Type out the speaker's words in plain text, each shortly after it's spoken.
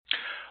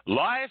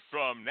Live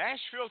from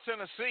Nashville,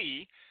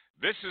 Tennessee,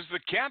 this is the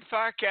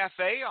Campfire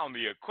Cafe on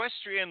the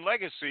Equestrian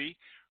Legacy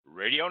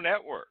Radio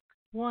Network.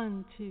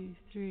 1, 2,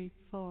 3,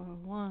 4,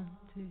 1,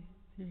 2,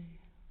 3.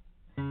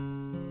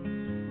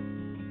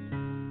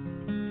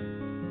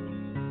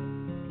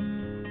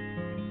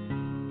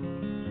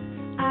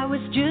 I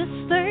was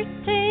just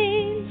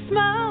 13,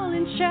 small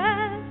and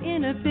shy,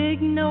 in a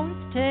big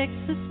North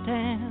Texas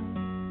town.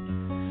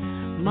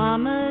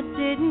 Mama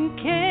didn't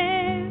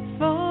care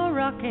for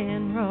rock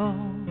and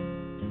roll,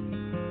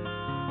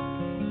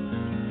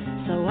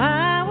 so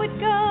I would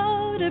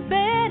go to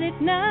bed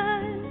at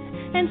night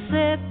and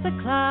set the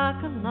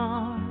clock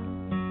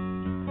alarm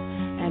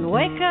and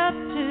wake up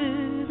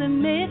to the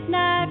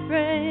midnight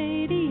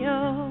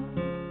radio.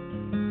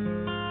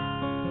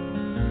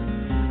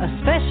 A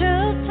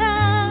special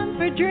time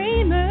for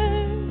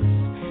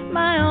dreamers,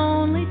 my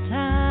only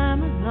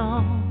time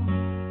alone.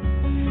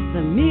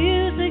 The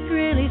music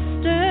really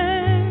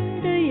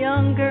stirred a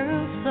young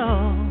girl's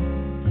soul.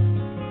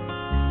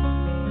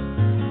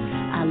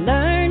 I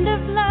learned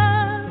of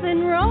love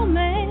and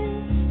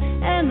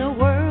romance and the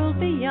world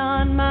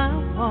beyond my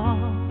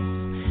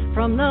walls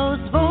from those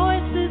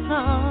voices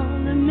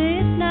on the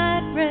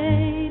midnight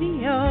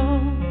radio.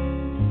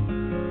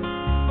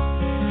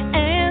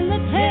 And the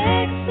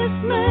Texas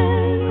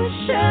moon was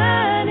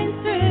shining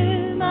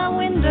through my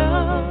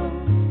window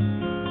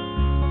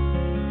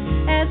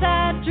as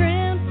I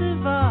dreamt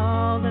of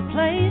all the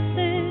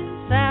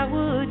places I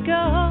would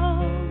go.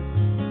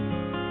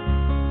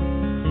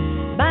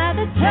 By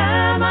the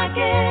time I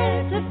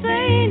get to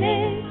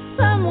Phoenix,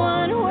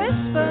 someone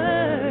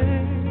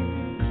whispered,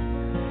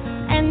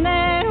 and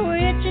that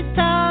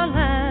Wichita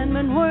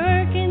lineman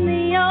working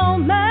the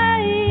old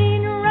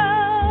main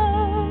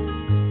road,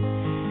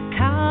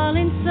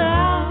 calling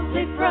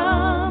softly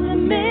from the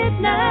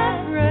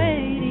midnight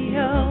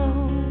radio.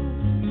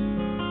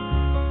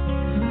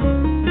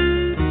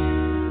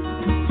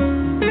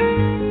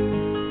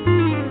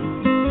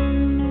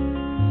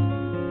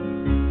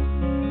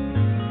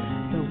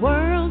 The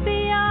world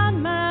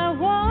beyond my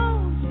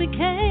walls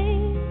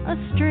became a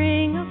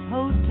string of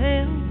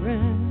hotel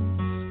rooms.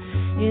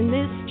 In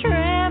this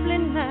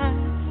traveling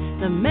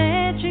life, the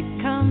magic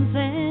comes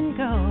and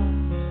goes.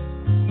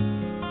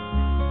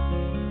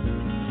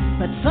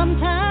 But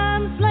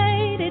sometimes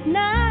late at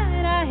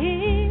night I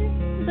hear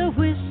the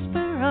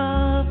whisper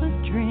of a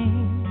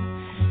dream,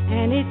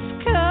 and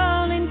it's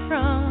calling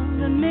from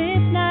the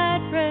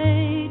midnight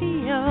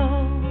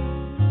radio.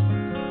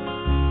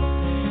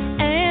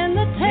 And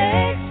the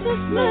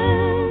Texas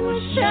moon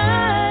was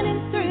shining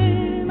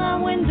through my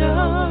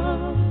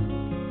window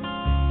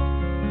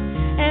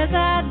as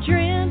I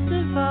dreamt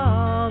of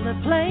all the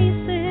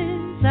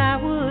places I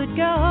would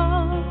go.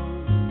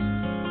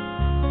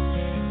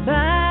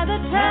 By the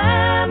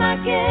time I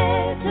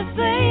get to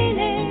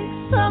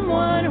Phoenix,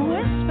 someone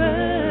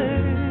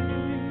whispers,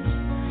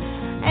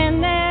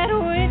 and that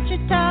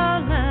Wichita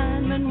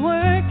lineman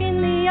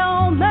working the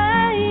old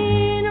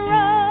main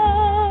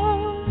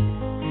road,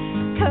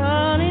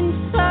 calling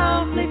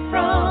softly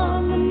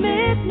from the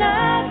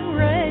midnight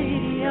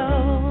radio.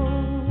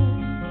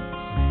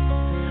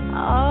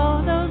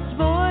 All those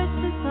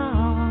voices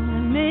on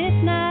the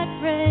midnight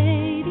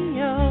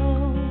radio,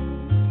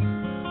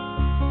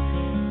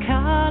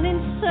 calling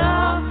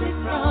softly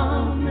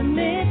from the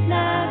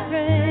midnight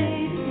radio.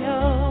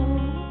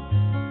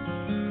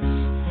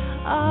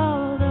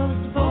 All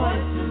those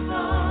voices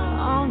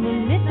on the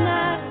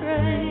midnight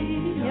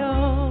radio,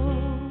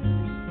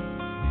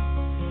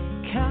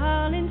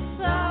 calling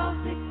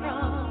softly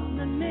from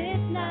the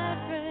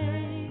midnight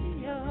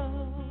radio.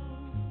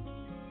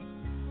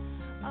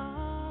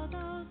 All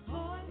those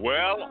voices.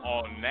 Well,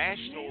 on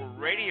National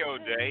Radio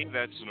Day,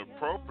 that's an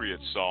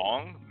appropriate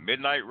song,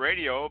 Midnight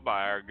Radio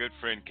by our good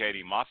friend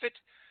Katie Moffitt.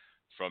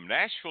 From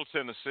Nashville,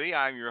 Tennessee,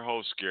 I'm your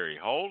host, Gary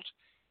Holt.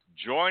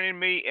 Joining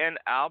me in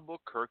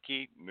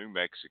Albuquerque, New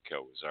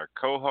Mexico is our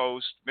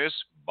co-host, Miss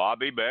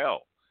Bobbi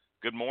Bell.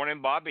 Good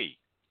morning, Bobbi.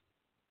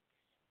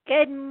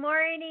 Good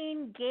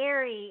morning,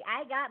 Gary.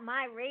 I got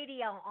my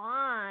radio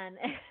on.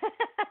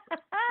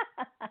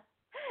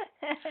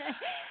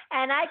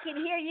 And I can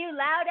hear you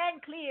loud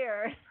and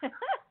clear.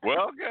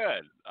 Well,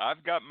 good.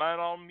 I've got mine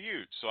on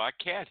mute, so I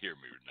can't hear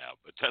me now,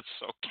 but that's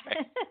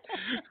okay.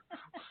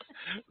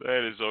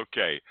 That is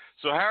okay.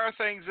 So how are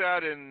things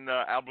out in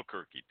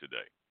Albuquerque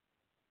today?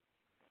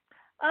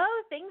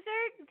 Oh, things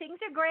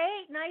are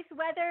great. Nice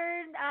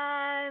weather.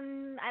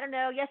 I don't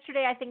know.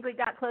 Yesterday, I think we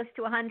got close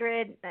to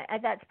 100.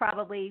 That's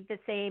probably the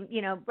same.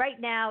 You know, right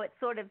now it's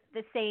sort of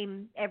the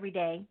same every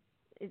day.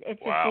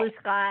 It's just blue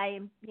sky,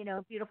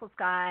 beautiful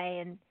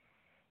sky,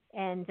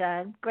 and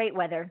great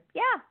weather.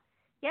 Yeah.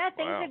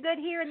 Things are good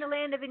here in the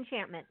land of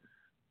enchantment.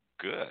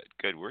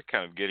 Good. We're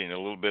kind of getting a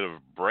little bit of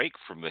a break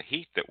from the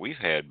heat that we've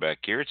had back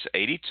here. It's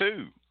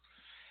 82.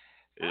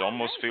 It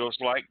almost feels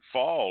like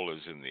fall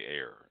is in the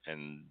air,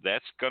 and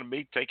that's going to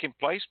be taking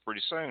place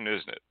pretty soon,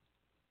 isn't it?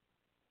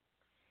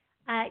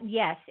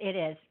 Yes, it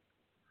is.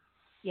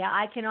 Yeah,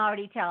 I can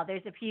already tell.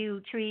 There's a few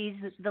trees.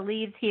 The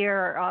leaves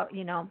here are,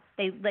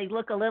 they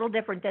look a little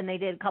different than they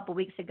did a couple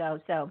weeks ago.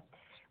 So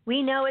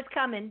we know it's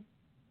coming.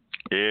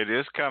 It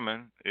is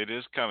coming.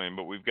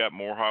 But we've got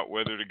more hot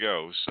weather to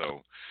go.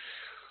 So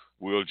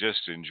we'll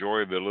just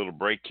enjoy the little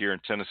break here in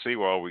Tennessee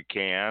while we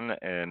can,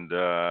 and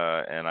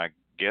I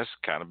guess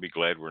kind of be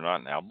glad we're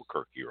not in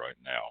Albuquerque right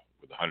now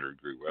with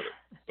 100-degree weather.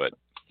 But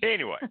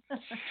anyway,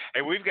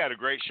 hey, we've got a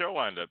great show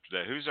lined up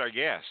today. Who's our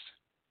guest?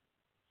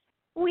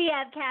 We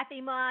have Kathy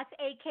Moss,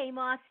 AK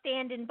Moss,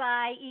 standing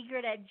by, eager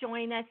to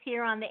join us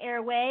here on the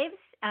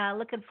airwaves.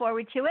 Looking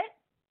forward to it.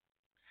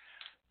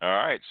 All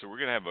right, so we're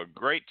going to have a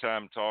great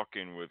time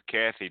talking with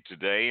Kathy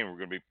today, and we're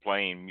going to be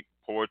playing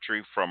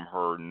poetry from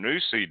her new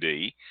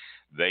CD,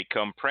 They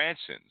Come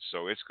Prancing.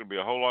 So it's going to be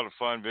a whole lot of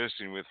fun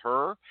visiting with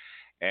her,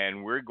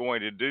 and we're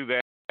going to do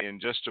that in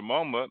just a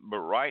moment. But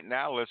right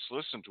now, let's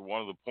listen to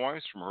one of the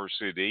poems from her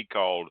CD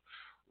called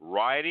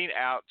Riding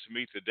Out to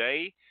Meet the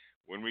Day.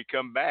 When we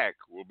come back,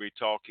 we'll be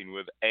talking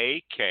with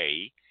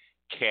A.K.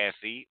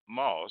 Kathy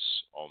Moss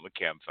on the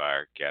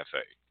Campfire Cafe.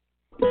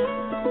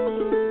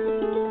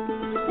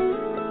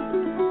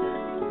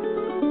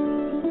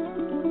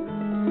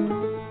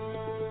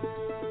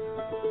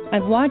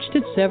 I've watched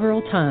it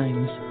several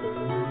times,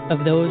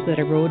 of those that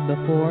I rode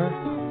before.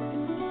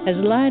 As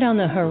light on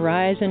the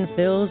horizon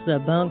fills the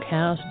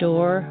bunkhouse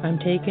door, I'm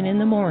taken in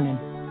the morning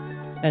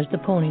as the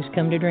ponies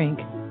come to drink.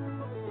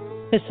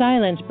 The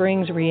silence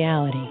brings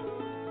reality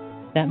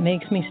that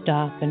makes me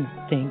stop and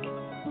think.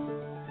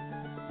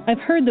 I've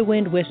heard the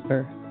wind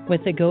whisper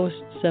with the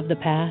ghosts of the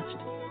past,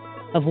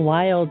 of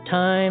wild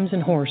times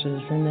and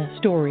horses and the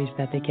stories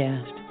that they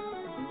cast.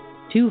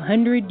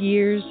 200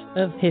 years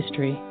of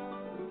history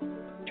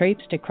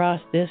traipsed across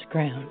this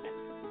ground.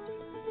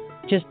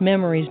 Just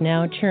memories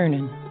now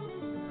churning,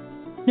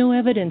 no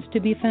evidence to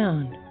be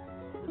found.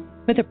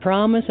 With the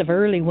promise of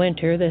early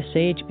winter, the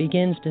sage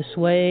begins to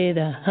sway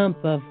the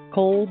hump of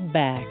cold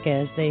back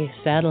as they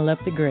saddle up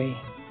the gray.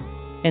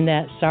 And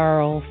that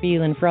sorrow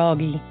feeling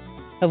froggy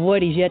of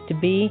what he's yet to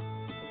be,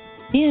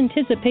 he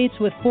anticipates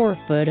with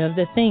forefoot of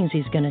the things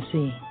he's gonna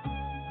see.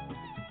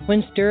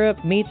 When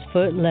stirrup meets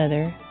foot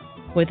leather,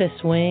 with a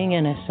swing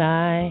and a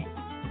sigh,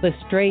 with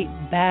straight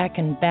back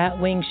and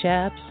bat-wing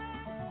chaps,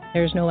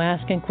 there's no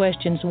asking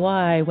questions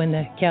why when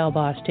the cow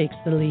boss takes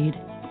the lead.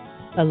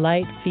 A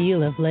light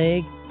feel of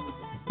leg,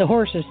 the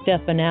horse is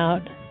stepping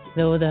out,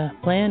 though the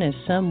plan is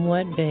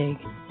somewhat vague.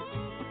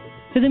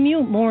 To the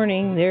mute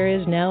morning there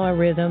is now a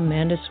rhythm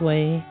and a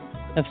sway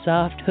of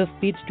soft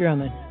hoofbeats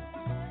drumming,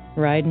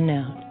 riding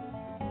out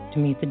to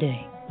meet the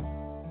day.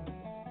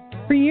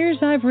 For years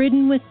I've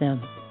ridden with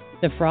them,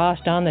 the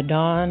frost on the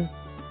dawn,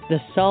 the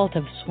salt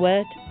of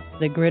sweat,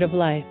 the grit of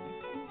life,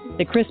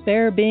 the crisp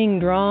air being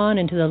drawn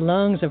into the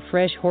lungs of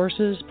fresh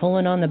horses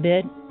pulling on the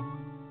bit.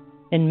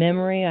 In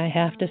memory I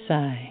have to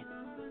sigh.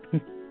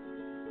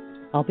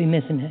 I'll be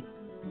missing it.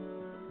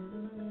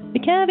 The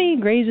cavvy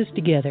grazes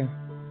together.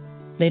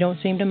 They don't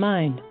seem to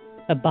mind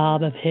a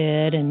bob of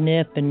head and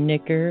nip and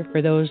nicker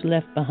for those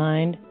left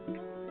behind,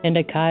 and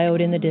a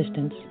coyote in the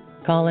distance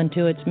calling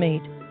to its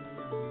mate.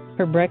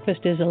 For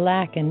breakfast is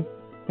a-lackin',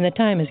 and the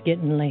time is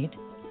getting late.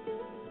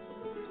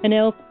 An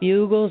elk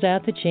bugles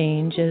out the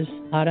change as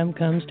autumn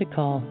comes to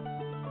call.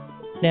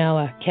 Now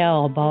a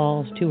cow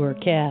bawls to her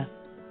calf.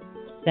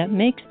 That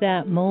makes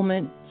that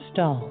moment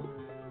stall.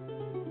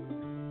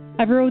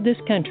 I've rode this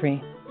country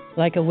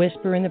like a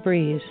whisper in the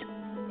breeze.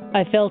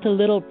 I felt a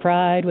little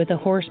pride with a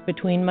horse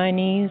between my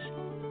knees.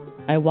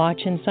 I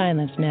watch in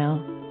silence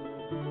now,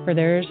 for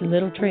there's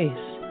little trace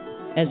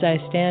as I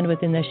stand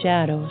within the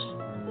shadows,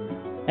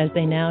 as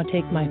they now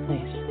take my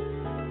place.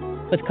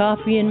 With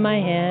coffee in my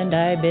hand,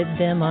 I bid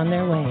them on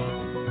their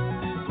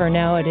way, for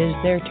now it is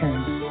their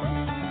turn,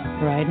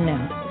 riding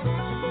out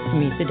to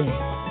meet the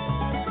day.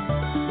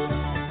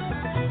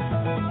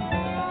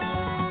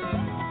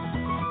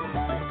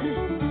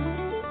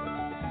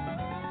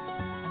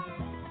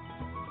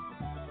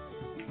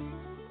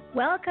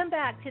 Welcome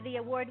back to the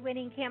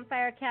award-winning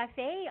Campfire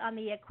Cafe on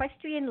the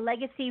Equestrian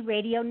Legacy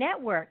Radio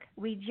Network.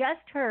 We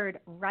just heard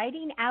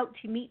Riding Out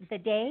to Meet the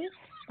Day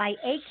by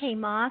A.K.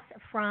 Moss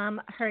from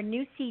her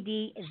new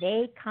CD,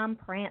 They Come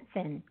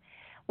Prancing.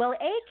 Well,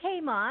 A.K.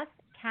 Moss,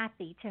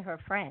 Kathy to her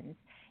friends,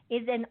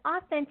 is an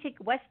authentic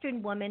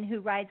Western woman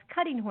who rides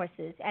cutting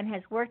horses and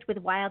has worked with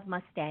wild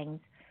Mustangs.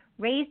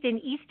 Raised in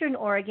Eastern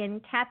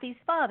Oregon, Kathy's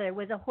father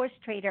was a horse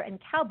trader and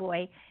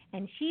cowboy,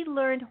 and she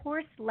learned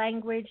horse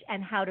language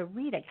and how to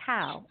read a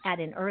cow at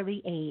an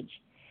early age.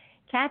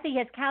 Kathy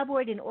has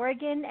cowboyed in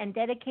Oregon and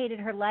dedicated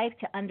her life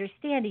to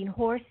understanding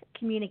horse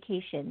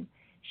communication.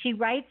 She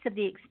writes of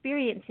the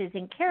experiences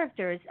and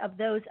characters of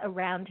those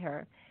around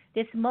her.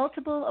 This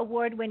multiple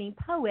award-winning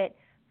poet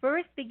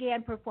first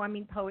began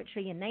performing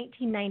poetry in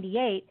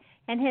 1998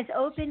 and has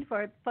opened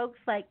for folks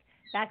like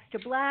Baxter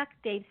Black,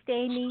 Dave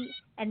Stamey,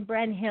 and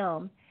Bren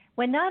Hill.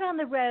 When not on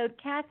the road,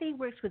 Kathy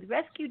works with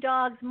rescue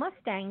dogs,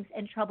 Mustangs,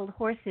 and troubled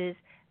horses,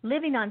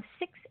 living on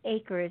 6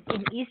 acres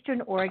in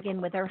eastern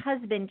Oregon with her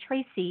husband,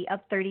 Tracy, of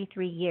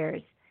 33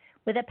 years.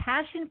 With a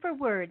passion for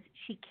words,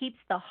 she keeps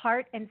the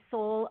heart and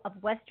soul of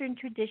Western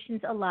traditions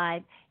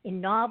alive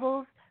in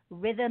novels,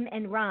 rhythm,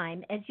 and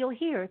rhyme, as you'll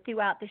hear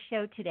throughout the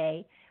show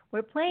today.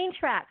 We're playing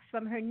tracks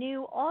from her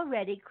new,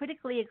 already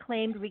critically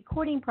acclaimed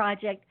recording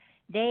project,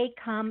 They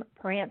Come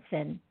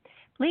Prancin'.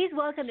 Please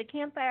welcome to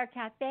Campfire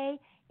Cafe,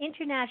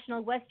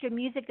 International Western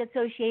Music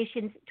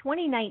Association's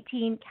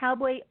 2019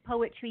 Cowboy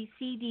Poetry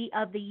CD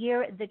of the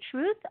Year, The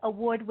Truth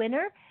Award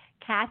winner,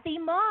 Kathy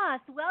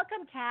Moss.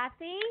 Welcome,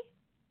 Kathy.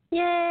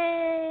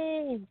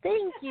 Yay!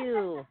 Thank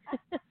you.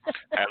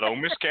 Hello,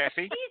 Miss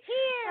Kathy. She's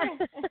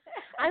here.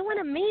 I want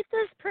to meet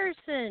this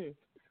person.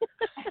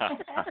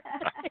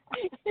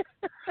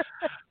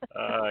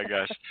 Oh,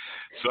 gosh.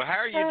 So how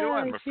are you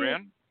doing, my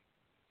friend?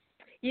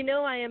 You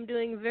know, I am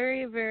doing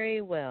very,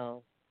 very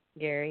well,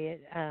 Gary.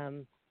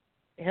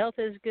 Health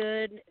is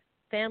good,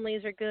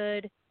 families are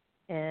good,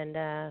 and,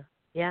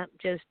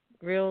 just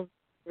real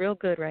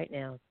good right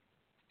now.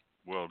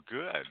 Well,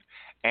 good.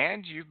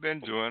 And you've been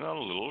doing a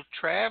little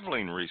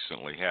traveling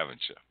recently, haven't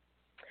you?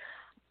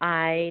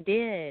 I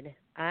did.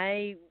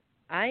 I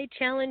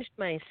challenged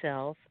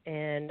myself,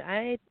 and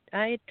I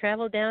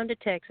traveled down to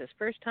Texas.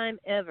 First time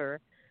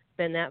ever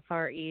been that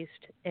far east,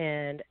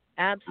 and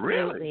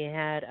absolutely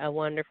had a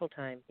wonderful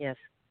time. Yes.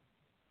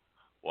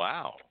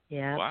 Wow.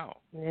 Yeah. Wow.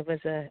 It was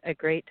a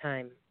great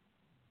time.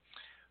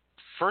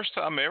 First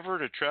time ever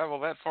to travel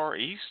that far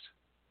east?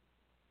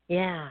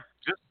 Yeah.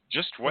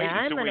 Just wait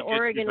I'm until we in get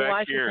Oregon, you back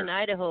Washington, here.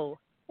 Idaho.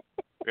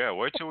 Yeah,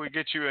 wait till we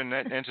get you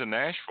into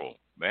Nashville.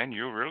 Man,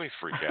 you'll really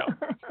freak out.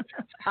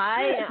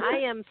 I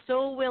am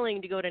so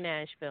willing to go to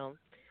Nashville.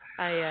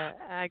 I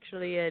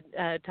actually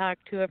had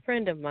talked to a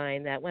friend of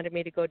mine that wanted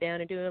me to go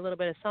down and do a little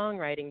bit of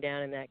songwriting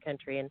down in that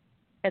country. And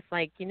it's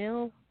like,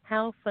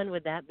 how fun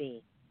would that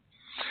be?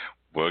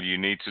 Well, you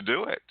need to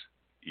do it.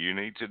 You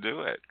need to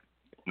do it.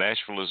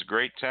 Nashville is a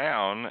great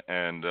town,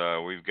 and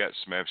we've got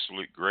some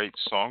absolute great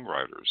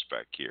songwriters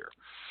back here.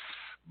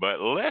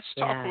 But let's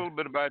talk a little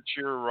bit about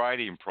your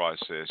writing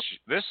process.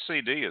 This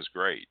CD is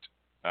great.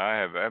 I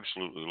have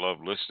absolutely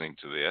loved listening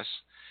to this.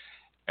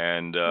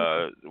 And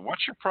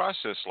what's your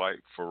process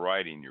like for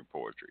writing your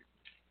poetry?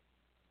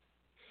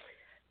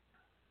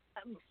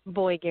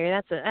 Boy, Gary,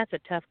 that's a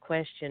tough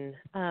question.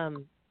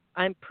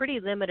 I'm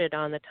pretty limited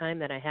on the time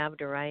that I have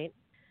to write.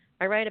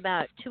 I write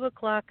about 2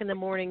 o'clock in the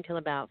morning till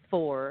about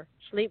 4,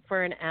 sleep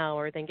for an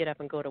hour, then get up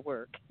and go to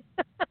work.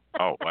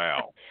 Oh,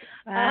 wow.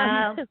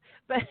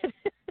 But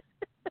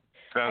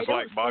sounds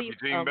like Bobbi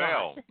Jean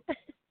Bell.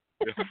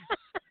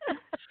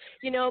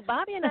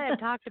 Bobbi and I have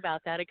talked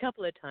about that a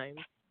couple of times.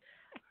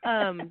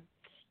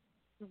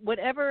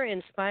 Whatever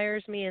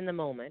inspires me in the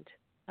moment,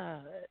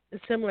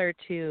 similar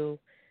to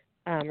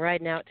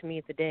riding out to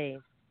meet the day.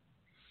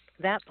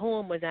 That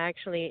poem was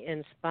actually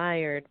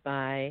inspired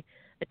by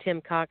a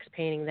Tim Cox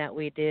painting that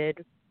we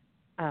did.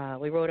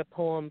 We wrote a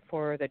poem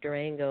for the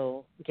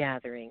Durango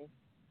gathering.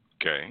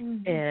 Okay.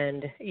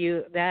 And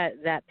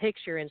that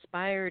picture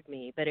inspired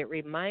me, but it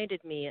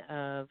reminded me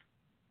of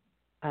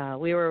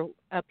we were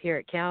up here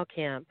at Cow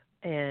Camp,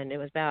 and it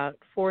was about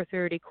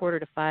 4:30,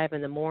 4:45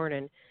 in the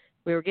morning.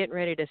 We were getting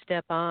ready to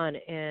step on,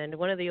 and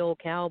one of the old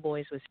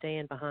cowboys was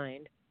staying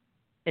behind,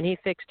 and he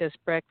fixed us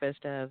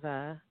breakfast of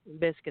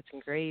biscuits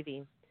and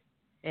gravy.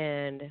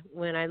 And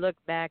when I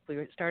looked back,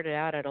 we started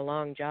out at a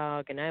long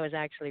jog, and I was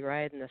actually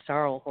riding the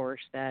sorrel horse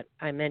that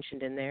I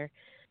mentioned in there.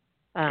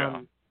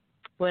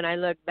 When I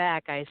looked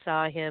back, I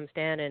saw him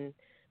standing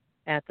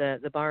at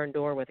the barn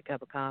door with a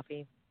cup of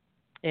coffee,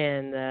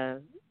 and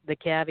the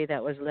calvie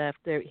that was left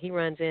there, he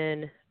runs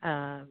in,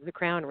 the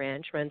Crown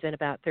Ranch runs in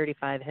about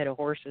 35 head of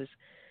horses,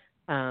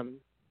 and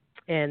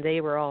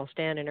they were all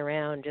standing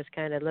around just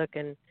kind of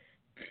looking,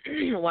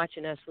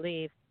 watching us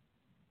leave.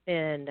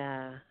 And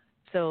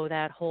so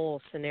that whole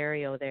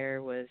scenario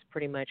there was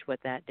pretty much what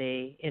that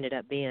day ended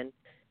up being.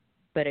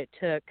 But it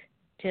took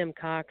Tim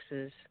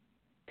Cox's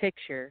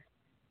picture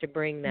to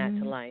bring that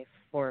to life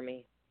for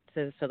me,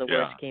 so the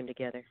words came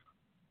together.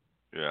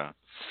 Yeah.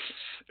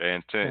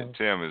 And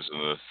Tim is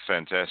a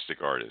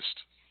fantastic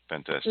artist.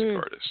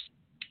 Artist.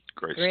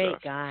 Great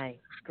stuff.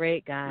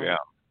 Great guy.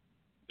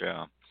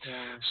 Yeah.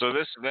 So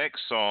this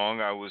next song,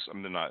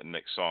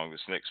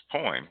 this next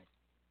poem,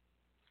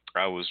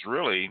 I was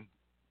really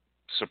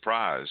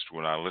surprised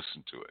when I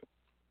listened to it.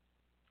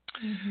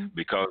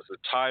 Because the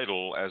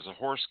title, as a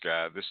horse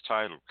guy, this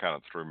title kind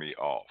of threw me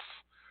off.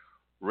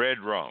 Red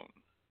Roan.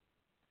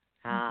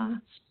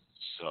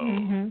 So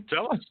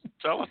tell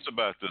us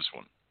about this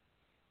one.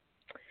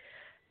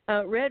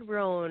 Red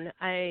Roan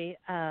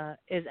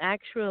is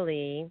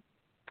actually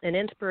an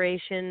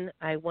inspiration.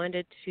 I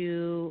wanted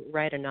to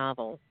write a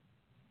novel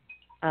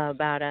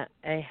about a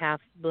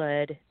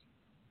half-blood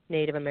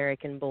Native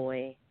American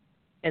boy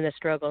and the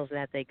struggles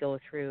that they go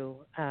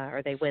through,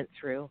 or they went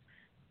through,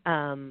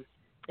 and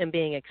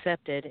being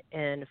accepted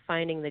and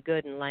finding the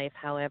good in life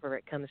however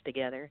it comes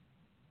together.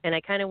 And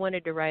I kind of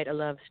wanted to write a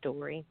love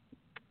story.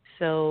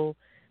 So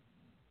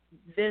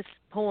this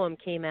poem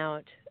came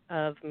out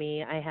of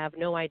me. I have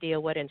no idea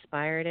what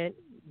inspired it,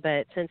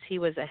 but since he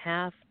was a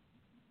half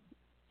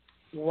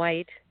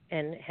white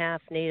and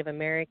half Native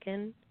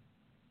American,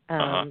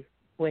 Uh-huh.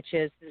 which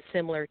is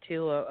similar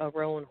to a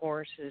roan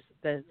horse, is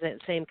the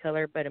same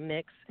color but a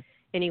mix.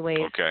 Anyways,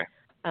 Okay.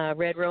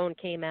 Red Roan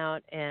came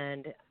out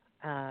and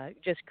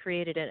just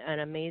created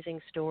an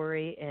amazing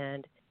story.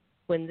 And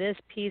when this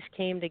piece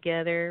came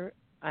together,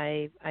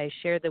 I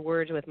shared the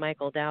words with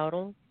Michael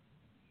Dowdle,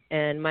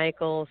 and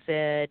Michael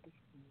said,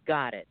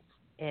 "Got it,"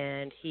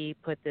 and he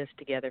put this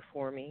together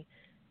for me.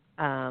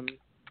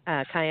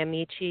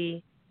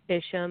 Kayamichi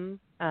Isham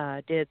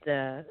did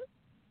the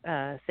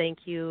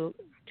thank you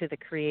to the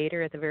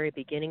creator at the very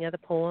beginning of the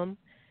poem,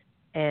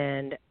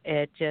 and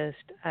it just,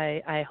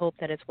 I hope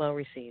that it's well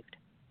received.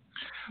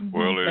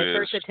 Well, it My is.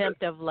 first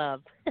attempt of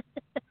love.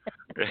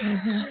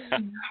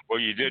 Well,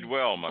 you did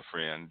well, my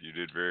friend. You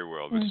did very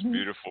well. This is a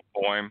beautiful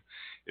poem.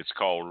 It's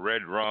called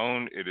Red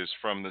Roan. It is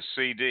from the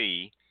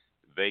CD,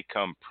 They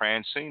Come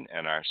Prancing,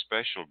 and our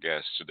special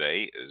guest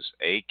today is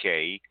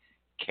A.K.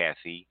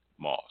 Kathy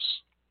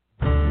Moss.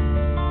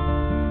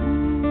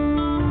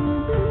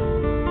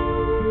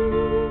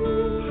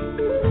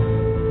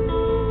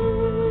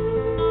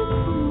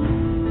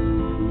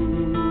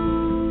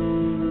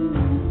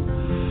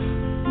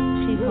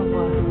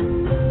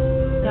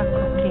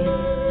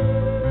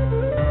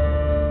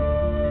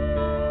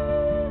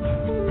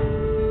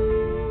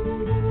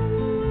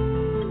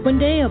 One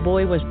day a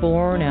boy was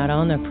born out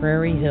on the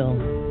prairie hill,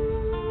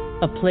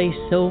 a place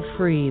so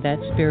free that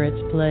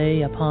spirits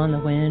play upon the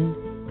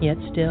wind, yet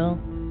still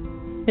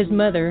his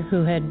mother,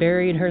 who had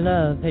buried her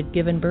love, had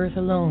given birth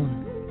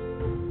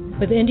alone,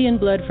 with Indian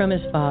blood from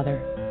his father,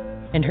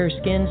 and her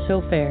skin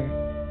so fair.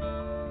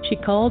 She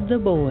called the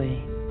boy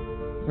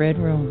Red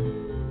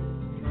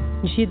Roan,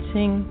 and she'd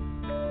sing,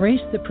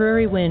 "Race the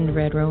prairie wind,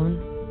 Red Roan,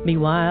 be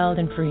wild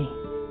and free.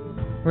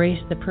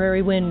 Race the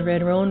prairie wind,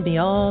 Red Roan, be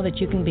all that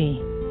you can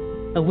be.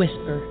 A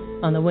whisper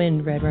on the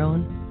wind, Red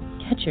Roan,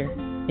 catch her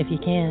if you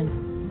can,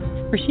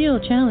 for she'll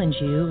challenge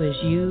you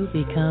as you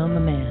become a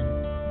man."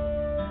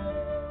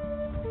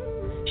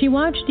 She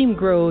watched him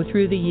grow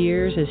through the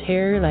years, his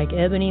hair like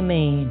ebony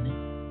mane,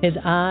 his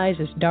eyes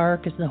as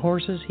dark as the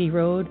horses he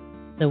rode,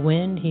 the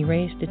wind he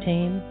raced to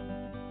tame.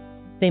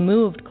 They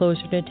moved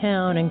closer to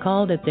town and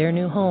called it their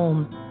new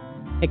home.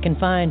 It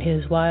confined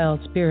his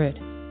wild spirit,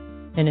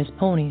 and his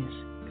ponies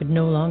could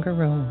no longer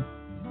roam.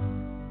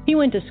 He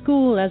went to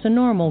school as a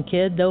normal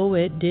kid, though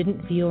it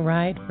didn't feel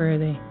right, for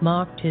they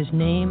mocked his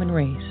name and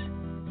race.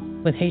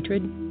 With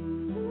hatred,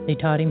 they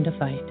taught him to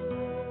fight.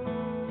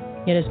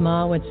 Yet his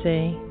ma would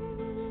say,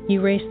 "You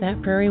race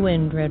that prairie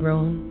wind, Red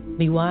Roan,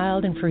 be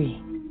wild and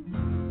free.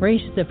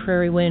 Race the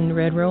prairie wind,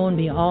 Red Roan,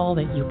 be all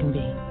that you can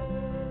be.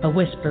 A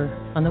whisper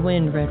on the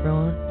wind, Red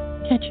Roan,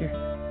 catch her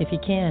if you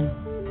can,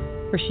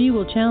 for she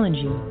will challenge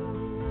you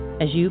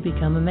as you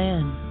become a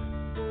man."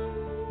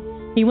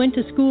 He went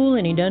to school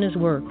and he done his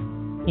work.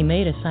 He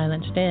made a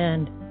silent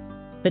stand,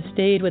 but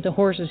stayed with the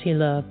horses he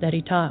loved that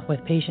he taught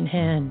with patient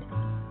hand.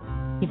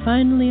 He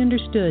finally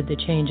understood the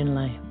change in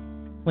life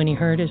when he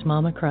heard his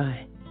mama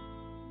cry,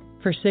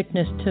 for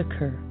sickness took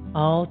her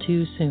all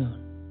too soon.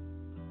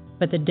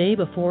 But the day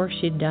before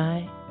she'd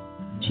die,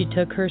 she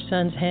took her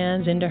son's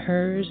hands into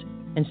hers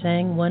and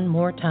sang one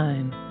more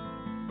time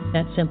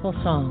that simple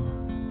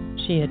song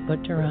she had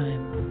put to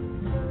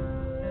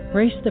rhyme.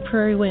 "Race the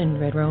prairie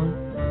wind, Red Roan,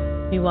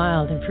 be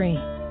wild and free.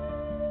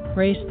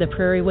 Race the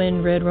prairie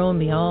wind, Red Roan,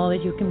 be all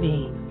that you can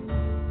be.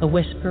 A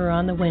whisper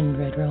on the wind,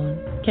 Red Roan,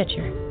 catch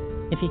her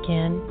if you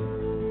can,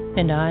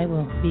 and I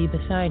will be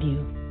beside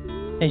you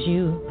as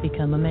you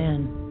become a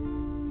man."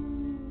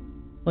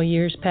 Well,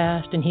 years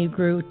passed and he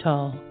grew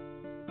tall,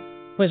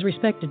 was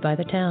respected by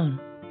the town.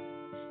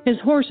 His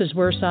horses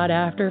were sought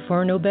after,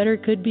 for no better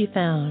could be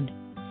found.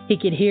 He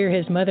could hear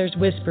his mother's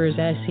whispers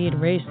as he'd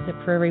race the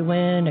prairie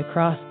wind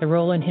across the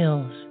rolling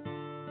hills,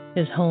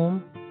 his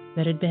home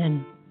that had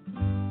been.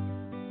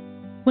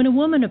 When a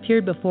woman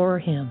appeared before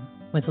him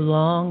with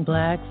long,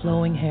 black,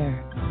 flowing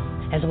hair,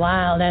 as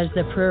wild as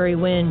the prairie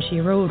wind,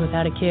 she rode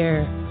without a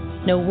care.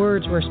 No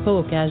words were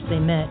spoke as they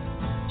met.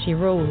 She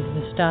rode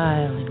with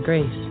style and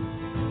grace,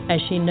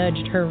 as she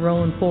nudged her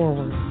roan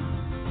forward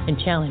and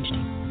challenged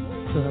him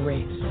to a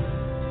race.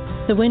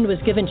 The wind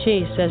was given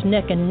chase as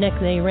neck and neck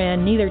they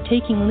ran, neither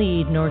taking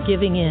lead nor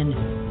giving in.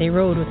 They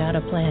rode without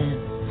a plan.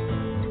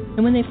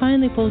 And when they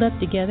finally pulled up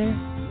together,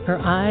 her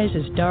eyes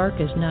as dark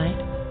as night,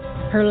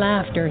 her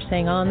laughter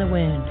sang on the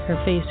wind, her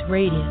face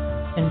radiant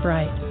and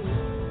bright.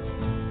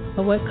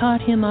 But what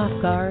caught him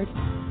off guard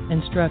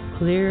and struck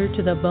clear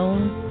to the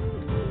bone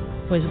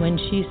was when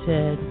she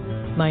said,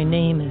 "My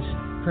name is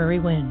Prairie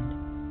Wind,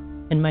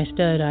 and my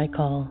stud I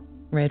call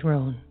Red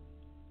Roan."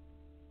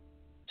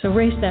 So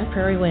race that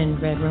prairie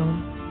wind, Red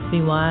Roan,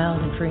 be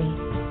wild and free.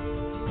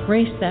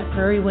 Race that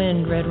prairie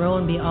wind, Red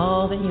Roan, be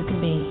all that you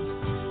can be.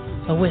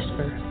 A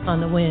whisper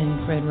on the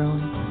wind, Red Roan,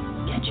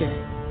 catch her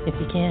if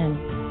you can,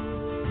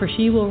 for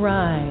she will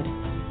ride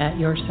at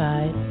your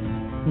side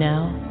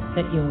now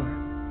that you're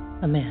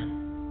a man.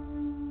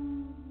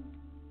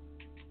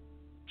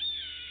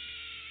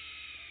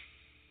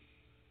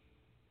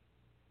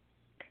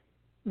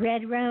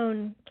 Red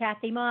Roan,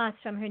 Kathy Moss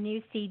from her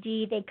new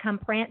CD, They Come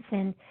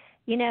Prancin'.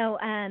 You know,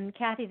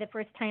 Kathy, the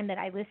first time that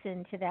I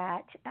listened to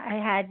that, I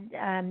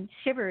had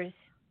shivers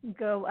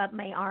go up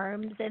my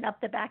arms and up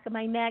the back of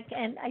my neck,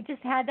 and I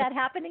just had that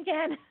happen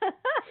again.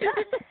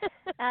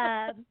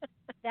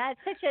 That's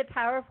such a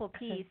powerful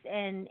piece,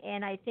 and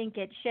I think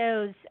it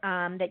shows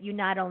that you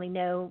not only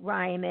know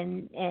rhyme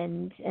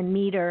and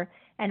meter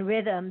and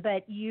rhythm,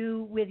 but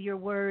you, with your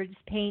words,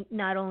 paint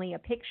not only a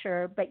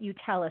picture, but you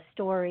tell a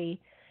story.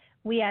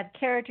 We have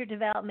character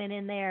development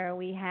in there.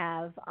 We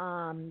have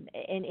an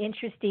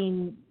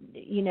interesting,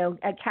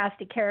 a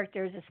cast of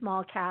characters, a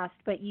small cast,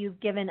 but you've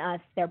given us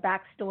their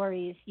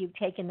backstories. You've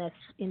taken us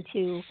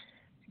into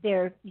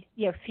their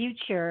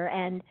future,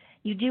 and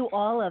you do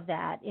all of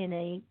that in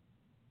a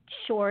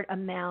short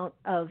amount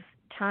of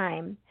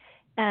time.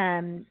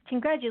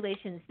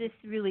 Congratulations. This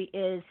really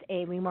is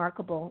a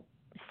remarkable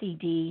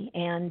CD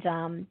and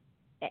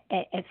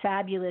a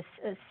fabulous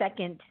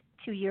second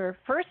to your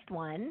first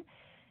one,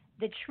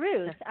 The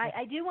Truth.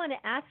 I do want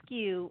to ask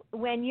you,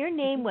 when your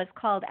name was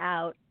called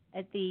out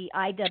at the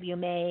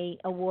IWMA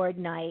award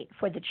night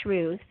for The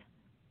Truth,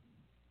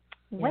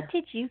 what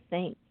did you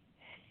think?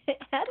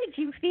 How did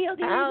you feel?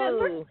 Do you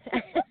remember?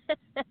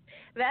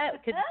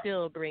 That could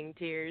still bring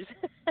tears.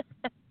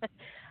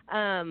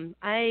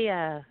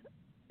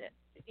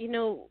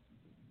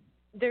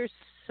 There's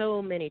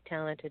so many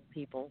talented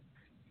people,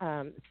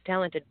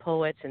 talented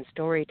poets and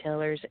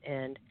storytellers,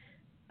 and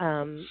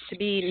to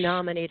be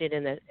nominated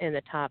in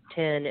the top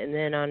 10 and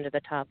then onto the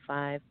top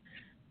 5,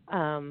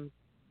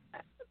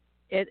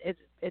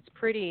 it's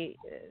pretty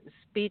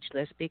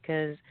speechless,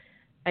 because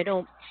I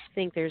don't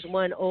think there's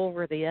one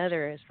over the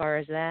other as far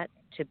as that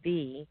to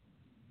be,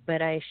 but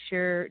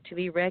to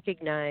be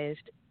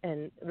recognized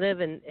and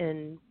live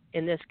in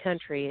this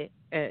country,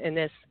 in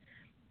this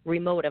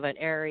remote of an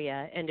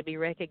area, and to be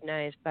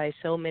recognized by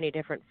so many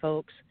different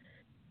folks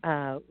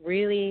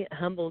really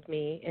humbled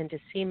me, and to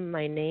see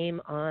my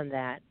name on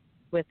that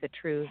with The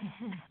Truth,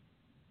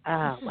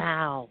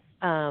 wow.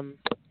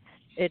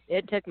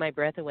 It took my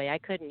breath away. I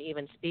couldn't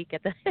even speak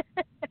at the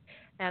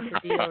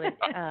deal,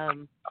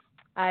 and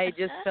I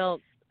just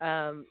felt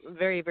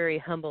very, very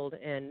humbled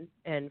and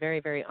very,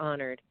 very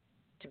honored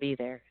to be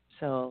there.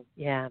 So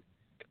yeah,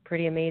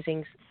 pretty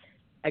amazing.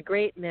 A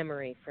great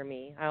memory for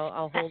me.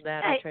 I'll hold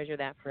that. I'll treasure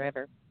that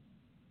forever.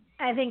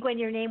 I think when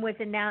your name was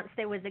announced,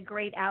 there was a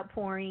great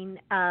outpouring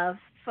of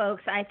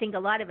folks. I think a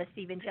lot of us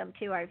even jumped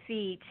to our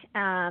feet,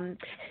 and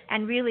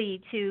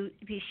really to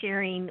be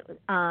sharing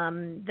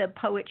the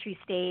poetry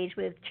stage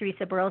with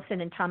Teresa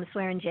Burleson and Tom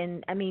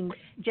Swearingen. I mean,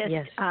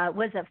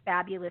 was a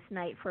fabulous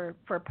night for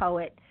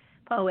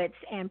poets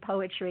and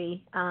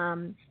poetry.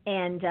 And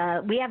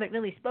we haven't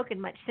really spoken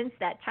much since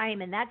that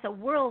time, and that's a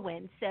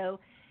whirlwind. So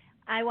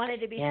I wanted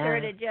to be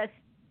sure to just,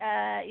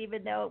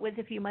 even though it was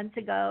a few months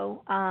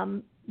ago,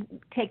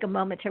 take a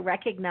moment to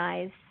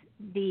recognize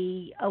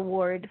the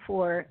award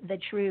for The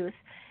Truth.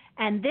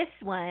 And this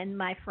one,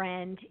 my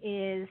friend,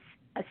 is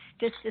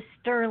just a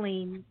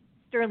sterling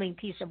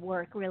piece of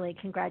work, really.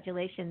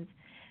 Congratulations.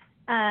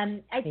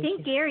 I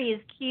think Gary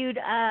has queued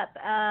up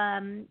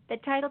the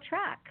title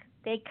track,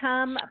 They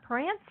Come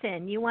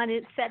Prancin'. You want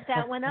to set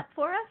that one up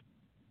for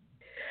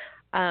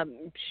us?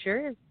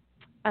 Sure.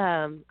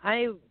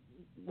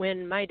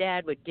 When my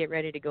dad would get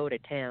ready to go to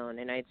town,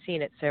 and I'd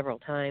seen it several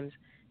times,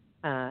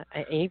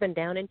 even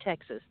down in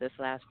Texas this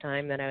last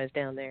time that I was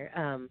down there,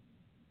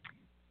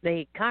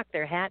 they cock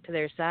their hat to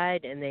their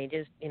side, and they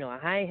just, a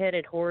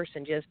high-headed horse,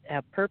 and just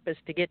have purpose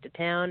to get to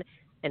town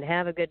and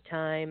have a good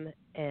time,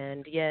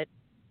 and yet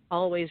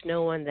always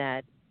knowing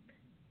that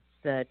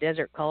the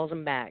desert calls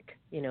them back.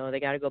 They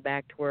got to go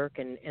back to work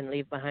and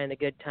leave behind the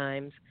good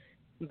times,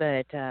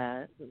 but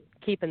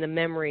keeping the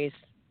memories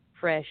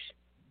fresh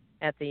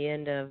at the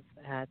end of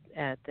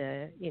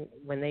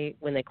when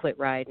they quit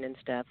riding and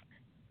stuff.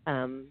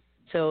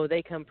 So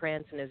They Come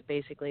Prancin' is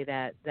basically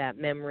that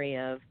memory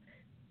of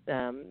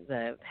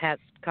the hat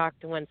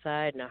cocked to one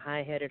side and a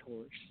high-headed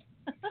horse.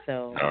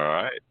 So all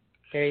right,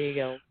 there you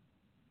go.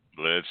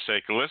 Let's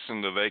take a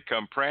listen to They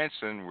Come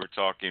Prancin'. We're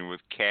talking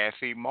with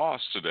Kathy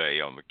Moss today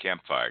on the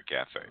Campfire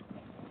Cafe.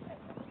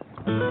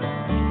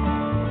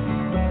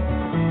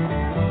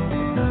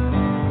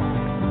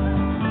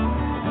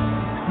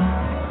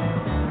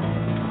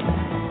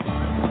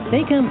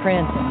 They come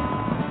prancing,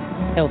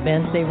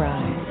 hell-bent they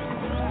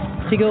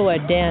ride, to go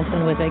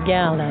a-dancing with a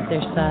gal at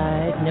their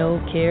side, no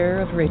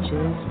care of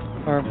riches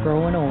or of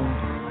growing old,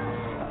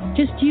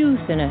 just youth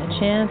and a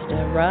chance to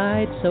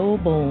ride so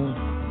bold.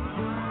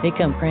 They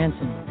come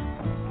prancing,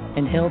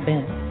 and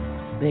hell-bent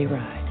they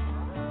ride.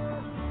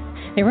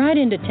 They ride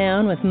into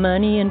town with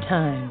money and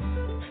time,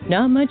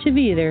 not much of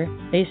either.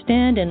 They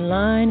stand in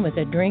line with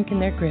a drink in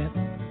their grip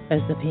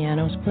as the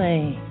pianos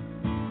play.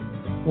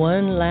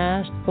 One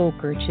last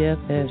poker chip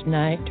as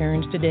night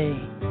turns to day.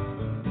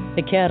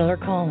 The cattle are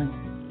calling,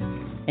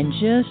 and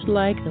just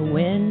like the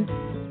wind,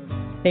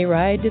 they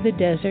ride to the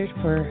desert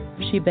where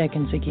she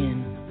beckons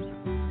again.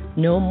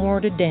 No more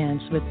to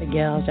dance with the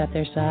gals at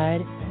their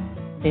side.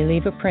 They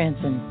leave a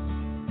prancing,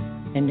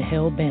 and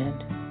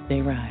hell-bent they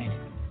ride.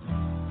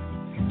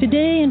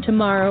 Today and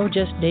tomorrow,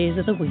 just days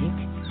of the week.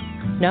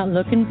 Not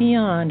looking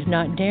beyond,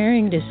 not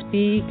daring to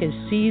speak as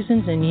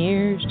seasons and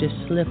years just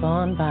slip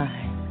on by.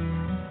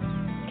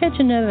 Catch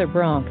another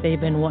bronc they've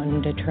been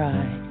wanting to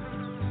try.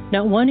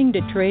 Not wanting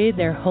to trade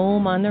their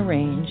home on the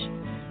range.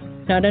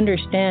 Not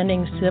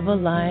understanding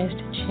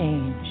civilized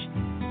change.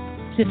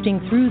 Sifting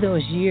through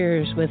those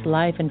years with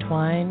life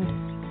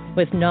entwined,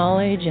 with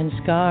knowledge and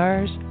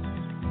scars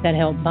that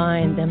help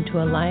bind them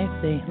to a life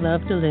they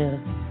love to live.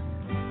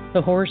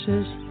 The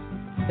horses,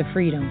 the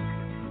freedom,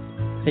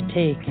 the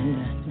take and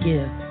the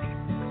give.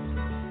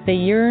 They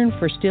yearn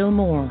for still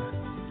more,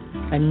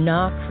 a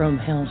knock from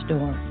hell's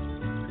door.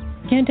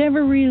 Can't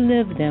ever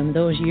relive them,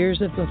 those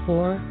years of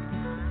before.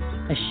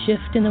 A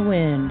shift in the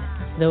wind,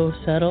 though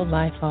subtle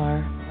by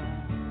far,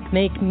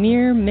 make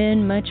mere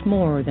men much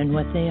more than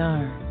what they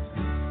are.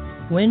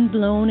 Wind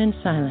blown and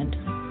silent,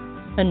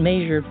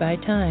 unmeasured by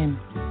time.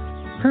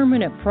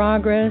 Permanent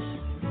progress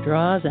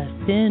draws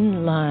a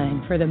thin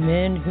line for the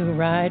men who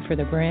ride for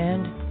the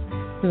brand,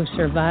 who've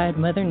survived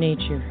Mother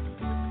Nature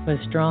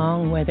with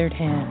strong weathered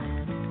hand.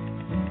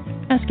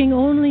 Asking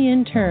only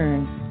in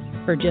turn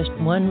for just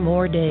one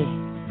more day.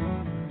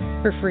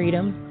 For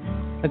freedom,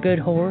 a good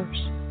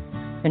horse,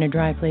 and a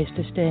dry place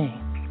to stay.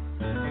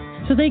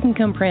 So they can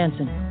come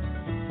prancing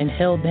and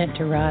hell-bent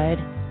to ride,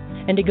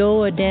 and to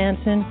go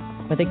a-dancing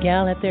with a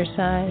gal at their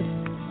side.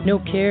 No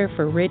care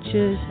for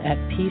riches, at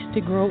peace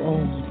to grow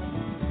old.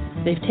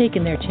 They've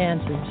taken their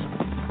chances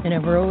and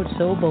have rode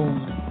so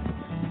bold.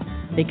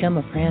 They come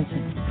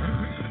a-prancing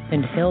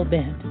and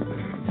hell-bent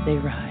they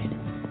ride.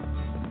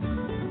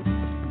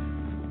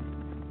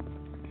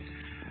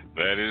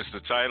 That is the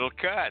title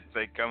cut.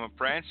 They Come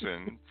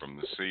a-Prancing from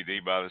the CD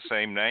by the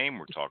same name.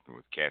 We're talking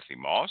with Kathy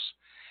Moss.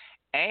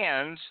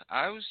 And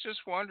I was just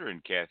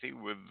wondering, Kathy,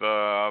 with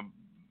the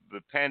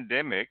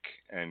pandemic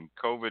and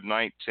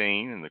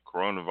COVID-19 and the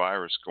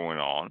coronavirus going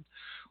on,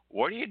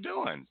 what are you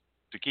doing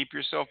to keep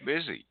yourself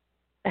busy?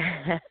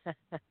 I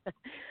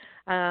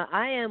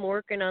am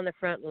working on the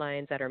front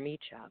lines at our meat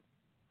shop.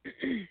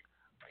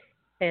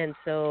 And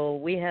so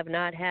we have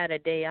not had a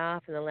day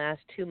off in the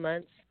last 2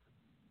 months.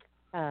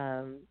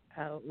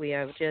 We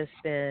have just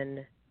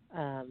been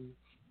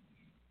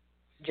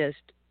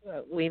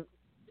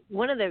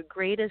one of the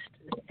greatest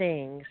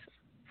things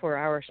for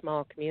our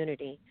small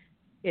community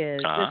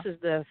is this is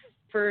the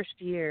first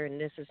year, and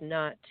this is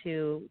not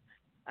to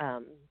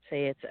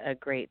say it's a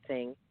great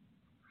thing,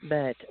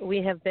 but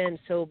we have been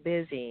so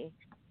busy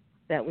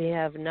that we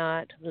have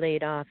not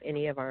laid off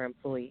any of our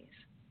employees.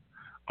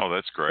 Oh,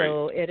 that's great.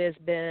 So it has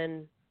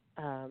been,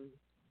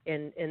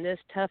 in this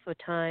tough a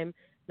time,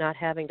 not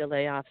having to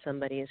lay off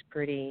somebody is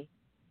pretty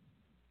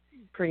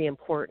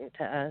important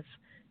to us.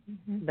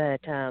 Mm-hmm.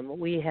 But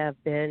we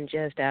have been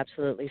just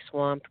absolutely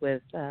swamped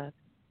with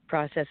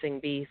processing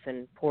beef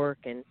and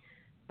pork and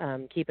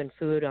keeping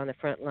food on the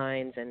front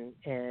lines and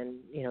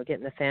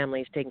getting the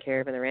families taken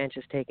care of and the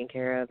ranches taken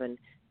care of and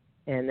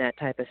that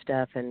type of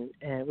stuff. And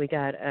we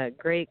got a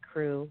great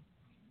crew.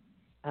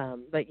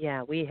 But,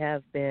 yeah, we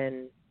have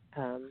been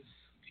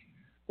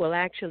well,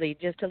 actually,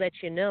 just to let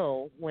you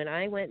know, when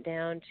I went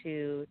down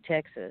to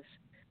Texas,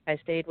 I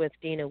stayed with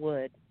Dina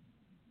Wood.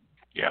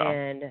 Yeah.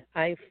 And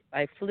I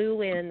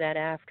flew in that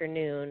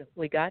afternoon.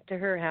 We got to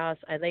her house.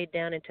 I laid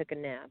down and took a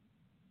nap.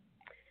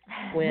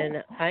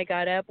 When I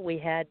got up, we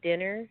had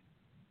dinner.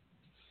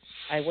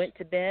 I went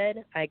to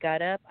bed. I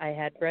got up. I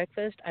had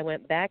breakfast. I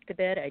went back to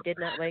bed. I did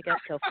not wake up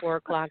till 4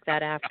 o'clock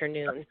that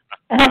afternoon.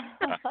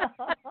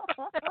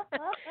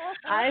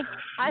 I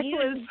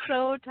was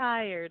so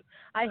tired.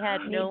 I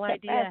had no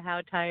idea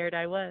how tired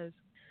I was.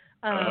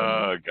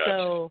 Gotcha.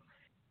 So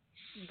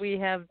we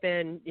have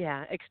been,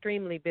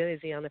 extremely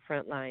busy on the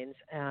front lines,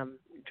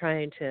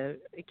 trying to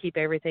keep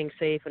everything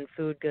safe and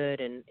food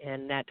good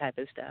and that type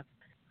of stuff.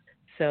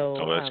 So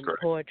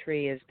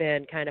poetry has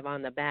been kind of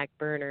on the back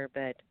burner,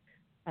 but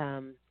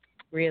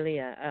really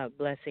a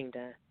blessing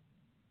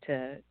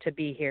to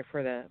be here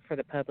for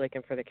the public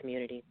and for the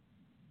community.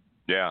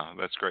 Yeah,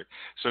 that's great.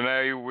 So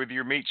now with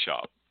your meat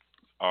shop,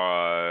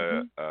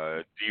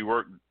 do you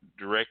work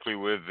directly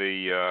with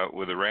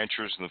the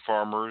ranchers and the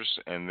farmers,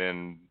 and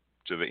then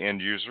to the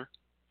end user?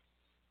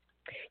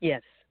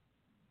 Yes.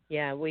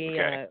 Yeah,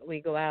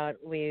 we go out,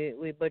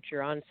 we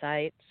butcher on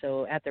site,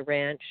 so at the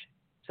ranch,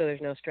 so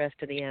there's no stress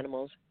to the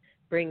animals.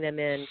 Bring them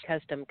in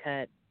custom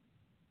cut.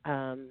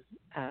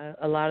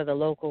 A lot of the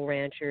local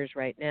ranchers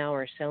right now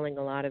are selling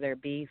a lot of their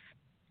beef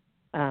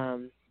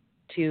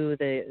to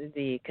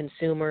the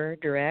consumer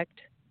direct.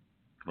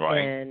 Right.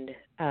 And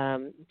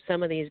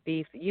some of these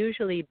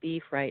usually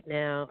beef right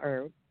now,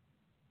 or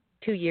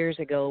 2 years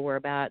ago, were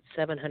about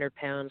 700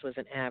 pounds was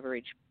an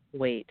average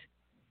weight.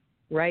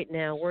 Right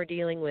now, we're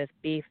dealing with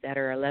beef that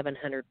are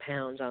 1,100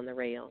 pounds on the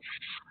rail.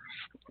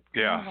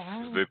 Yeah.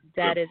 Oh, wow.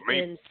 That is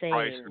meat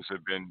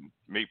insane.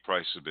 Meat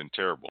prices have been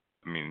terrible.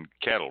 I mean,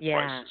 cattle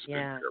prices have been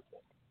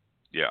terrible.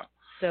 Yeah.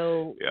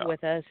 So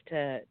with us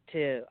to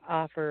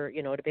offer,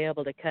 to be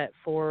able to cut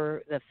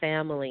for the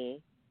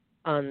family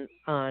on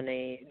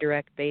a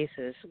direct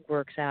basis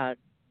works out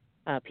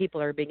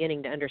people are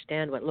beginning to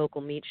understand what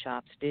local meat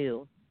shops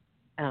do,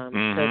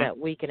 so that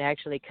we can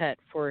actually cut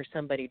for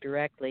somebody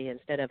directly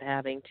instead of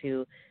having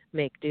to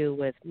make do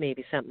with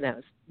maybe something that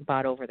was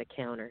bought over the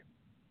counter.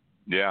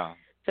 Yeah.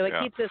 So it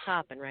keeps us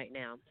hopping right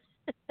now.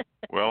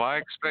 Well, I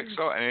expect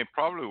so, and it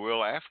probably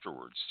will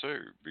afterwards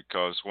too,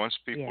 because once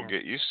people Yeah.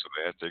 get used to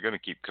that, they're going to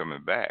keep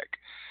coming back,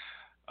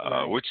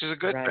 Right. which is a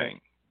good Right.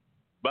 thing.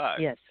 But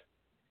Yes.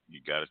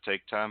 you got to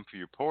take time for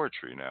your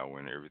poetry now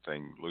when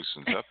everything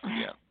loosens up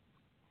again.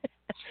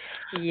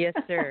 Yes,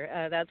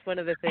 sir. That's one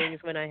of the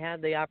things when I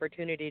had the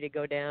opportunity to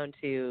go down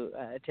to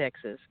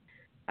Texas.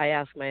 I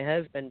asked my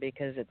husband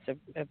because it's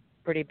a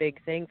pretty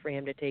big thing for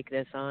him to take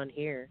this on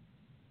here.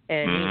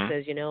 And he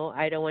says, you know,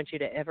 I don't want you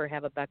to ever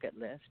have a bucket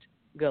list.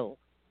 Go.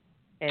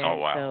 And Oh,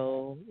 wow.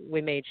 so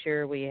we made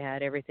sure we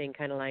had everything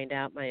kind of lined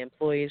out. My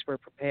employees were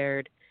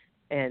prepared.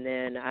 And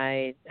then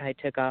I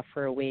took off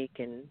for a week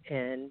and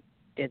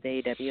did the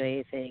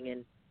AWA thing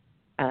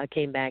and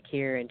came back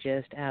here and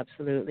just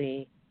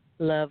absolutely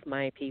love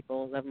my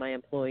people, love my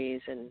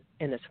employees, and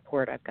the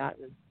support I've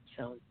gotten.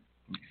 So.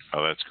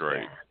 Oh, that's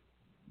great. Yeah.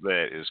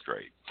 That is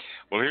great.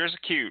 Well, here's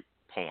a cute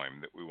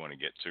poem that we want to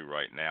get to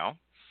right now.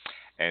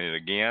 And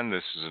again,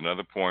 this is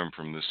another poem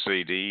from the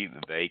CD,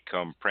 They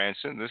Come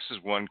Prancing. This is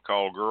one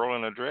called Girl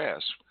in a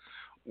Dress.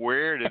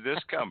 Where did this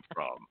come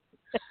from?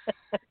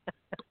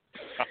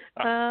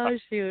 Oh,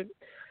 shoot.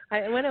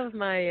 One of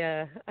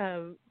my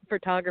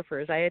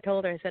photographers, I had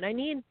told her, I said, I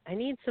need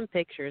some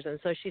pictures. And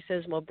so she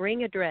says, well,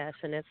 bring a dress.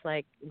 And it's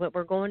like, but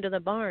we're going to the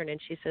barn.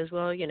 And she says,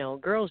 well, you know,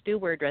 girls do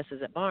wear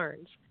dresses at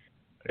barns.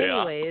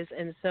 Yeah. Anyways,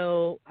 and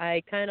so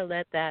I kind of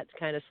let that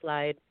kind of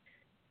slide,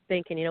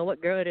 thinking, you know,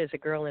 what good is a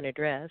girl in a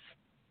dress?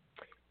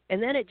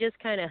 And then it just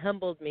kind of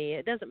humbled me.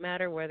 It doesn't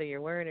matter whether you're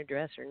wearing a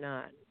dress or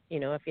not. You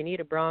know, if you need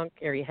a bronc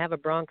or you have a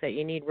bronc that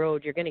you need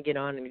rode, you're going to get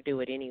on and do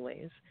it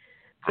anyways.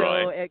 So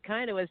Right. it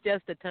kind of was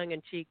just a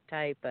tongue-in-cheek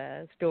type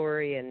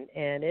story, and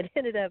it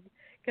ended up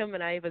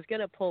coming. I was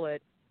going to pull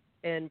it,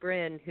 and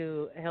Bryn,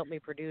 who helped me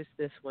produce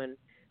this one,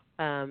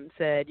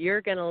 said,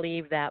 you're going to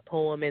leave that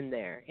poem in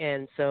there.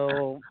 And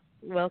so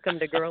welcome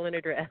to Girl in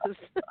a Dress.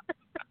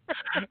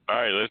 All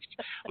right,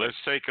 let's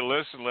take a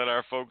listen. Let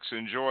our folks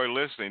enjoy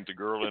listening to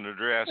Girl in a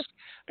Dress.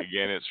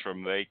 Again, it's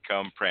from They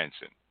Come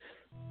Prancing.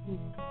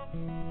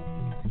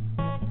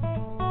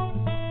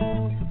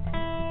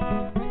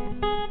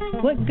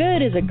 What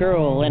good is a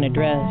girl in a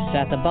dress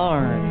at the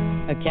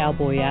barn? A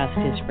cowboy asked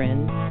his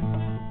friend.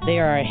 They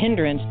are a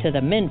hindrance to the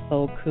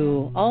menfolk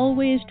who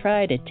always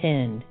try to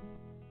tend.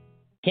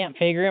 Can't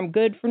figure 'em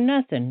good for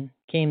nothing,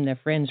 came the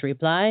friend's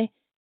reply.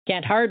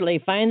 Can't hardly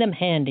find them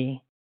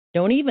handy.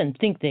 Don't even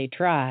think they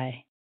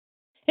try.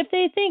 If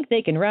they think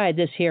they can ride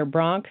this here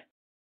bronc,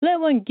 let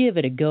one give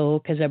it a go,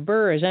 'cause a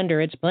burr is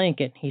under its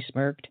blanket, he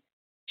smirked.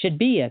 Should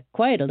be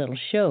quite a little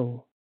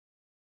show.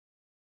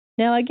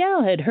 Now a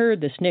gal had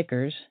heard the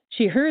snickers.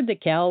 She heard the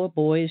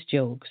cowboys'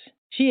 jokes.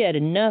 She had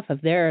enough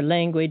of their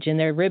language and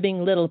their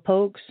ribbing little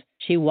pokes.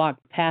 She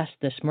walked past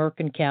the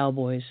smirking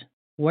cowboys,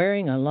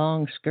 wearing a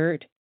long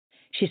skirt.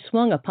 She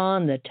swung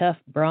upon the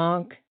tough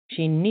bronc.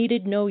 She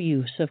needed no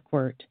use of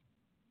quirt.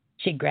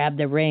 She grabbed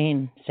the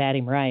rein, sat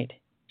him right.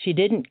 She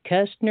didn't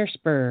cuss nor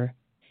spur.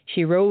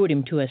 She rode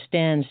him to a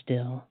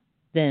standstill,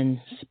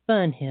 then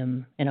spun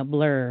him in a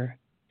blur.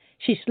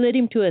 She slid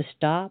him to a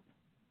stop,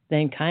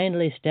 then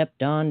kindly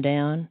stepped on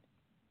down.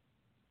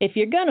 If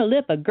you're gonna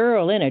lip a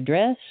girl in a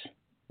dress,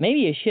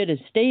 maybe you should have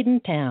stayed in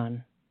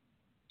town.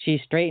 She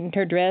straightened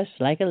her dress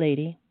like a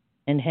lady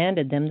and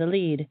handed them the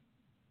lead.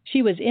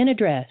 She was in a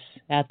dress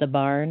at the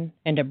barn,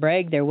 and to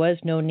brag there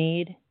was no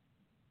need.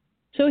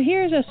 So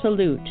here's a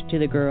salute to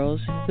the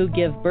girls who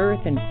give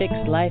birth and fix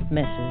life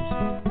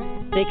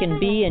messes. They can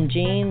be in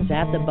jeans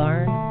at the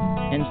barn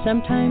and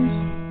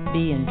sometimes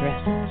be in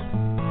dresses.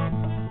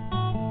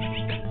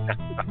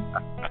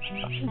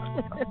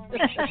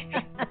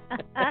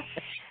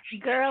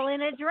 Girl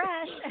in a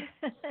dress.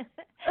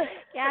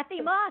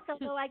 Kathy Moss,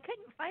 although I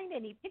couldn't find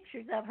any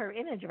pictures of her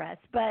in a dress,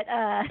 but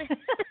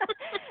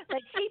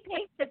but she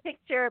paints the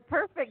picture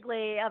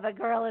perfectly of a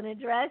girl in a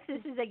dress.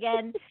 This is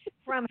again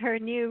from her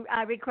new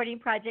recording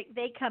project,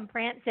 They Come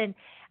Prancing.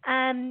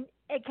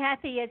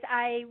 Kathy, as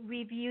I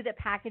review the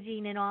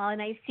packaging and all,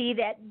 and I see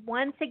that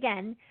once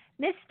again,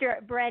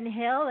 Mr. Bren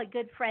Hill, a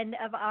good friend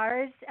of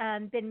ours,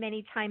 been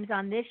many times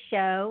on this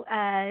show,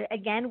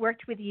 again,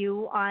 worked with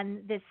you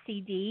on this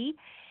CD.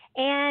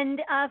 And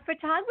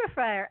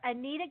photographer,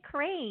 Anita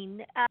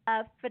Crane,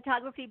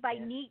 photography by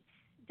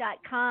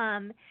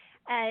neats.com.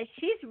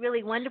 She's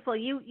really wonderful.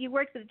 You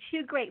worked with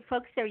two great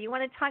folks there. You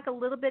want to talk a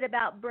little bit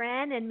about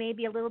Bren and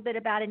maybe a little bit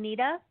about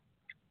Anita?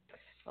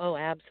 Oh,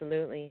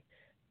 absolutely.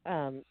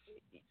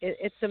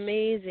 It's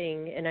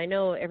amazing, and I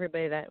know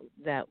everybody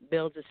that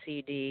builds a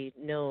CD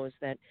knows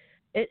that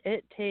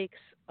it takes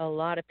a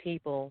lot of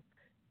people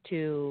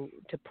to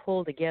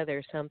pull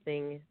together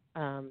something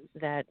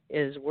that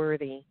is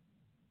worthy.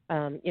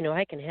 You know,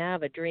 I can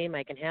have a dream,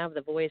 I can have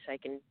the voice, I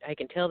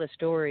can tell the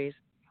stories,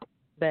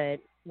 but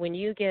when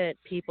you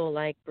get people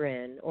like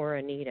Bren or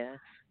Anita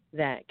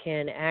that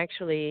can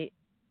actually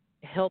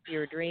help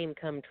your dream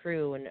come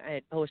true, and I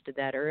had posted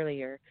that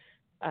earlier.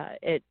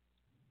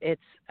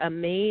 It's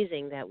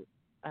amazing that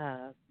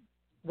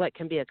what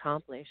can be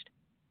accomplished.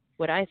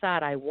 What I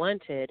thought I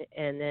wanted,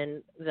 and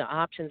then the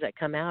options that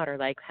come out are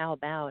like, how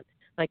about,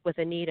 like with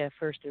Anita,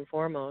 first and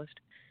foremost,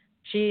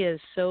 she is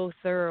so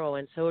thorough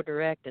and so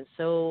direct and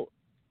so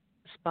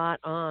spot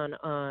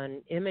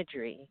on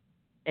imagery,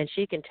 and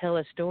she can tell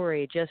a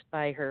story just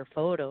by her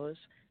photos.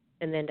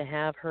 And then to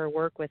have her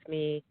work with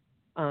me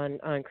on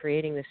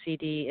creating the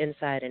CD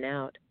inside and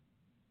out,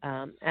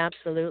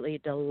 absolutely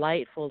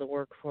delightful to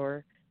work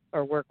for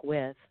or work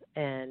with,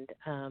 and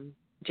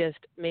just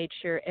made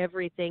sure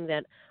everything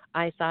that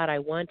I thought I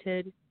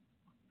wanted,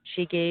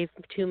 she gave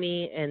to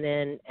me, and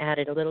then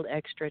added a little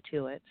extra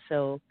to it.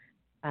 So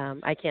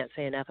I can't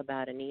say enough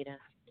about Anita.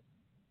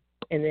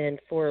 And then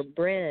for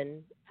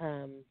Bren,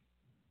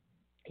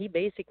 he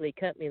basically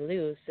cut me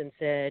loose and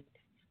said,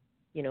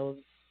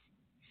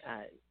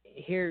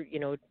 here,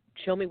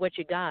 show me what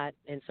you got.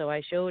 And so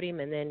I showed him,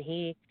 and then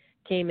he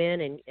came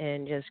in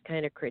and just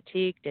kind of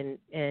critiqued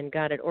and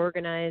got it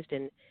organized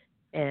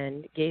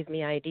and gave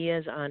me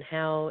ideas on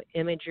how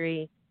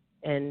imagery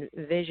and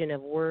vision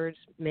of words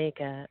make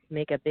a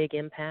big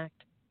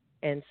impact.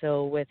 And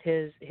so with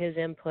his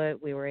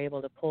input, we were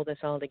able to pull this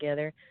all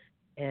together,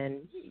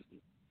 and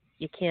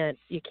you can't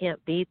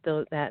beat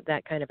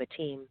that kind of a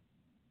team,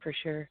 for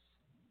sure.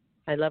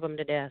 I love them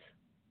to death.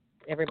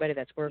 Everybody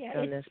that's worked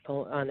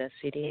on this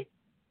CD.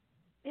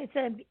 It's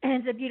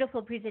a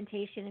beautiful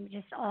presentation, and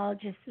just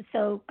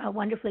so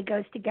wonderfully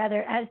goes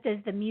together, as does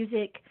the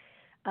music.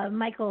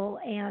 Michael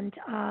and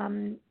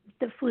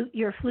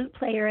your flute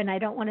player, and I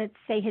don't want to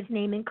say his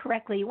name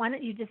incorrectly. Why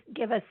don't you just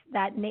give us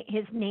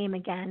his name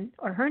again,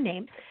 or her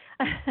name,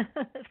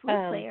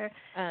 flute player?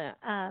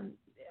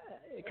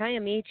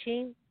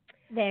 Kayamichi.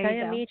 There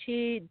you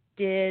Kayamichi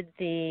did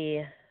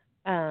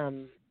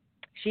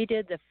she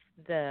did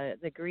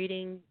the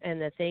greeting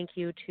and the thank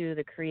you to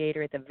the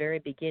creator at the very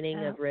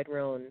beginning of Red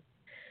Roan.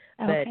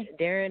 Okay. But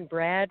Darren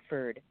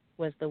Bradford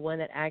was the one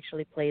that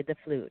actually played the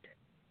flute.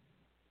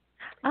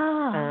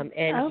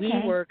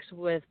 He works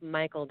with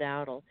Michael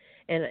Dowdle.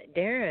 And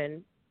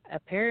Darren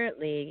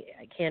apparently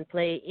can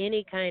play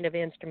any kind of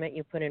instrument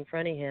you put in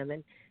front of him,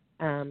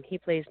 and he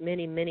plays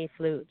many, many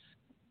flutes.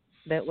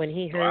 But when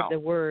he heard the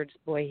words,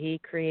 boy, he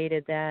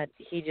created that.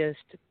 He just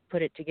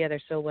put it together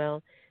so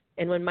well.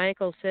 And when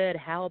Michael said,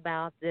 how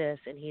about this,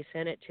 and he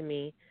sent it to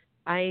me,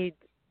 I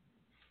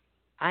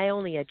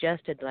only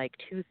adjusted like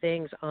 2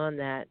 things on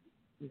that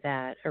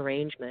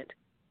arrangement.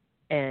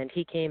 And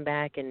he came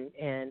back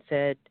and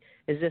said,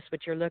 is this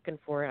what you're looking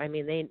for? I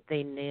mean,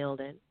 they nailed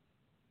it.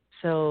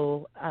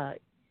 So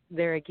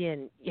there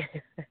again,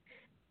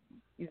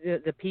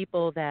 the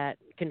people that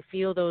can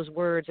feel those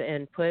words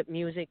and put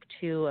music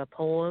to a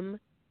poem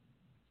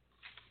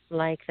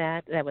like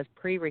that was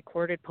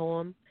pre-recorded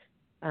poem,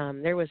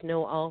 there was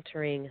no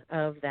altering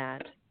of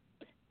that.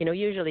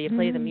 Usually you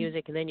play the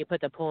music and then you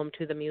put the poem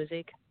to the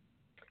music.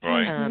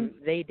 Right.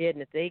 They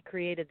didn't. They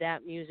created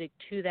that music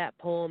to that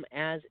poem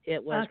as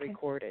it was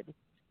recorded,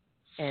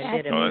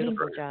 and did a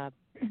beautiful job.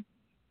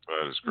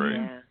 That is great.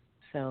 Yeah.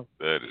 So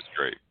that is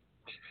great.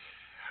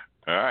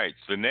 All right.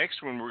 The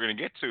next one we're going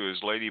to get to is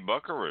Lady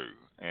Buckaroo,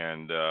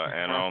 and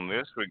on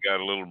this we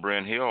got a little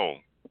Brent Hill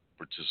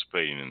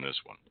participating in this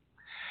one.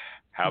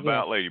 How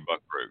about Lady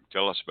Buckaroo?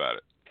 Tell us about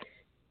it.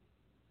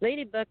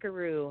 Lady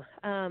Buckaroo.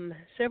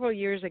 Several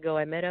years ago,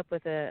 I met up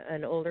with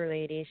an older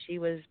lady. She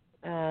was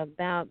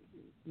about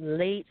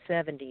late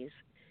 70s,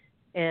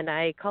 and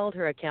I called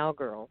her a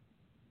cowgirl,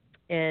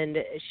 and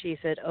she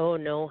said, oh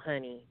no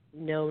honey,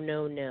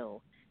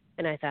 no.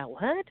 And I thought,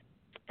 what?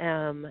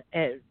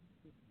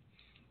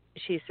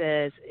 She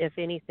says, if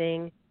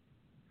anything,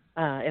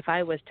 if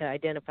I was to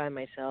identify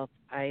myself,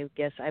 I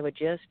guess I would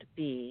just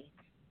be,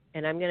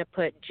 and I'm going to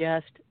put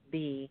just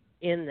be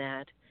in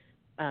that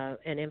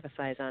and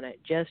emphasize on it,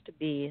 just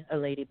be a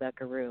Lady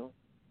Buckaroo.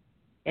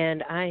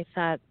 And I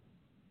thought,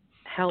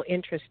 how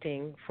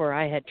interesting, for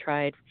I had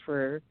tried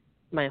for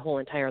my whole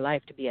entire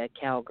life to be a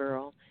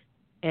cowgirl.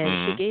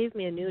 And she gave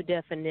me a new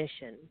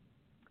definition.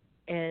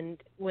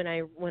 And when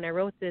I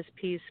wrote this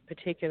piece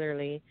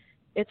particularly,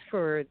 it's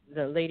for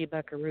the Lady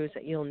Buckaroos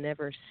that you'll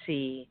never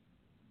see,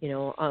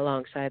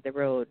 alongside the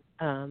road.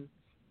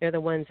 They're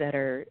the ones that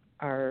are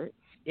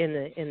in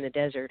the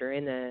desert, or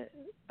in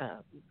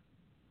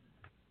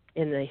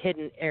the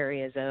hidden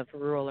areas of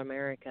rural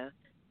America.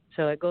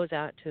 So it goes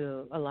out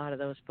to a lot of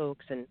those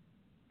folks,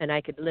 and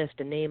I could list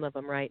a name of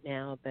them right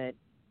now, but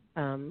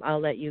I'll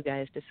let you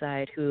guys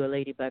decide who a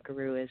Lady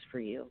Buckaroo is for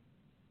you.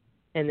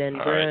 And then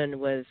Brun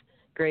was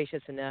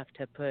gracious enough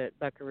to put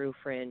Buckaroo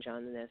Fringe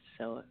on this,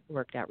 so it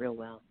worked out real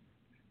well.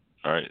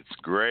 All right, it's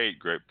great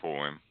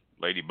poem.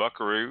 Lady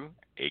Buckaroo,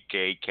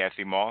 a.k.a.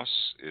 Kathy Moss,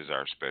 is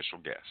our special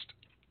guest.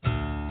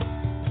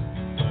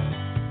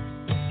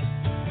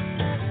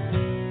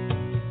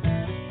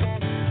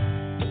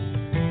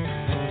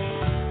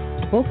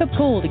 Woke up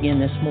cold again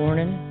this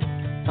morning,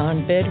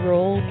 on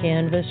bedroll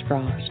canvas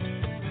frost.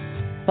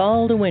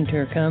 Fall to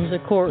winter comes a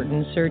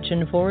courtin'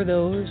 searching for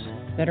those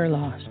that are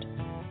lost.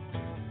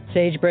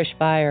 sagebrush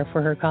fire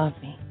for her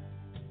coffee,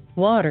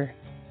 water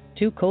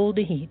too cold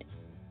to heat.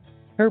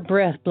 Her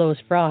breath blows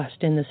frost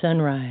in the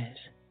sunrise,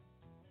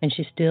 and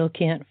she still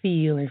can't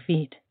feel her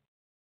feet.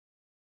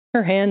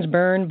 Her hands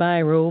burned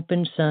by rope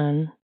and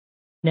sun,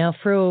 now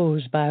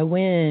froze by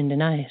wind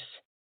and ice,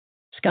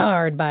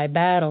 scarred by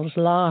battles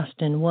lost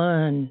and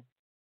won.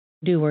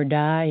 Do or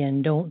die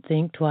and don't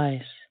think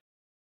twice.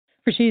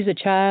 For she's a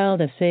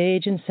child of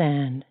sage and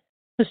sand,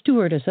 a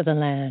stewardess of the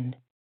land,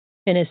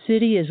 and a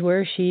city is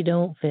where she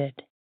don't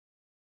fit.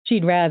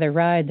 She'd rather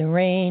ride the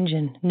range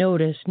and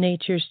notice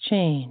nature's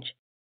change,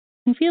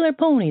 and feel her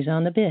ponies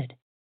on the bit,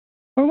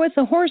 or with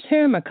a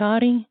horsehair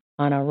Macati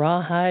on a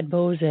rawhide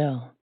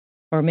Boselle,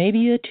 or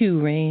maybe a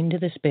two-rein to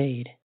the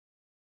spade.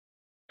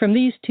 From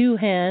these two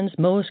hands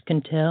most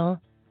can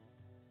tell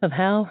of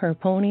how her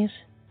ponies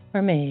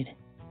are made.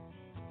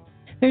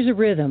 There's a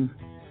rhythm,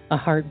 a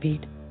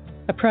heartbeat,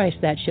 a price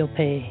that she'll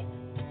pay,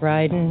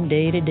 riding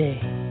day to day,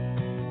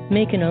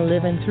 making a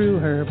living through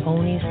her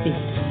pony's feet.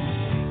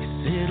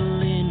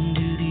 Settle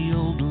into the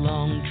old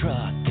long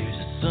trot, there's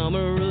a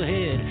summer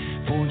ahead,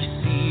 for you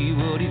see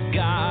what he's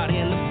got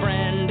in the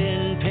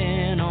Brandon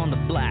pen, on the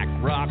Black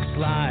Rock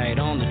slide,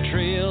 on the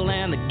trail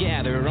and the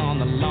gather, on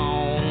the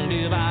long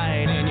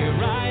divide, and you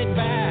ride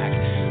back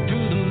to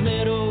the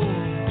meadow,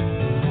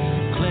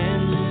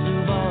 cleansed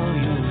of all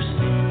your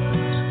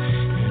sins,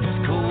 and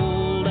it's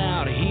cold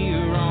out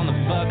here on the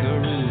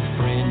Buckaroo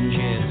Fringe,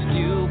 it's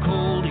still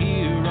cold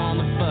here on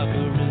the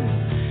Buckaroo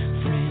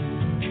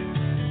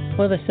Fringe.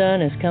 Well, the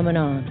sun is coming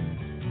on.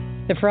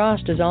 The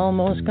frost is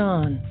almost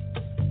gone.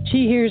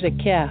 She hears a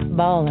calf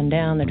bawling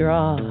down the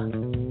draw.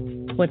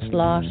 What's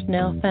lost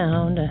now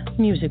found, a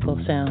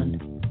musical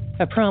sound,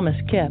 a promise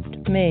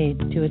kept made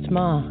to its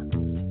ma.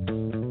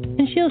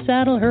 And she'll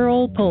saddle her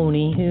old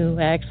pony, who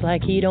acts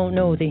like he don't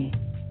know thee,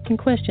 and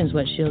questions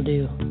what she'll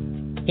do.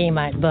 He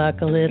might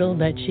buck a little,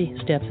 but she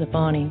steps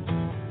upon him.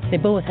 They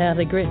both have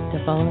the grit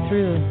to follow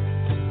through.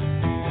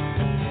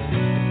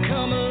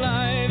 Come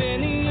alive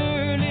in the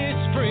early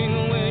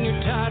spring when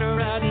you're tired of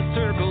riding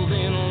circles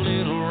in a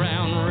little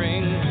round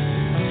ring.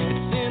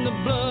 It's in the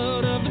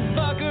blood of the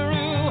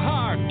Buckaroo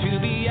heart to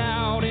be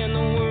out in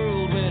the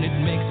world when it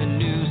makes a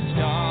new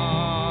start.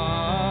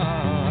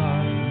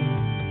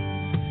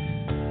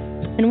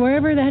 And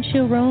wherever that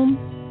she'll roam,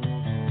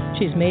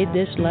 she's made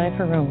this life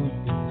her own,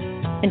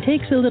 and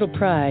takes a little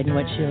pride in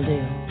what she'll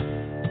do.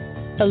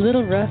 A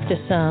little rough to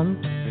some,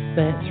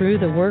 but through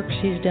the work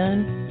she's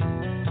done,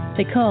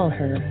 they call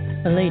her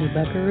a Lady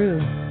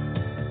Buckaroo.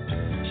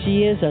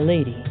 She is a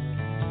Lady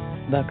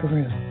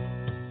Buckaroo.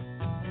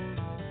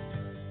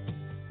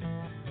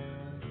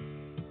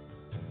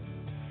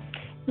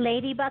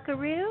 Lady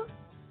Buckaroo,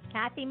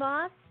 Kathy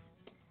Moss,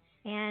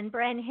 and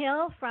Bren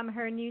Hill from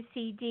her new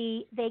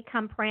CD, They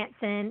Come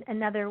Prancin',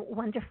 another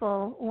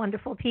wonderful,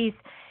 wonderful piece.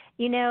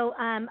 You know,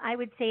 I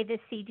would say this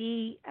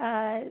CD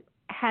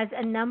has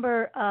a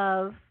number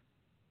of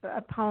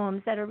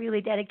poems that are really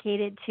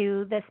dedicated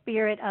to the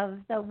spirit of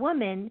the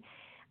woman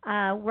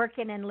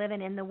working and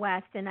living in the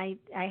West. And I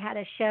had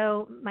a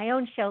show, my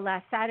own show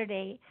last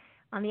Saturday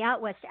on the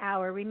Out West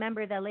Hour,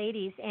 Remember the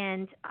Ladies,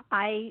 and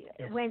I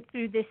went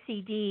through this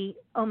CD.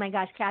 Oh my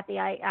gosh, Kathy,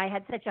 I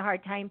had such a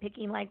hard time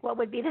picking like what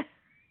would be the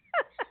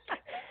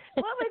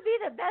what would be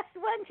the best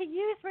one to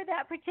use for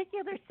that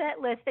particular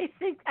set list.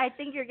 I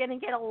think you're going to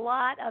get a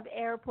lot of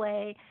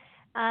airplay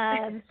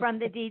from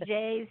the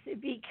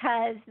DJs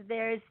because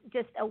there's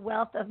just a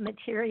wealth of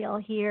material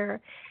here.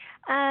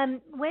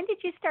 When did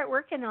you start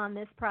working on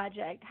this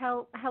project?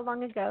 How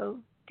long ago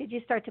did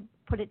you start to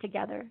put it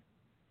together?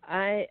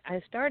 I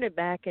started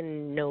back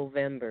in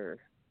November,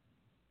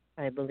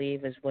 I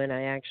believe, is when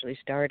I actually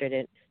started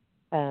it.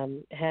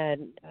 Had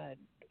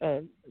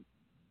a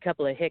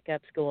couple of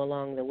hiccups go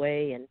along the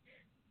way, and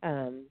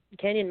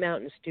Canyon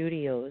Mountain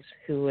Studios,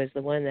 who was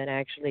the one that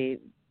actually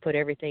put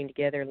everything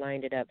together,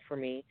 lined it up for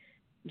me.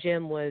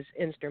 Jim was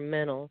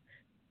instrumental,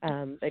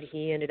 but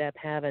he ended up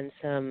having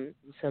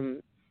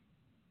some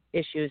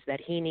issues that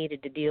he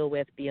needed to deal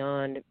with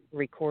beyond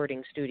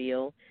recording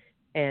studio,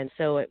 and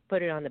so it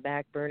put it on the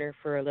back burner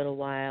for a little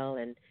while,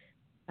 and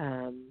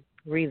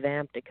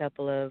revamped a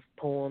couple of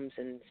poems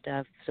and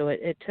stuff. So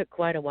it took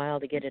quite a while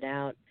to get it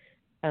out.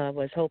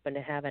 Was hoping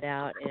to have it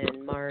out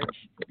in March,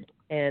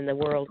 and the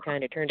world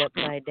kind of turned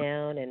upside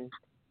down, and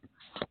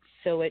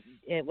so it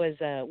was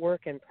a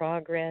work in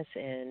progress,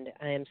 and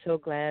I am so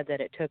glad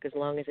that it took as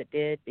long as it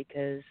did,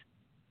 because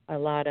a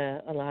lot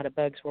of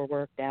bugs were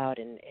worked out,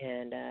 and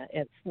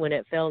when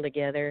it fell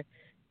together,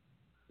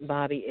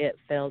 Bobbi, it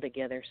fell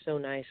together so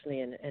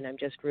nicely, and I'm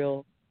just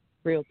real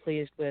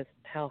pleased with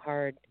how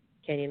hard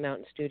Canyon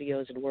Mountain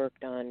Studios had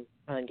worked on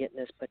getting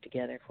this put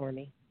together for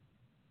me.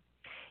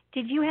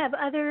 Did you have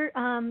other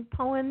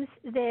poems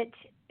that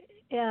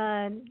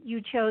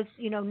you chose,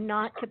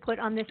 not to put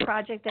on this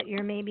project that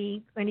you're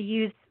maybe going to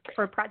use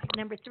for project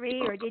number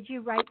 3, or did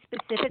you write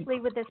specifically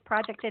with this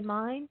project in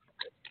mind?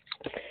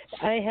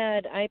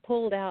 I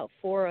pulled out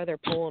 4 other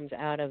poems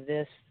out of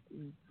this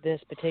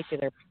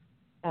particular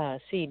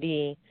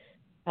CD,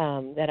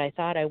 that I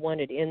thought I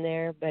wanted in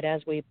there, but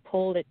as we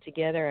pulled it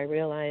together, I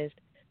realized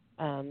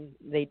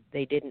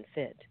they didn't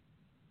fit.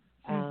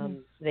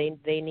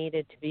 They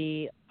needed to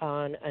be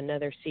on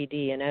another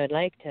CD, and I would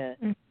like to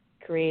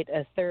create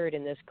a third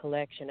in this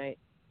collection.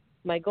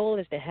 My goal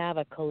is to have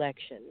a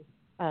collection.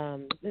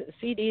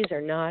 CDs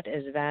are not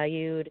as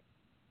valued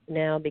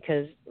now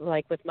because,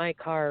 like with my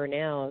car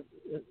now,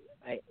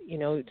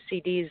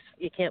 CDs,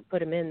 you can't put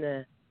them in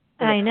the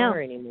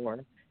car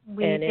anymore.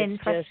 We've been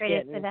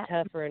frustrated for that. And it's just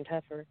getting tougher and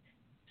tougher.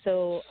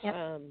 So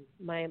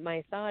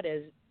my thought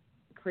is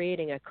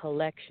creating a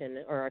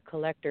collection or a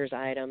collector's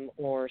item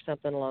or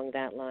something along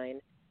that line.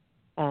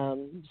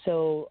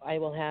 So I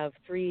will have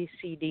 3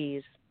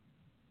 CDs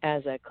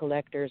as a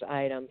collector's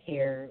item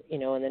here, in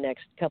the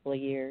next couple of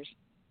years,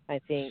 I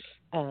think,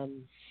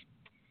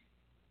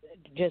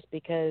 just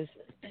because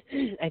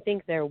I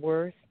think they're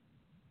worth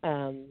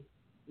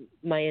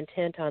my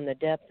intent on the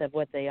depth of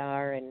what they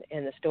are and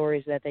the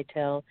stories that they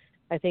tell.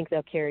 I think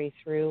they'll carry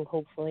through,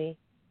 hopefully,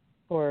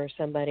 for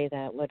somebody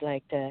that would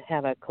like to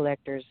have a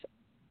collector's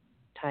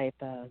type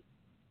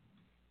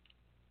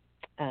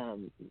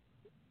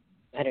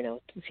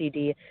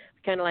CD,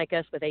 kind of like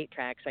us with 8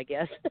 tracks, I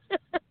guess,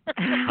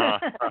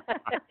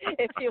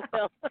 if you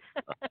will.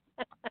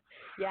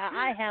 Yeah,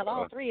 I have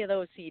all 3 of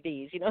those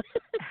CDs,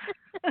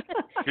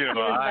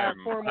 about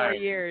 4 more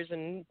years,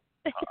 and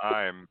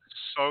I'm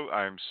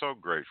so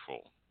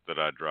grateful that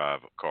I drive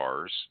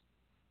cars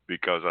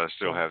because I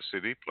still have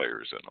CD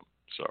players in them.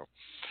 So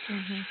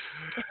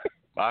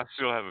I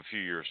still have a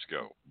few years to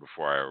go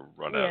before I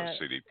run out of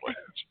CD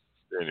players.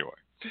 Anyway,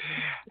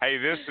 hey,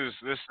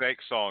 this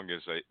next song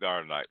is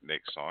our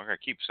next song. I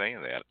keep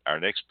saying that. Our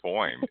next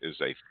poem is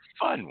a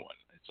fun one.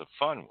 It's a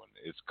fun one.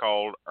 It's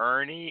called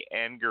Ernie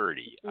and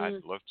Gertie.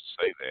 I'd love to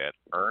say that.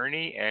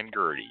 Ernie and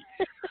Gertie.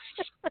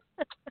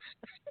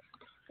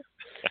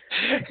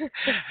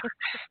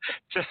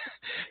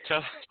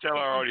 Tell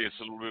our audience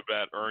a little bit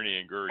about Ernie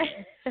and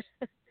Gertie.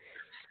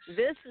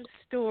 This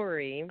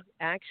story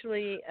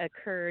actually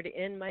occurred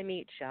in my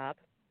meat shop.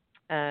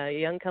 A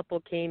young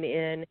couple came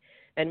in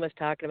and was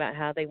talking about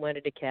how they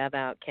wanted to calve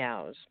out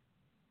cows.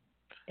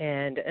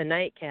 And a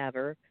night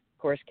calver, of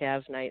course,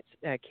 calves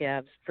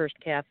first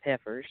calf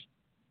heifers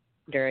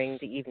during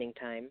the evening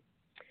time.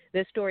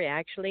 This story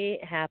actually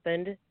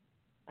happened,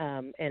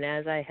 and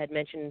as I had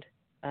mentioned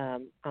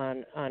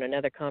on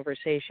another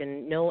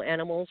conversation, no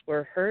animals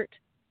were hurt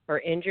or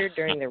injured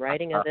during the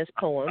writing of this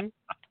poem,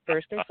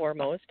 first and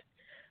foremost.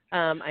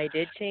 I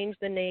did change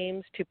the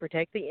names to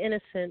protect the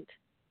innocent.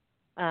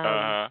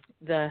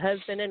 The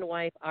husband and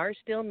wife are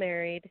still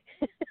married.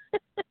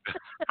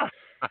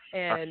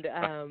 And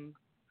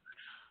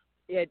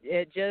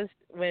it just,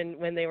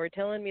 when they were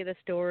telling me the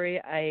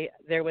story,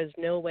 there was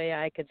no way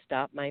I could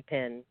stop my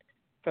pen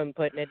from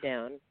putting it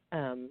down.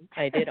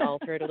 I did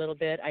alter it a little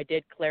bit. I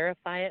did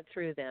clarify it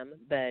through them.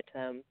 But,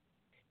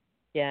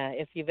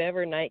 if you've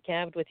ever night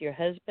calved with your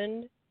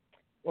husband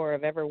or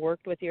have ever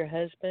worked with your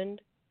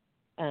husband,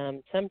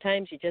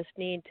 sometimes you just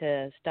need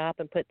to stop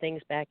and put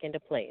things back into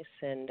place.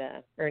 And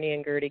Ernie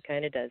and Gertie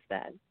kind of does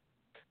that.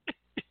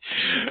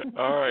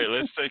 All right,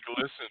 let's take a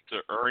listen to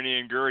Ernie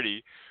and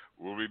Gertie.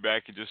 We'll be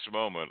back in just a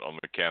moment on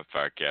the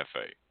Campfire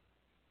Cafe.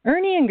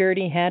 Ernie and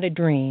Gertie had a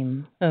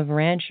dream of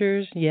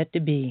ranchers yet to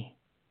be.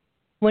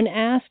 When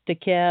asked to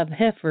calve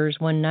heifers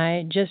one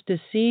night just to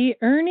see,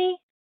 Ernie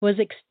was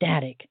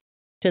ecstatic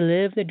to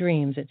live the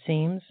dreams, it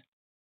seems.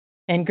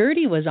 And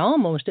Gertie was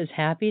almost as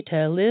happy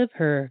to live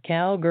her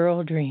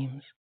cowgirl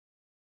dreams.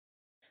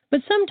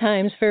 But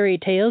sometimes fairy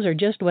tales are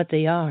just what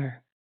they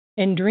are,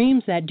 and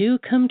dreams that do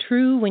come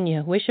true when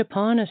you wish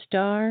upon a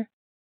star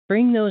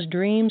bring those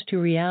dreams to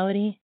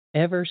reality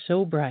ever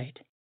so bright,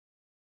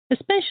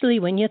 especially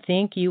when you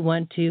think you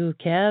want to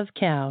calve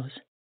cows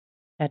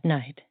at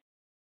night.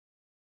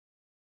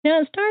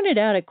 Now, it started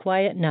out a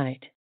quiet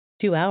night,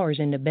 2 hours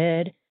into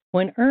bed,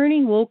 when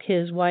Ernie woke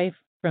his wife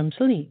from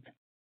sleep.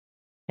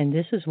 And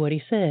this is what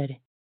he said.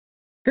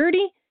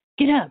 "Gertie,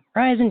 get up,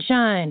 rise and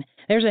shine.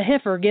 There's a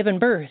heifer giving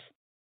birth.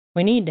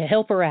 We need to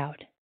help her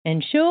out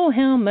and show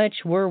how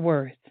much we're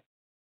worth.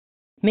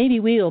 Maybe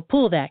we'll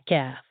pull that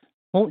calf.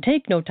 Won't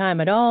take no time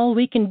at all.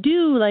 We can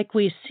do like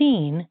we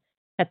seen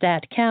at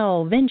that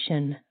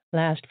cowvention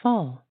last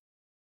fall."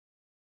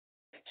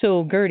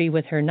 So Gertie,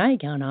 with her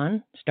nightgown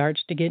on,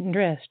 starts to get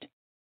dressed.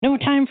 "No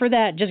time for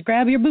that. Just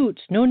grab your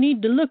boots. No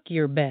need to look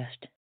your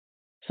best."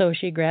 So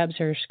she grabs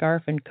her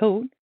scarf and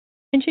coat,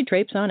 and she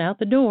traipses on out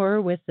the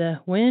door with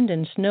the wind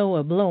and snow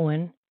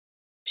a-blowin'.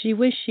 She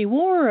wished she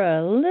wore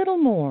a little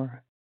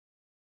more.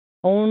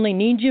 "Only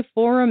need you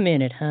for a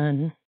minute,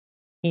 hun."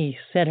 He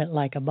said it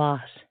like a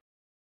boss.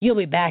 "You'll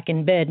be back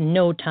in bed in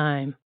no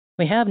time.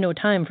 We have no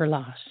time for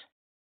loss."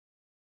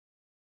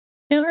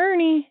 Now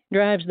Ernie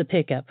drives the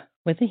pickup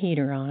with the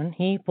heater on.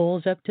 He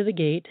pulls up to the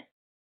gate.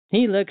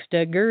 He looks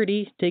to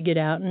Gertie to get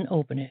out and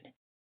open it,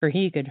 for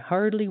he could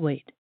hardly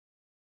wait.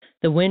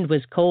 The wind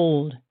was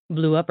cold,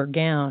 blew up her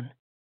gown,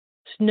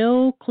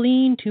 snow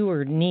clean to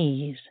her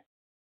knees.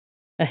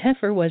 A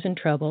heifer was in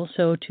trouble,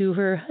 so to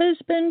her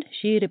husband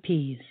she'd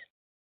appease.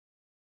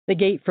 The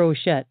gate froze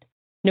shut,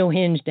 no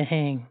hinge to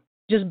hang,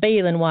 just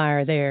baling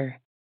wire there.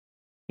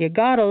 "You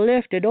gotta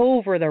lift it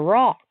over the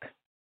rock,"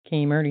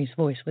 came Ernie's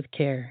voice with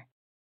care.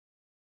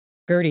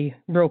 Gertie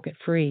broke it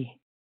free.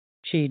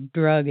 She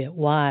drug it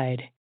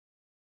wide.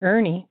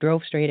 Ernie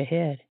drove straight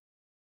ahead.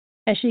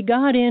 As she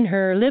got in,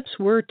 her lips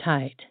were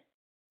tight,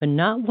 but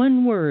not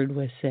one word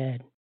was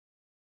said.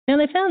 Now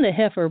they found the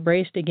heifer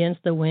braced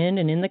against the wind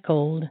and in the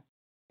cold.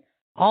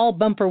 "I'll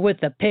bump her with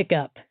the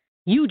pickup.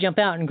 You jump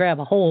out and grab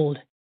a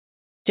hold.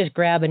 Just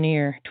grab an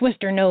ear,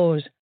 twist her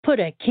nose, put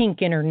a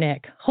kink in her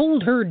neck,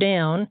 hold her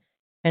down,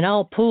 and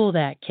I'll pull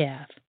that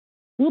calf.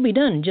 We'll be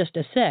done in just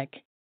a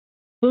sec.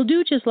 We'll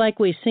do just like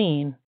we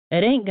seen.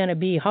 It ain't gonna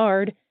be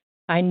hard.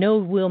 I know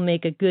we'll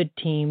make a good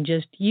team,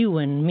 just you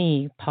and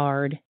me,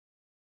 pard."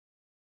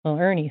 Well,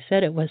 Ernie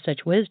said it with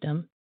such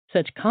wisdom,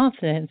 such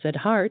confidence at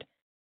heart,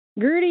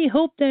 Gertie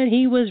hoped that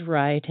he was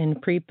right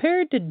and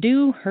prepared to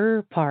do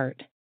her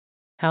part.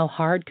 How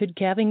hard could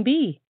calving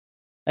be?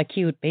 A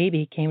cute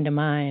baby came to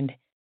mind.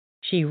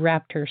 She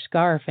wrapped her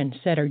scarf and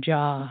set her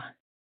jaw.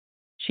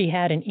 She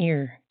had an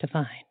ear to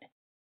find.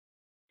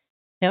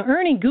 Now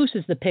Ernie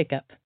gooses the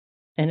pickup,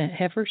 and at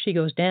heifer she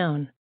goes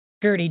down.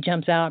 Gertie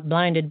jumps out,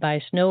 blinded by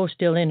snow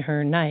still in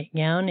her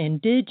nightgown,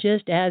 and did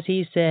just as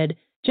he said,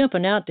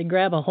 jumping out to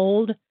grab a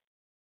hold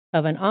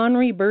of an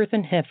ornery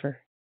birthin'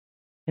 heifer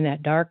in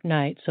that dark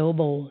night so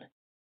bold.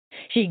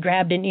 She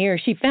grabbed an ear,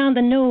 she found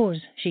the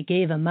nose, she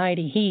gave a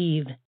mighty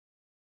heave.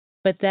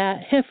 But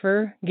that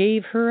heifer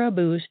gave her a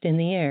boost in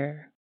the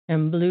air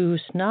and blew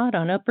snot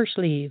on up her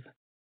sleeve.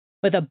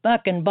 With a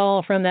buck and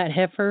ball from that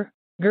heifer,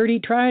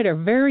 Gertie tried her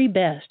very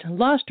best,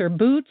 lost her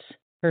boots,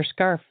 her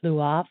scarf flew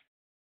off,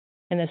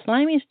 and the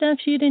slimy stuff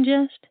she'd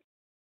ingest.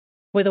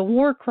 With a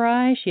war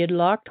cry, she had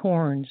locked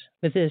horns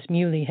with this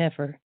muley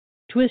heifer,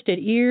 twisted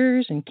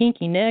ears and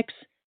kinky necks.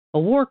 A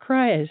war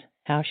cry is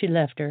how she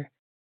left her.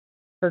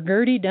 For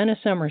Gertie done a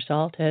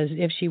somersault as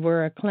if she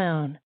were a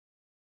clown,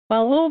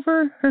 while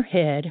over her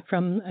head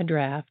from a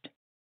draft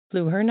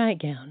flew her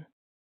nightgown.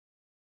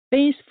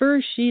 Face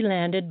first she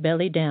landed,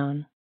 belly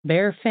down,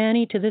 bare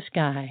fanny to the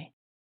sky.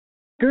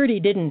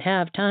 Gertie didn't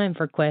have time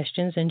for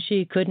questions, and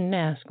she couldn't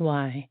ask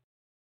why.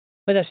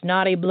 With a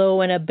snotty blow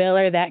and a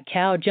beller, that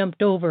cow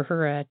jumped over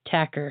her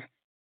attacker.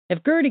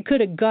 If Gertie could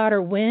have got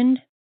her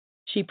wind,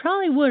 she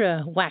probably would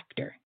have whacked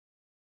her.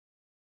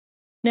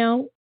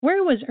 Now,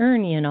 where was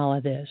Ernie in all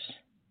of this?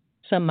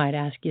 Some might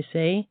ask, you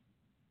say.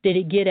 Did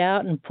he get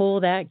out and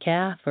pull that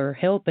calf or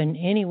help in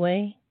any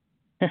way?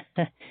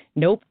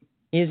 Nope,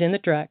 he's in the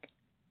truck,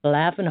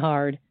 laughing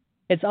hard.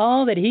 It's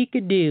all that he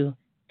could do.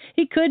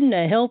 He couldn't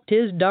have helped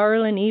his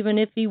darling even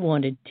if he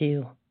wanted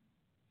to.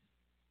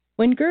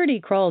 When Gertie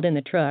crawled in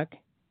the truck,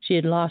 she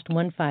had lost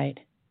one fight.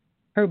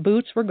 Her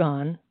boots were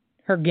gone,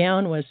 her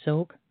gown was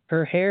soaked,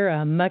 her hair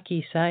a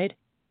mucky sight.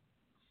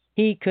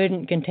 He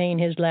couldn't contain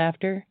his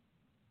laughter.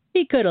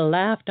 He could have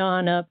laughed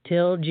on up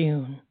till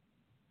June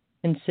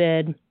and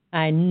said,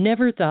 "I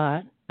never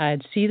thought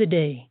I'd see the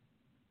day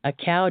a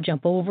cow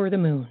jump over the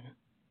moon."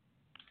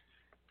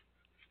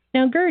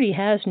 Now Gertie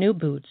has new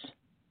boots,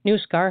 new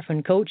scarf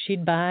and coat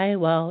she'd buy,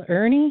 while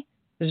Ernie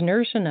is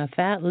nursing a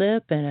fat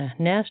lip and a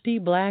nasty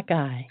black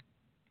eye.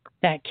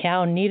 That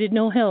cow needed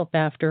no help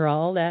after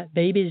all. That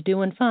baby's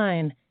doing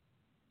fine.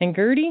 And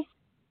Gertie,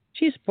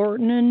 she's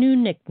sporting a new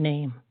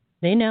nickname.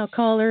 They now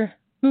call her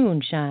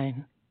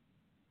Moonshine.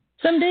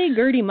 Someday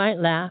Gertie might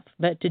laugh,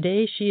 but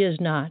today she is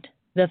not.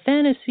 The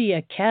fantasy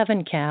of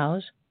calving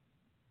cows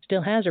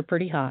still has her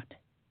pretty hot.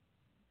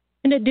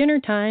 And at dinner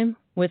time,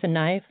 with a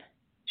knife,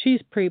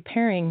 she's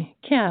preparing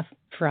calf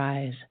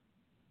fries.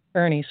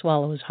 Ernie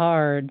swallows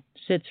hard,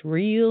 sits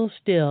real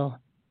still.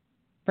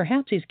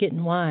 Perhaps he's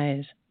getting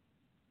wise.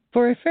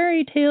 For if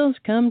fairy tales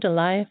come to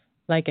life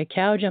like a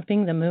cow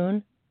jumping the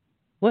moon,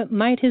 what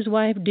might his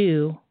wife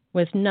do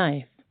with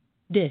knife,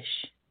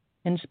 dish,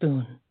 and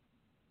spoon?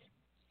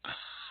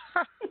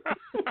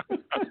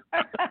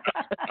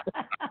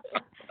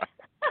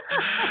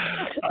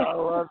 I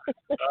love it.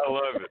 I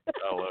love it.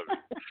 I love it.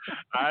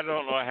 I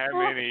don't know how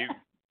many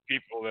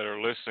people that are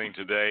listening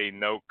today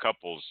know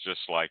couples just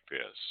like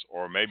this,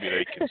 or maybe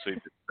they can see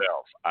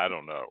themselves. I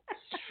don't know.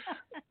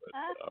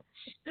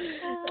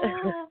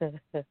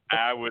 But,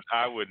 I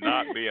would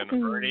not be an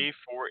Ernie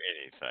for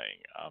anything.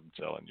 I'm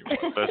telling you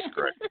what. That's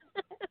great.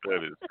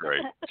 That is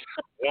great.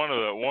 One of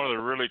the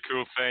really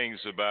cool things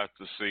about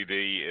the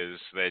CD is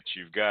that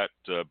you've got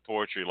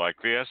poetry like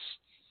this,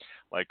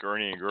 like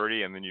Ernie and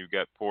Gertie, and then you've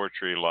got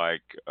poetry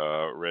like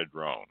Red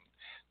Roan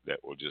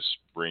that will just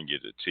bring you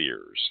to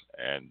tears.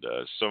 And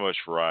so much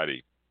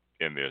variety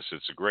in this.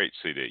 It's a great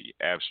CD,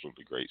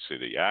 absolutely great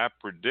CD. I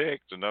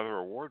predict another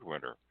award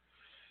winner,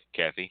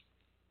 Kathy.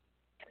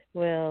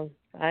 Well,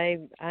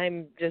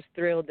 I'm just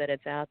thrilled that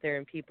it's out there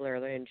and people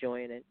are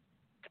enjoying it.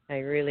 I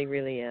really,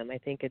 really am. I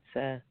think it's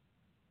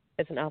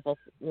an awful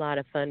lot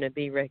of fun to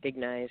be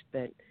recognized.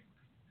 But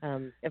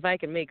if I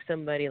can make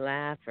somebody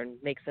laugh or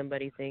make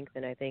somebody think,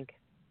 then I think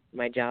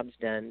my job's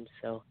done.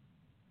 So.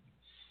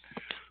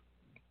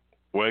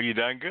 Well, you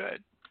done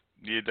good.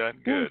 You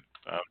done good.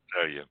 I'll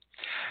tell you.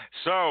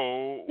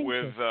 So Thank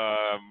with you.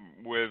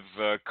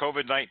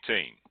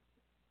 COVID-19,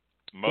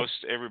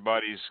 most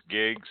everybody's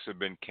gigs have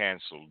been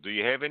canceled. Do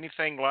you have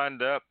anything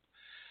lined up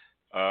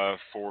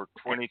for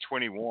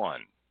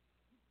 2021,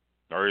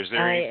 or is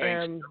there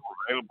anything still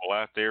available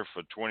out there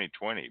for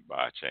 2020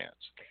 by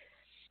chance?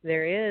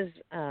 There is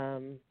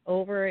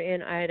over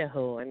in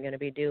Idaho. I'm going to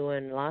be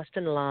doing Lost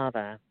in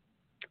Lava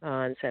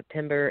on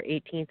September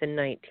 18th and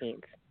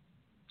 19th.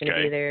 Going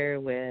to be there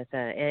with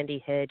Andy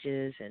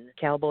Hedges and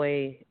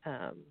cowboy,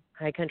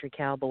 high country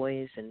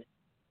cowboys, and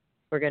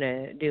we're going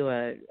to do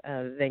a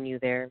venue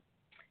there.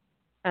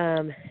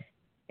 And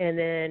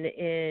then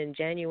in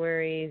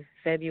January,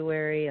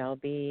 February, I'll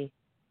be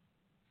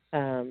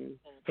going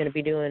to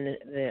be doing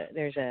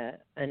there's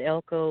an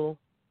Elko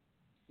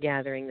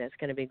gathering that's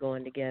going to be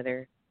going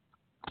together.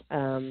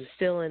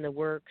 Still in the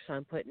works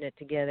on putting it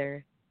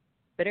together,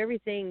 but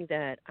everything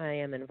that I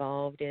am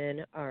involved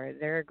in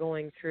they're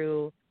going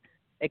through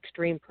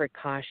extreme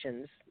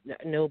precautions.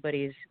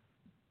 Nobody's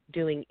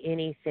doing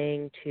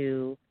anything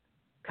to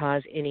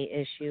cause any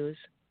issues,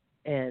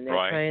 and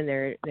they're trying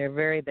their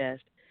very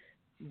best.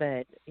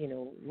 But,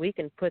 we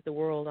can put the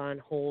world on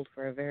hold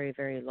for a very,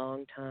 very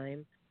long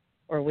time,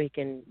 or we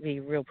can be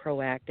real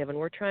proactive. And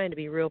we're trying to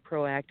be real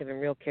proactive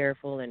and real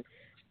careful and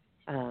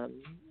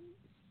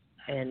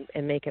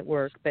make it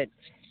work. But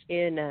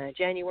in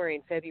January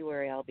and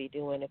February, I'll be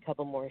doing a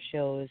couple more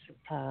shows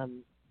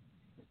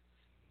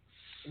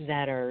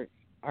that are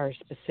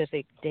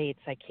specific dates.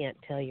 I can't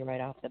tell you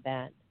right off the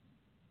bat.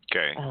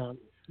 Okay.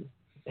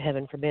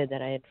 Heaven forbid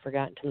that I had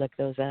forgotten to look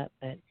those up,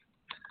 but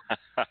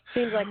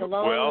seems like a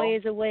long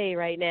ways away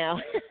right now.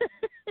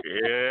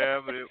 Yeah,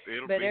 but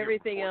it'll but be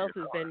everything else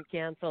has been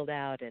canceled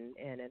out, and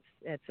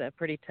it's a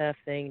pretty tough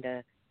thing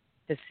to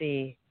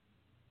see.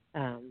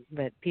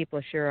 But people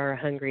sure are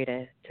hungry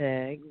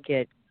to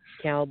get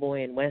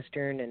cowboy and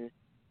western and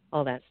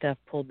all that stuff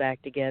pulled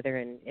back together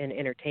and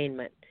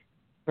entertainment,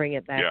 bring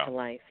it back to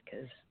life.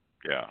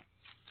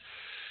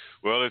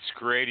 Well, it's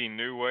creating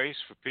new ways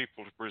for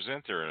people to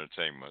present their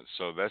entertainment.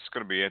 So that's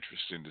going to be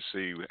interesting to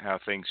see how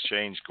things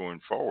change going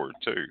forward,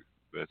 too.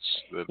 That'd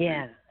be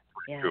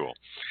pretty cool.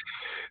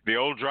 The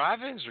old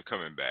drive-ins are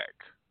coming back.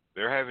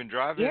 They're having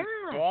drive-in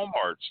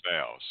Walmarts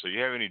now. So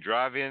you have any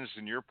drive-ins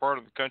in your part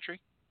of the country?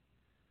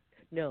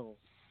 No,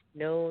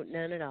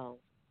 none at all.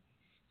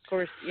 Of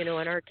course, in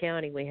our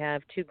county we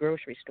have 2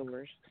 grocery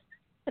stores.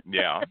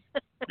 Yeah.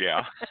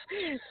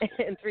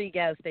 And 3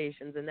 gas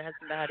stations, and that's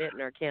about it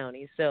in our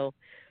county. So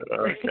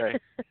okay.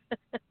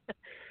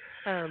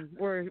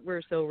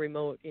 We're so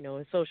remote,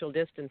 social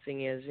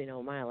distancing is,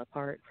 a mile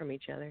apart from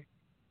each other.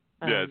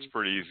 Yeah, it's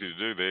pretty easy to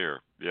do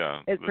there.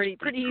 Yeah. It's pretty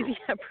cool. easy.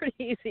 Yeah, pretty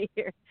easy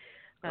here.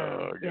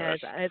 Gosh.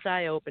 It's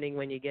eye-opening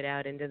when you get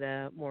out into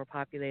the more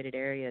populated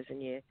areas and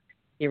you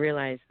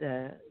realize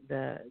the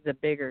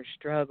bigger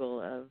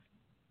struggle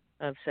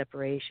of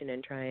separation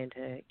and trying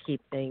to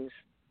keep things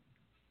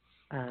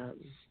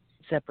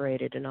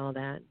separated and all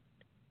that.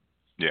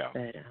 Yeah.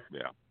 But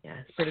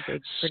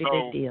it's pretty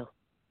big deal.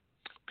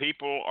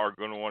 People are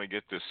going to want to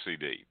get this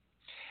CD,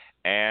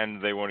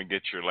 and they want to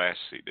get your last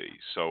CD.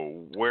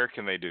 So where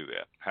can they do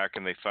that? How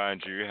can they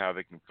find you? How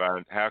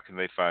can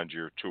they find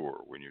your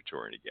tour when you're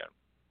touring again?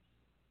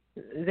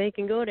 They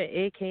can go to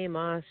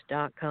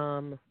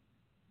akmoss.com.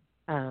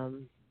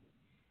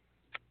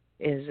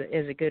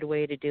 Is a good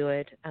way to do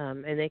it,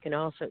 and they can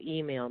also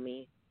email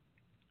me.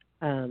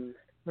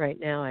 Right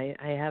now, I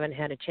haven't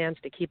had a chance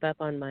to keep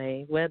up on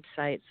my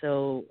website,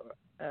 so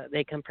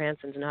They Come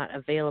Prancing's not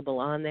available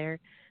on there.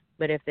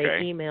 But if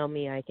they email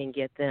me, I can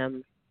get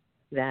them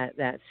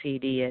that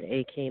CD at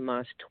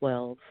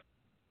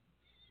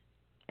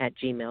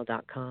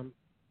akmoss12@gmail.com.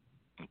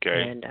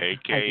 Okay, and,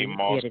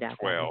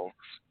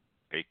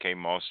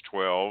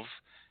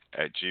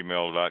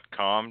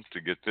 akmoss12@gmail.com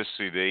to get this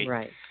CD.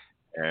 Right.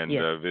 And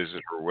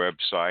visit her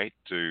website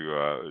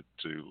to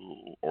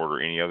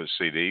order any other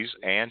CDs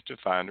and to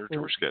find her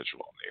tour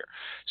schedule on there.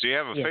 So you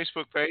have a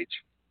Facebook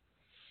page?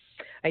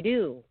 I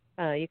do.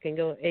 You can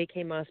go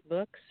AK Moss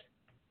Books,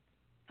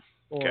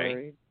 or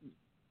you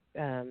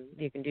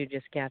can do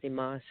just Kathy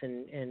Moss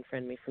and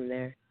friend me from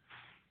there.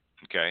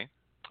 Okay.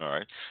 All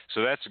right.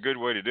 So that's a good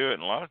way to do it.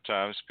 And a lot of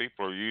times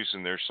people are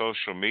using their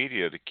social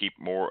media to keep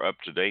more up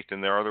to date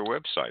than their other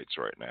websites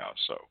right now.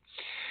 So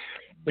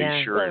be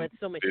sure. Well, it's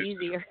so much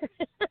easier.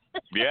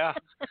 Yeah.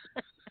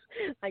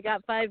 I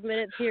got 5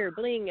 minutes here.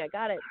 Bling, I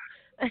got it.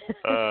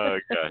 Oh,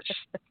 gosh.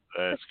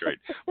 That's great.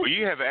 Well,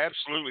 you have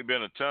absolutely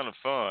been a ton of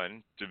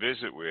fun to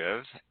visit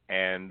with,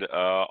 and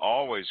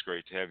always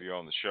great to have you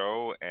on the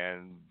show.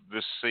 And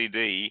this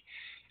CD,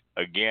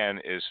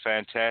 again, is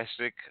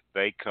fantastic.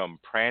 They Come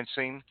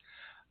Prancing.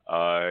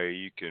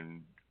 You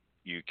can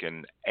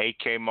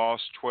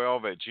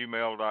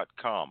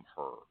akmoss12@gmail.com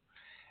her,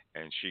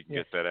 and she can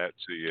get that out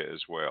to you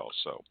as well.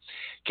 So,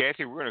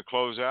 Kathy, we're going to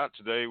close out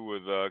today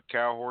with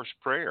Cow Horse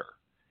Prayer.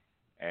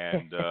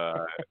 And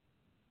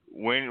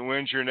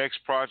when's your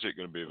next project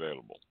going to be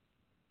available?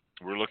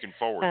 We're looking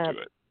forward to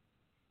it.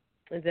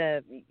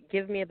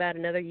 give me about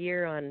another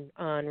year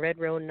on Red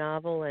Roan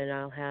novel, and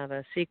I'll have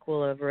a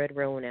sequel of Red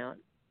Roan out.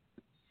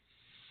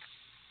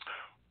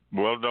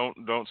 Well,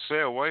 don't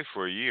stay away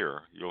for a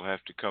year. You'll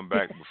have to come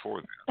back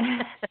before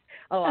then.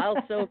 Oh,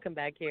 I'll so come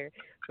back here,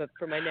 but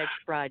for my next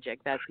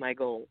project, that's my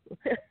goal.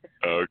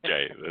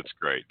 Okay, that's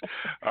great.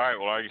 All right,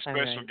 well, our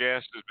special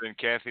guest has been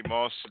Kathy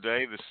Moss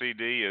today. The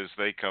CD is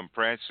They Come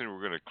Prancing. We're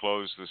going to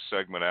close this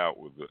segment out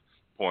with a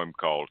poem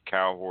called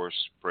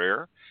Cowhorse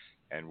Prayer,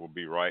 and we'll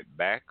be right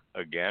back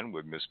again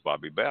with Miss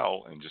Bobbi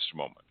Bell in just a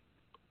moment.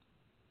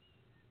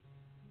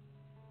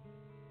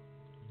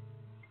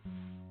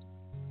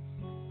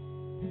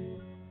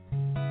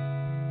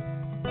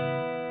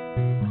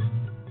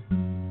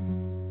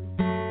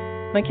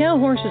 My cow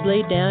horse is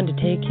laid down to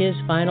take his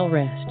final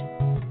rest,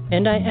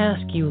 and I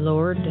ask you,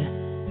 Lord,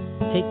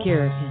 to take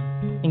care of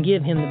him and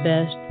give him the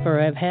best,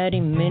 for I've had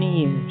him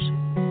many years.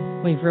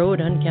 We've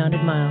rode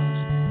uncounted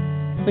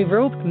miles. We've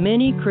roped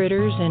many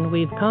critters, and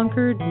we've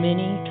conquered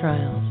many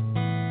trials.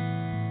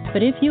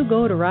 But if you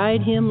go to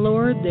ride him,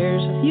 Lord,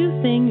 there's a few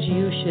things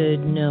you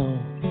should know.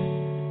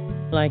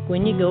 Like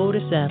when you go to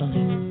saddle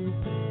him,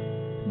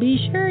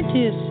 be sure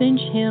to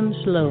cinch him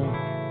slow.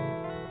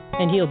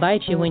 And he'll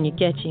bite you when you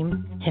catch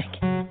him. Heck,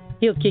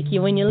 he'll kick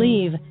you when you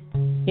leave.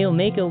 He'll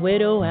make a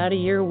widow out of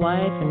your wife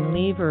and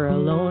leave her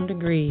alone to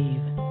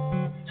grieve.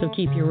 So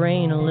keep your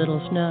rein a little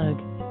snug.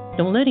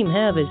 Don't let him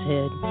have his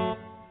head.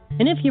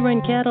 And if you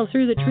run cattle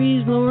through the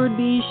trees, Lord,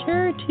 be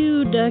sure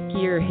to duck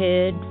your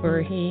head,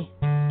 for he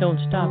don't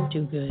stop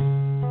too good.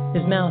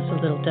 His mouth's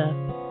a little tough.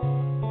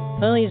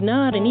 Well, he's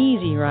not an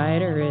easy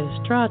rider.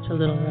 His trot's a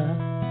little rough.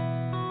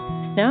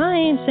 Now, I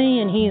ain't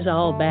saying he's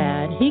all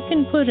bad. He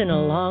can put in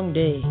a long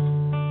day.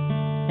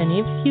 And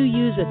if you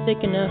use a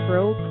thick enough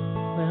rope,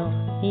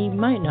 well, he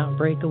might not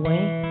break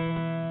away.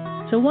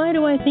 So why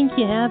do I think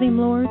you have him,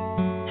 Lord?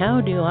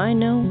 How do I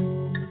know?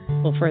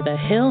 Well, for the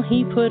hell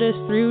he put us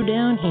through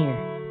down here,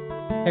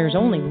 there's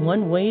only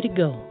one way to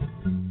go.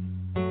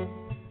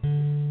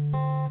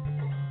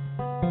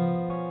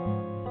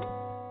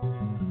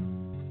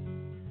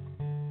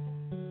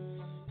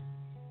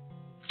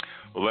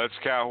 Well, that's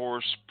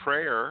Cowhorse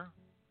Prayer.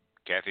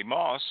 Kathy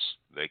Moss,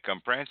 They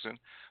Come Prancing.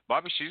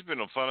 Bobbi, she's been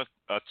a ton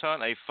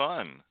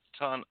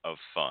of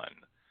fun.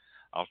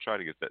 I'll try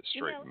to get that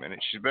straight in a minute.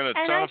 She's been a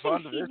ton of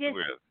fun to visit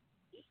with.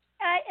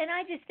 And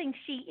I just think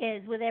she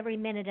is with every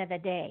minute of the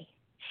day.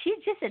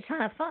 She's just a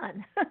ton of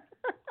fun.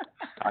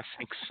 I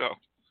think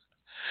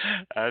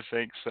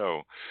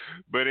so.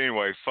 But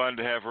anyway, fun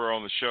to have her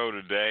on the show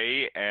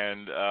today,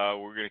 and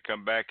we're going to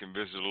come back and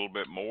visit a little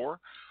bit more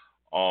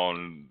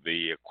on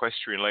the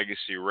Equestrian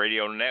Legacy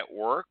Radio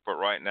Network. But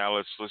right now,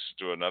 let's listen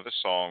to another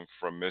song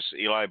from Miss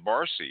Eli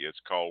Barcy. It's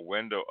called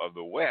Window of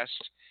the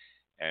West,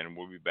 and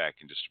we'll be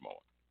back in just a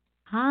moment.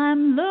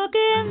 I'm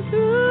looking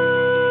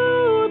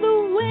through the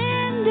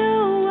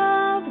window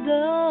of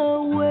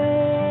the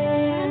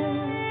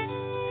west,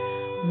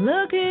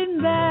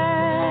 looking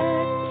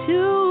back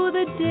to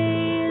the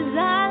days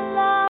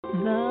I loved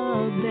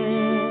the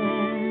best.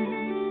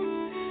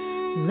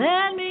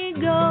 Let me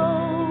go,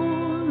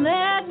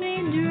 let me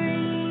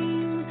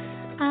dream,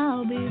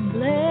 I'll be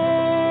blessed.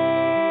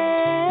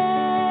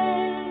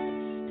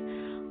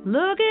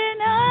 Looking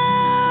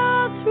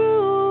out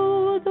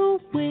through the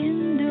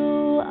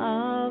window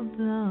of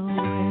the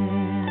west.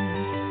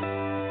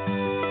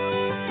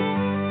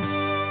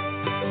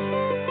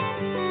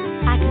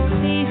 I could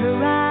see her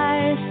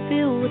eyes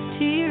fill with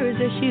tears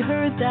as she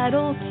heard that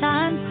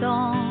old-time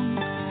song.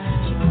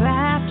 She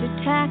grabbed her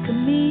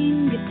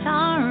tack-a-mean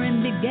guitar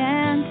and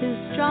began to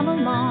strum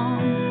along.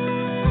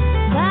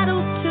 That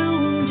old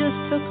tune just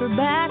took her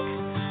back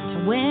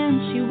to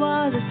when she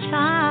was a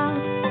child.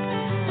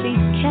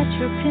 She'd catch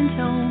her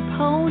pinto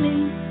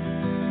pony,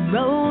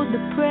 rode the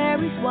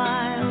prairies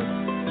wild.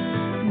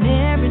 And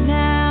every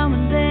now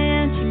and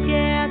then she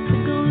gets a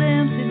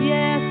glimpse of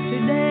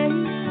yesterday.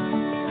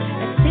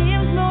 It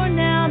seems more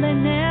now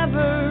than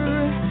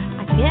ever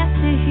I get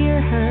to hear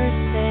her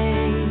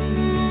say,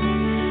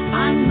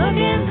 I'm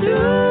looking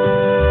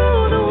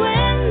through the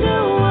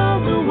window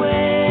of the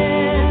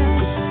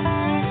west,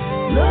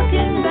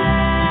 looking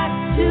back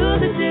to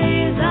the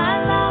days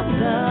I loved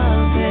the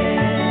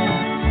best.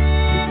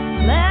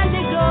 Let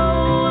me go,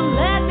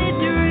 let me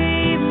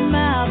dream,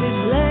 I'll be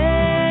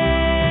blessed.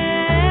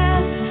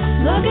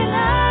 Looking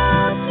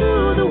out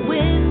through the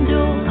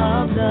window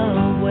of the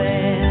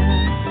west.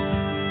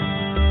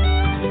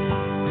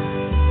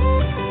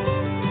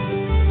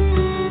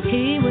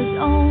 He was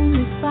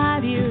only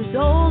 5 years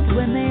old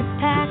when they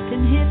packed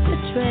and hit the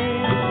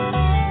trail.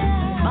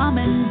 Mom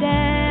and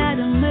Dad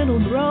and little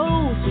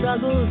bro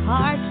struggled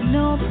hard to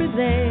no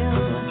prevail.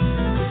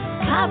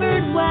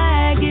 Covered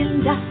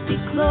wagon, dusty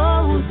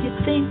clothes, you'd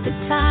think the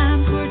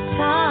times were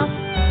tough.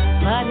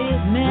 But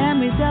his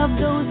memories of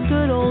those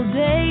good old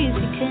days,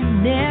 he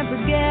can never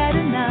get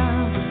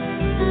enough.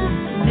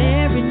 And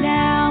every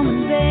now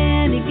and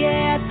then he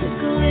gets a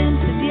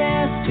glimpse of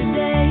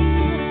yesterday.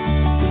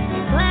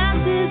 He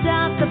glances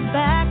out the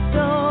back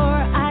door,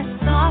 I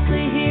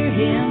softly hear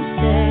him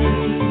say,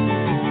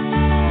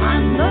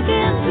 I'm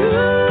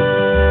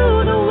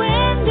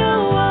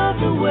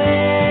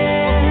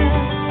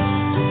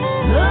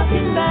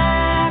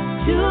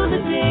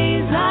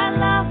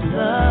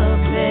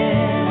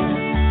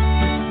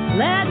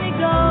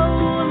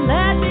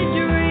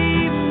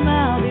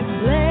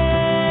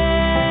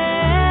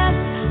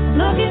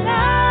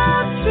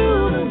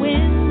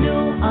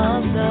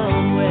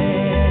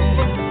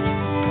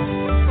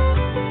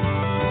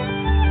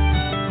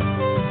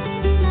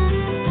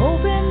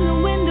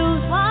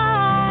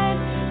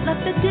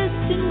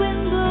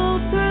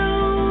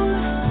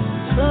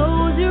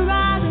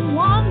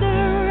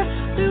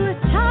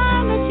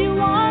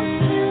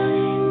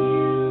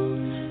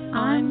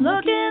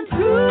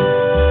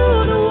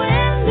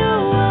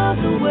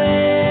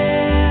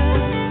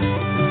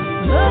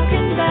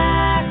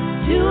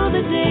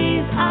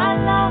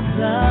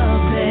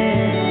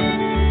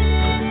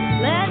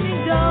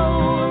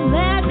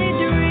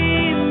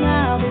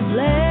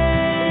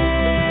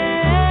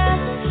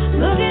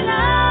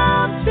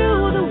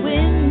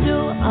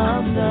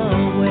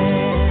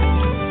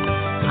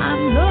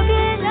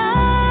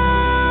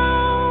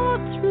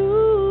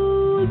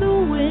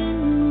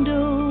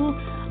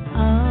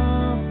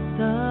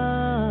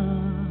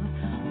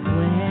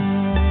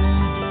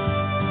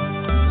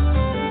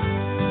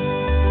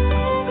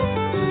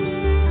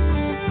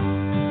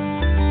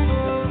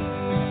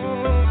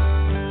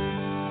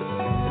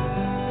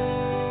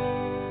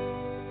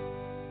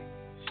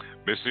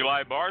Missy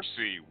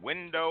Barcy,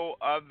 Window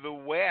of the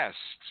West.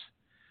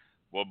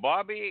 Well,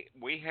 Bobbi,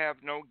 we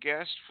have no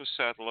guest for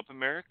Saddle Up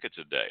America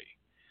today,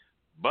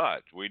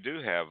 but we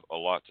do have a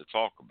lot to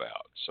talk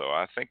about. So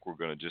I think we're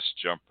going to just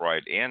jump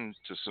right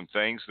into some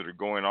things that are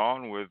going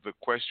on with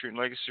Equestrian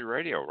Legacy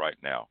Radio right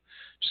now.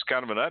 Just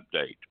kind of an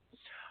update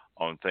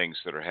on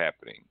things that are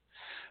happening.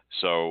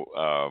 So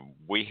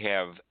we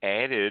have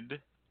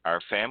added, our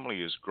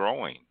family is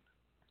growing.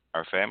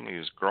 Our family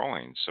is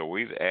growing. So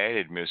we've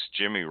added Miss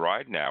Jimmy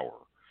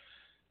Ridenauer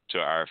to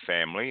our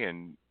family,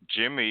 and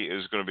Jimmy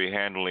is going to be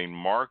handling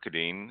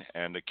marketing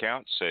and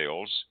account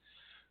sales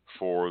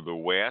for the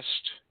West,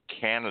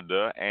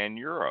 Canada, and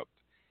Europe.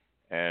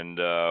 And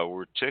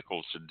we're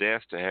tickled to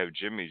death to have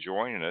Jimmy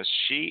joining us.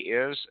 She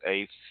is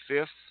a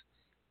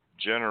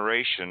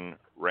fifth-generation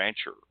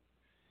rancher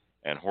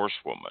and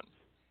horsewoman,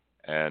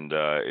 and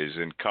is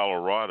in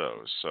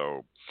Colorado.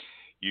 So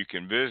you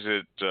can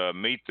visit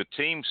Meet the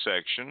Team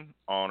section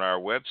on our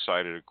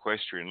website at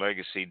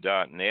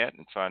equestrianlegacy.net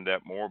and find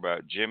out more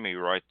about Jimmy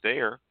right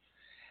there.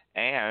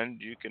 And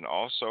you can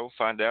also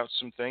find out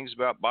some things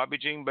about Bobbi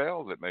Jean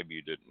Bell that maybe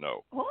you didn't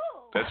know. Ooh.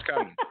 That's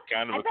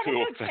kind of a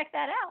cool thing. Check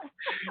that out.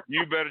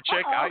 You better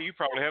check out. You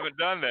probably haven't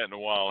done that in a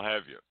while,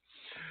 have you?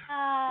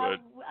 A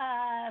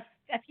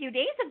few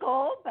days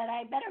ago, but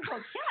I better go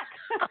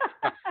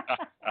check.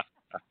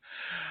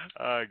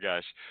 Oh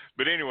gosh,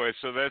 but anyway,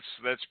 so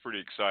that's pretty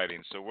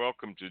exciting. So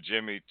welcome to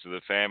Jimmy to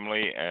the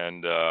family,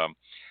 and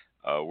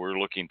we're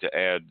looking to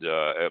add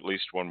at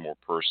least one more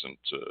person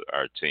to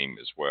our team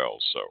as well.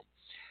 So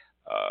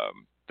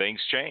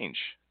things change.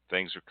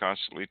 Things are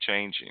constantly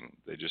changing.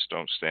 They just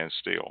don't stand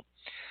still.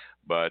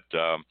 But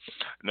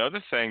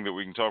another thing that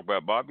we can talk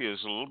about, Bobbi,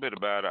 is a little bit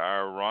about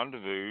our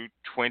Rendezvous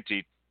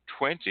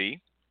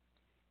 2020,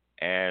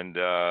 and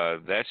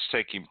that's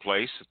taking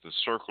place at the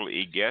Circle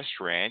E Guest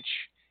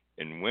Ranch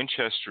in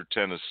Winchester,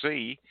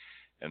 Tennessee,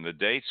 and the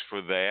dates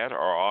for that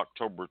are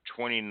October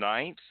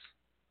 29th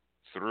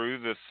through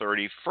the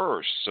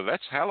 31st. So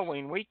that's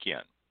Halloween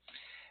weekend.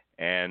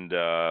 And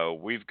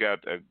we've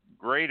got a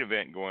great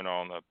event going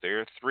on up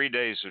there. 3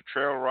 days of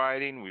trail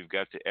riding. We've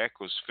got the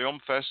Equus Film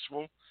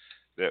Festival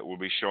that will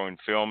be showing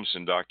films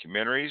and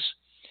documentaries.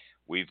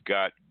 We've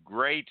got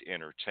great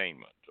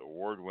entertainment,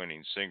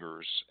 award-winning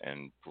singers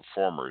and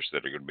performers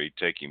that are going to be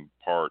taking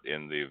part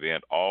in the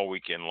event all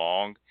weekend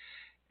long.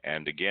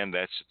 And again,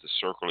 that's at the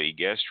Circle E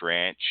Guest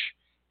Ranch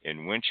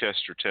in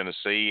Winchester,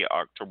 Tennessee,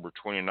 October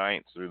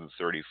 29th through the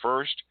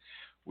 31st.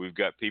 We've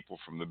got people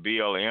from the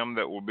BLM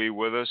that will be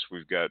with us.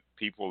 We've got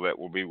people that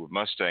will be with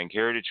Mustang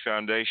Heritage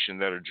Foundation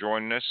that are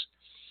joining us.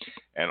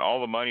 And all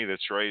the money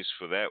that's raised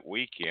for that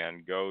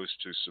weekend goes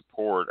to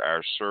support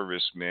our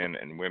servicemen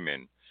and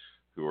women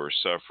who are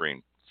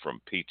suffering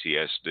from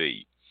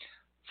PTSD.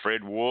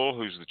 Fred Wool,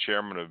 who's the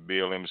chairman of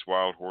BLM's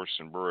Wild Horse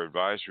and Burro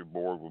Advisory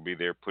Board, will be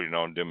there putting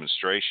on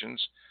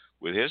demonstrations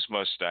with his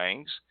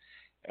Mustangs.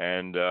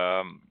 And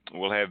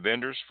we'll have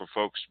vendors for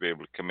folks to be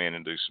able to come in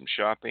and do some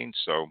shopping.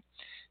 So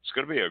it's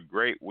going to be a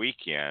great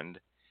weekend.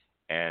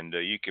 And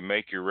you can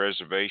make your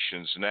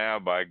reservations now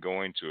by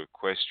going to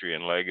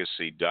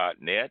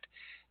equestrianlegacy.net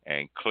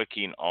and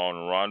clicking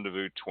on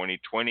Rendezvous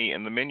 2020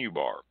 in the menu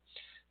bar.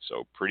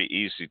 So pretty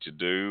easy to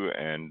do,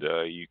 and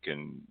you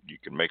can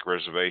make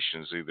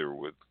reservations either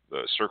with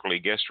the Circle E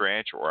Guest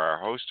Ranch or our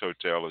host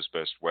hotel is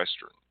Best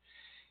Western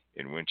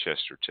in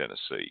Winchester,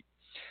 Tennessee.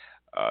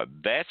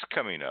 That's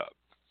coming up.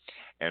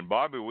 And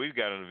Bobbi, we've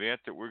got an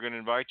event that we're going to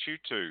invite you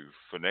to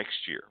for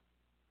next year.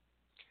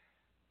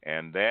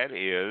 And that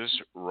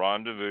is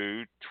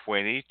Rendezvous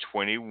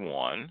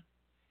 2021.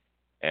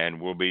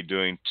 And we'll be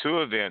doing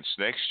two events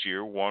next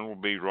year. One will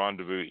be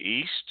Rendezvous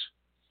East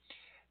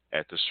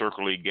at the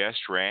Circle E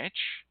Guest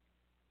Ranch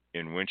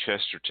in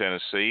Winchester,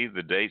 Tennessee.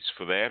 The dates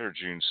for that are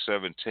June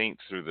 17th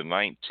through the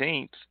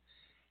 19th.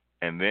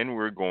 And then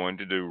we're going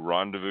to do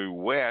Rendezvous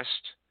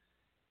West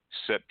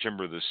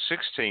September the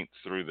 16th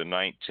through the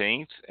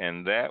 19th,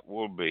 and that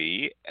will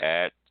be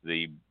at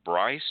the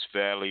Bryce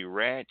Valley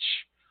Ranch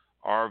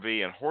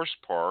RV and Horse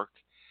Park,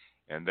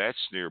 and that's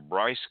near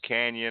Bryce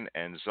Canyon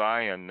and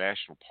Zion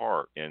National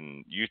Park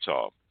in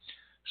Utah.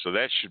 So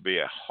that should be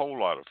a whole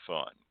lot of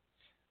fun.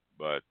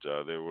 But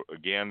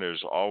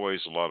there's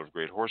always a lot of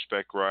great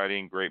horseback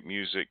riding, great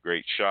music,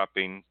 great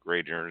shopping,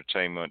 great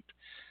entertainment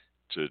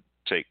to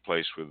take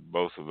place with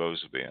both of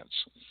those events.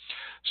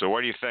 So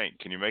what do you think?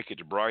 Can you make it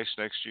to Bryce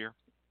next year?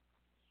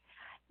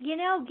 You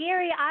know,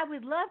 Gary, I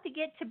would love to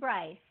get to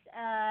Bryce.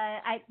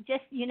 I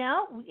just,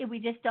 we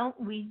just don't,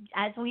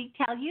 as we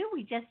tell you,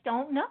 we just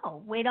don't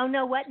know. We don't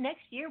know what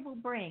next year will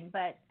bring,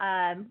 but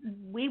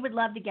we would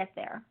love to get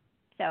there.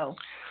 So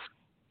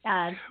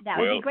that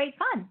would be great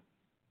fun.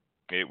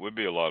 It would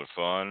be a lot of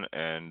fun,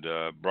 and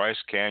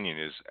Bryce Canyon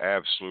is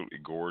absolutely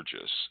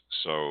gorgeous.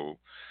 So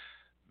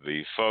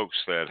the folks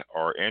that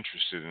are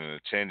interested in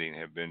attending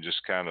have been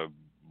just kind of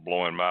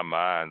blowing my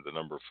mind, the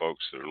number of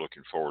folks that are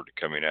looking forward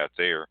to coming out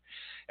there.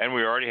 And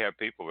we already have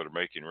people that are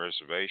making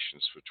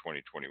reservations for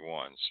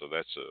 2021, so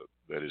that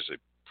is a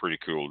pretty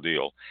cool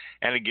deal.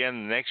 And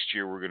again, next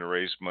year we're going to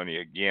raise money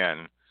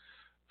again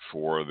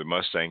for the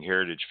Mustang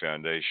Heritage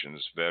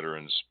Foundation's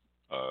Veterans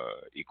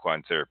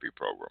Equine Therapy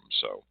Program.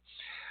 So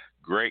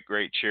great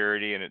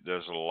charity, and it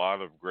does a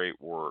lot of great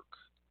work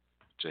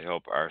to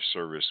help our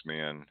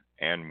servicemen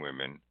and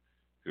women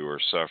who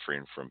are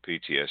suffering from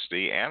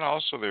PTSD and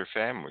also their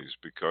families,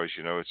 because,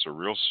 it's a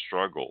real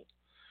struggle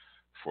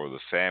for the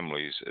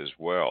families as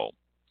well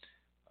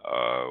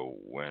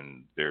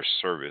when their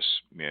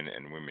servicemen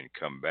and women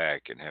come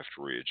back and have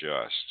to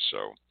readjust.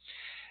 So,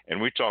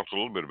 and we talked a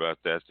little bit about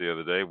that the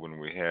other day when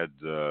we had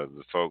the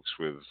folks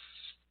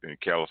in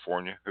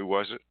California. Who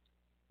was it?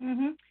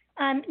 Mm-hmm.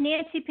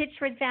 Nancy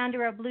Pitchford,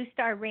 founder of Blue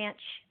Star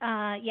Ranch.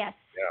 Yes.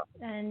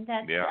 Yeah. And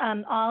that's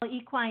all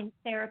equine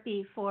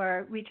therapy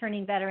for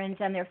returning veterans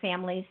and their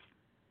families.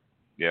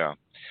 Yeah.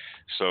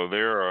 So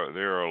there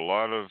are a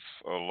lot of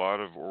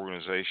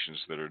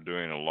organizations that are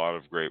doing a lot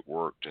of great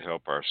work to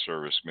help our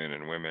servicemen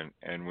and women.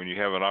 And when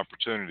you have an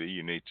opportunity,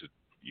 you need to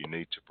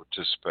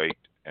participate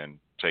and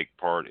take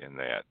part in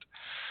that.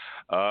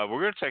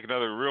 We're going to take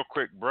another real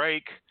quick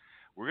break.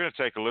 We're going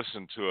to take a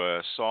listen to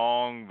a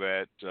song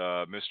that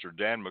Mr.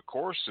 Dan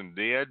McCorson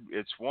did.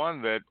 It's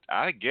one that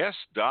I guess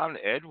Don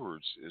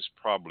Edwards is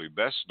probably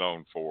best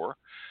known for,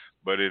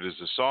 but it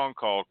is a song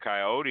called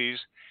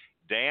Coyotes.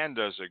 Dan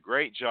does a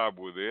great job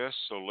with this,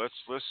 so let's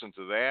listen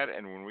to that.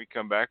 And when we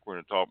come back, we're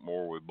going to talk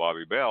more with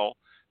Bobbi Bell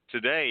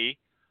today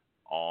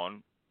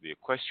on the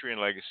Equestrian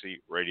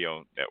Legacy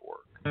Radio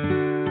Network.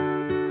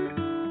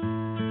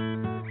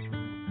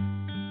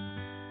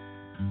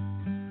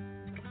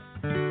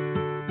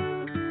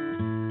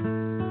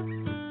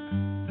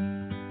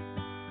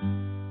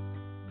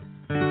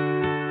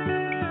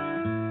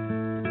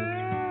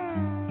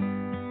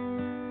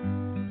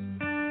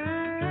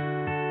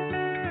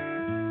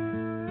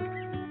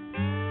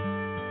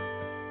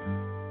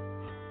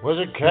 Was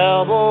a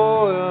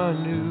cowboy I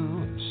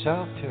knew in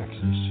South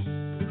Texas.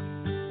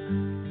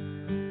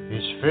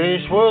 His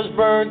face was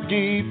burnt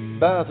deep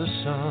by the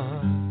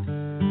sun.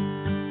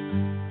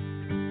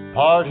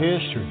 Part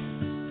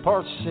history,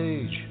 part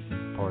sage,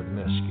 part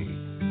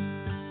mesquite.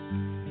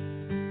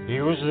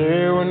 He was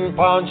there when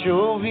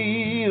Pancho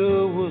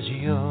Villa was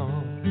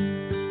young,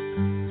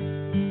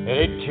 and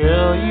he'd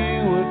tell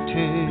you a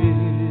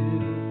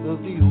tale of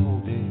the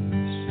old days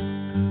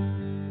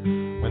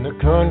when the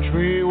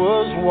country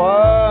was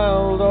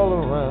wild all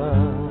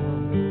around.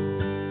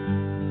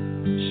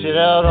 Sit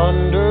out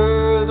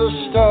under the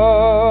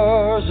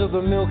stars of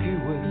the Milky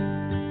Way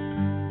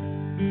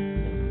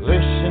and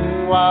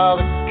listen while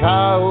the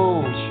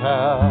coyotes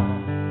howl.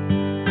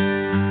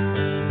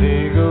 And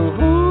they go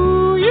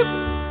hoo yip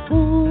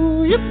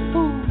hoo yip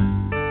hoo,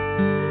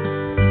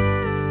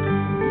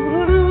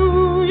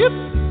 hoo yip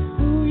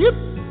hoo yip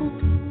hoo,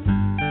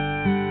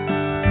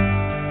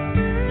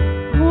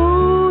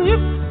 hoo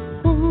yip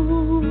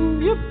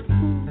hoo yip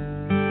hoo,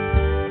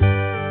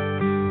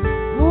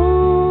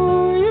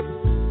 hoo yip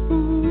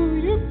hoo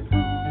yip hoo.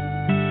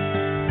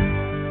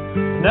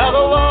 Now the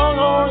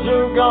longhorns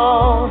are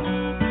gone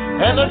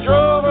and the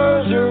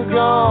drovers are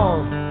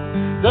gone,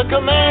 the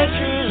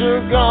Comanches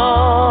are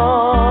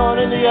gone,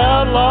 and the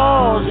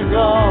outlaws are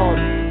gone,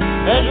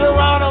 and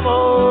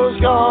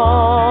Geronimo's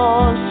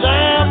gone,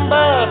 Sam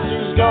Bass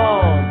is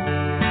gone,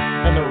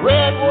 and the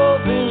red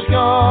wolf is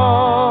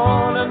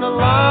gone, and the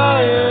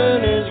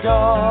lion is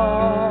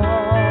gone.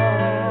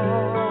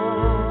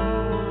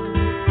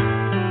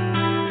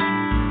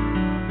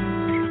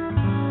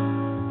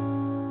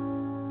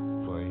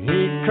 For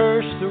he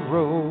cursed the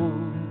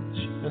roads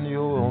and the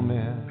oil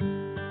men,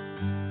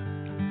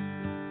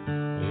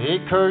 he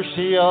cursed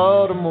the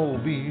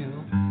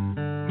automobile,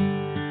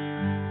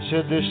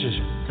 said this is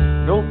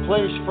no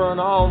place for an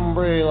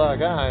hombre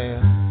like I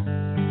am,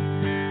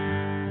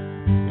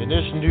 in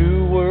this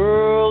new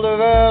world of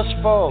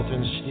asphalt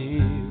and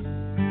steel.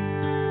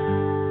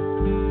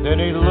 Then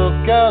he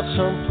looked out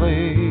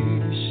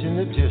someplace in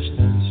the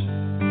distance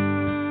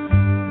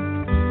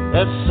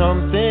at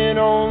something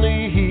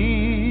only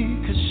he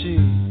could see.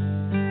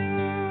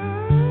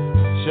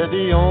 Said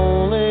the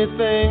only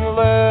thing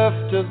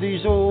left of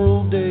these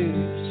old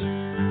days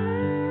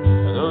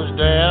are those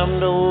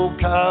damned old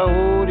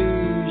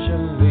coyotes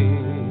and me.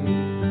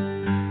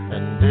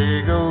 And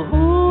they go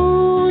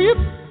hoo yip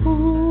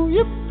hoo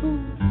yip hoo,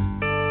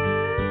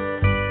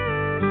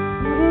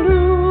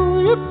 hoo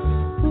yip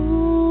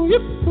hoo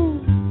yip hoo,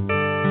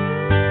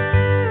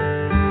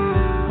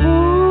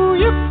 hoo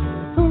yip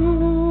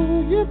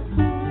hoo yip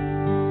hoo,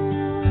 hoo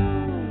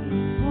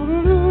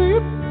yip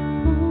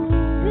hoo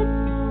yip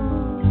hoo.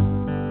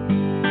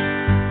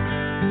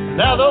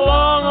 Now the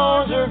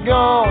longhorns are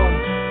gone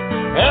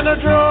and the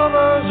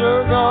drovers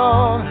are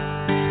gone,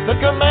 the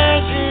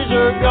Comanches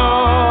are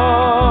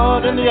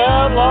gone, and the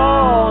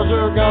outlaws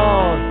are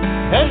gone,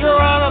 and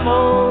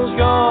Geronimo's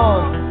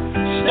gone,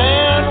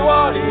 Stan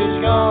Waddy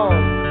is gone,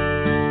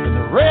 and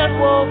the red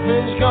wolf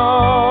is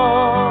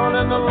gone,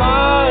 and the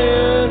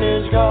lion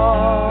is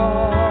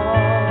gone.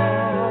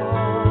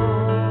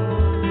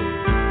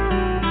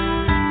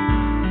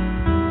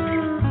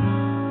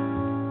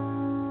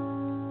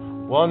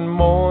 One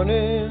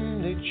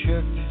morning they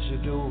checked his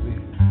adobe,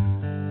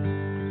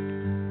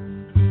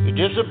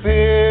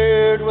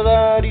 disappeared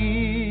without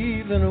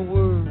even a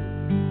word.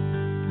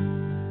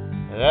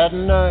 That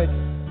night,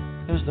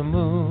 as the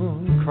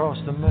moon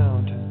crossed the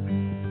mountain,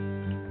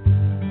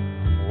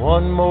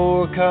 one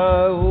more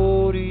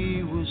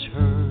coyote was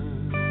heard.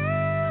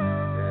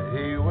 And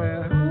he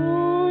went,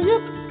 ooh,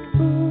 yip,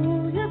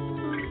 ooh, yip,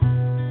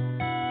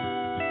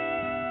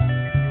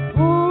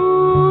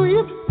 ooh,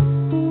 yip,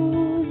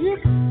 ooh,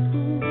 yip,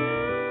 ooh,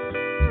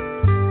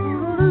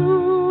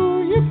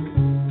 yip,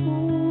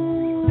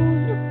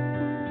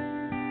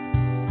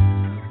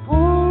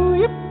 ooh,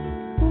 yip,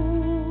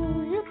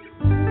 ooh, yip.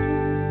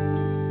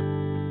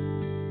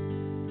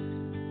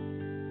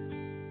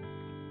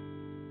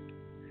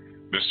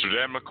 Mr.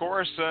 Dan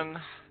McCorson,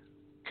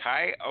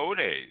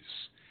 Coyotes.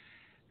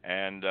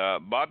 And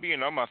Bobby, you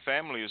know, my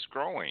family is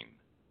growing.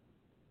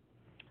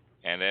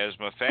 And as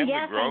my family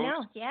grows, I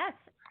know. Yes.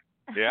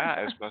 yeah,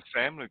 as my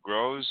family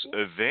grows,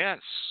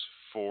 events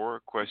for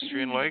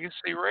Equestrian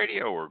Legacy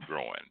Radio are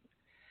growing.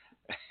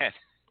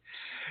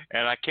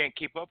 And I can't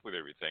keep up with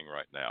everything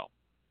right now.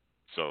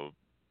 So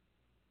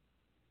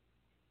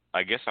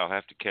I guess I'll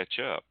have to catch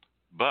up.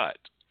 But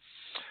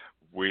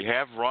we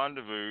have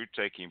Rendezvous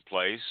taking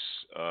place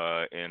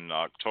in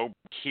October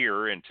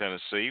here in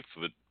Tennessee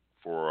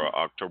for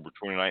October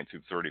 29th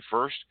through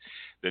 31st.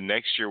 The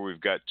next year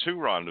we've got 2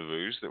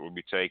 rendezvous that will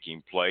be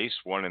taking place,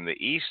 one in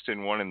the east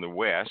and one in the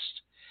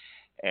west.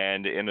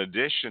 And in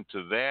addition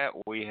to that,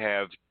 we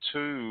have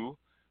 2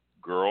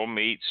 Girl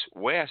Meets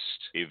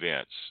West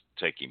events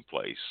taking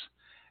place.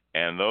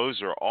 And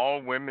those are all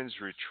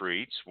women's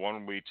retreats.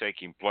 One will be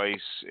taking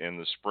place in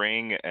the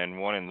spring and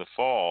one in the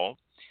fall.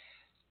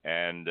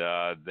 And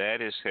that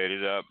is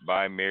headed up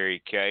by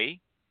Mary Kay.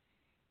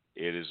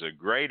 It is a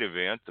great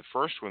event. The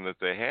first one that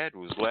they had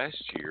was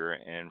last year,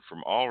 and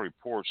from all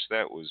reports,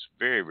 that was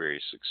very,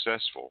 very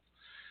successful.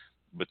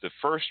 But the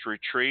first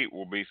retreat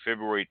will be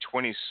February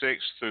 26th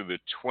through the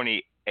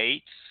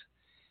 28th,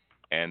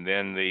 and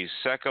then the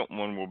second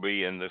one will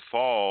be in the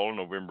fall,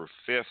 November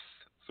 5th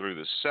through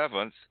the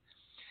 7th,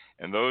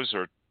 and those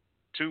are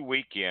 2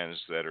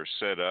 weekends that are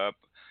set up.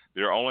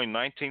 There are only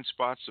 19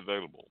 spots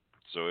available,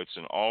 so it's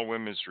an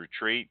all-women's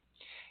retreat.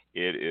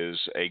 It is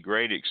a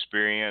great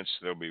experience.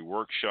 There'll be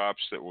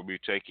workshops that will be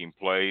taking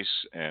place,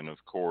 and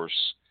of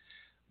course,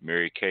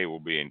 Mary Kay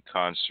will be in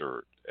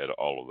concert at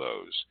all of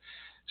those.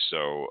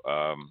 So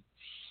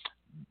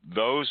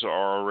those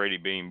are already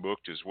being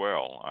booked as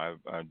well. I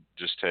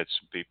just had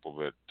some people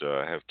that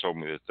have told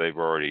me that they've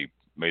already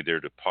made their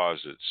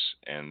deposits,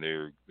 and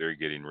they're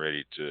getting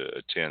ready to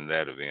attend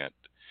that event,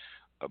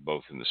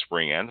 both in the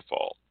spring and the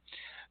fall.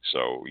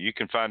 So you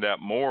can find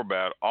out more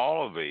about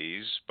all of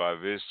these by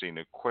visiting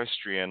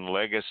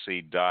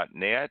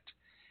equestrianlegacy.net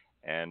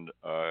and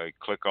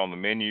click on the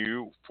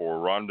menu for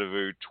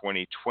Rendezvous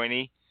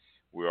 2020.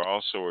 We're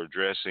also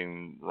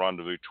addressing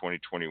Rendezvous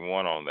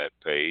 2021 on that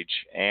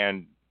page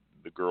and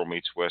the Girl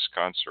Meets West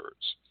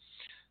concerts.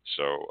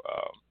 So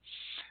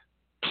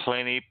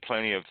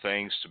plenty of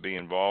things to be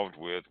involved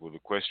with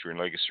Equestrian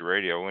Legacy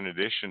Radio, in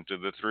addition to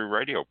the 3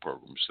 radio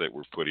programs that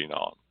we're putting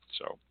on.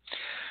 So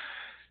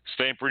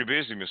staying pretty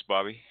busy, Miss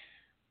Bobbi.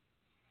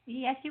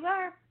 Yes, you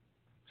are.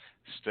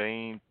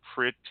 Staying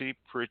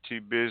pretty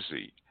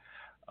busy.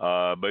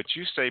 But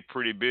you stay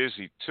pretty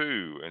busy,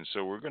 too. And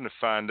so we're going to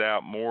find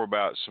out more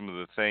about some of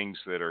the things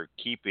that are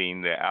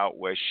keeping the Out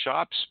West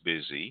shops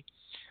busy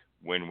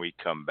when we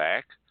come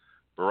back.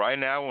 But right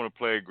now I want to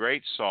play a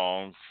great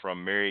song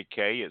from Mary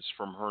Kay. It's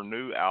from her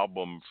new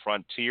album,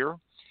 Frontier,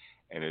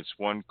 and it's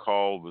one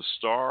called The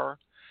Star.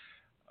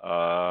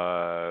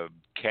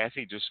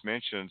 Kathy just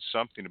mentioned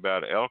something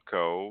about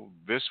Elko.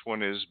 This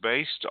one is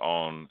based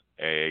on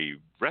a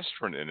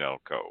restaurant in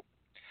Elko.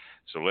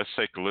 So let's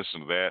take a listen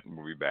to that, and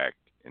we'll be back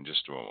in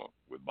just a moment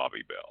with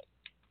Bobbi Bell.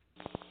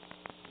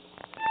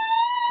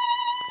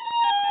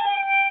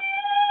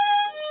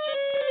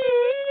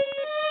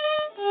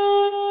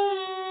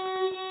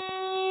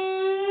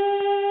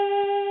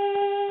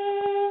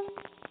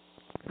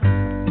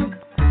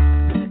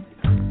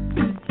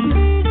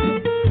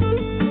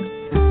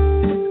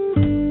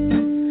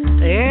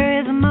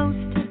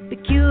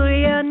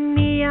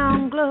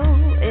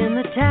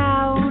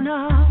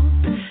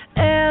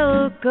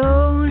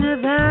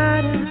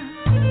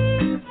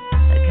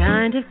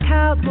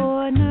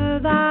 Cowboy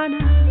Nirvana,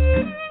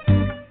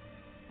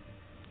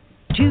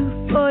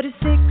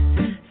 246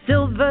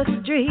 Silver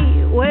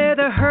Street, where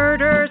the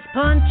herders,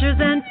 punchers,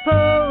 and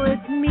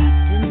poets meet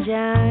in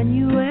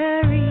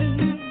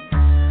January.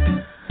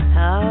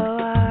 How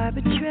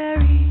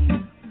arbitrary.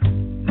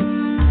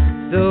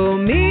 So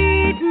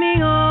meet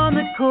me on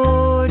the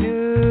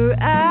corner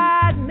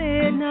at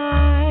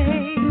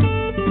midnight.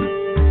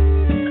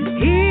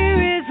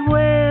 Here is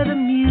where the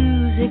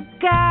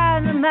music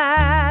and the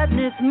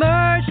madness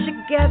merge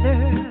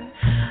together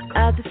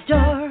at the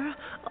Star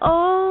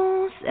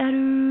on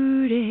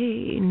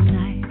Saturday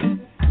night.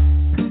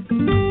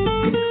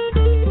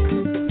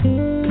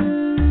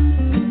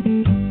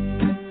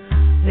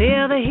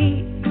 Feel the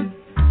heat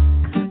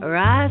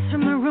rise from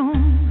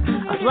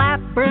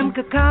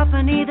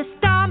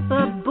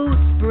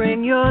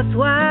your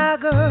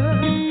swagger.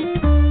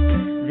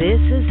 This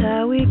is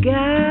how we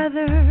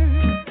gather.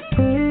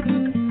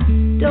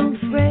 Don't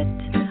fret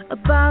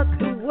about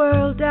the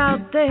world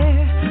out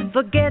there.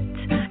 Forget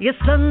your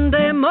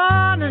Sunday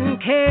morning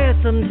care.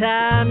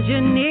 Sometimes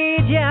you need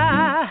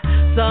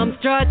some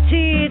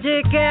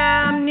strategic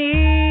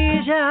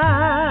amnesia.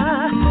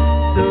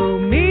 So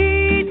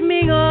meet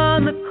me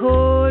on the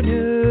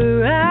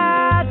corner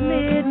at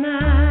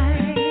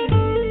midnight.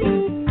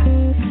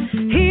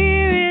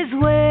 Here is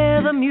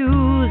where the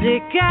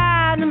music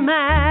and the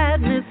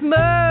madness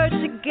merge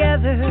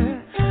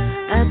together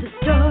at the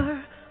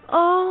Star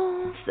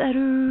on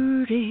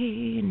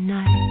Saturday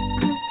night.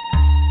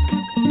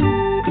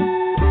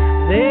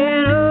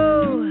 Then,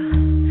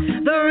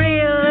 the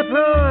real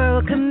uproar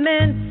will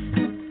commence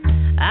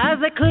as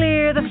they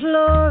clear the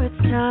floor.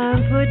 It's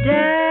time for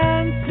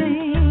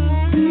dancing.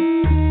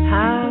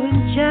 How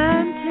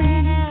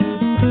enchanting.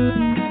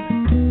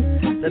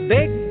 The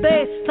big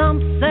bass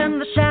thumps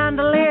and the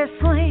chandelier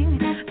swing.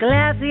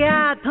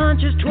 Glassy-eyed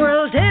punchers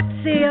twirl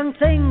tipsy young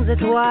things.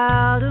 It's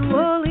wild and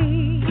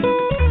woolly.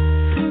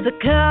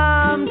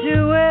 Succumb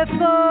to a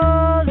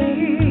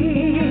folly.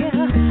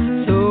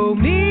 So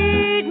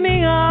meet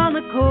me on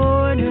the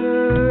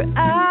corner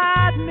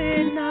at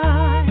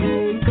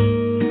midnight.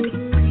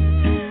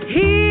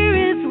 Here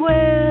is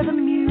where the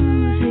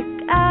music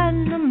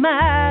and the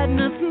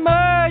madness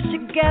merge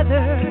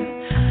together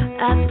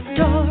at the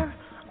Star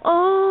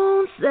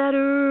on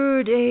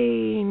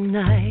Saturday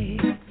night.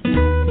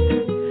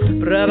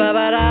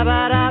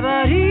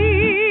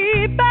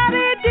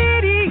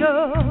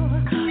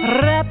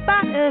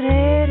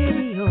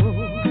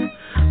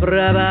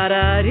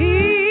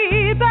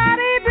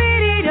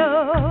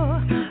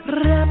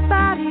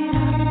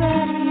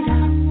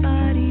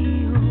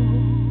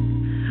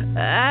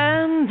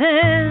 And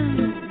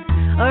then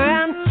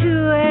around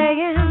 2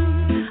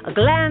 a.m. I'll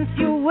glance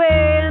your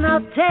way and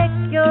I'll take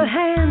your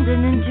hand,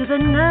 and into the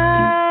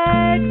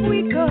night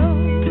we go,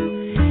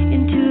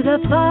 into the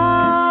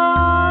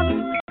fall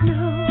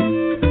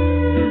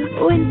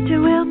snow.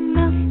 Winter will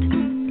melt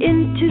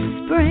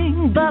into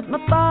spring, but my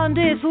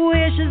fondest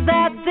wish is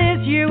that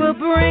this year will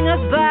bring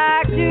us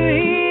back to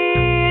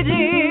here,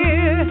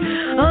 dear,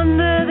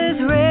 under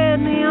this red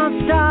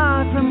neon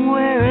star. From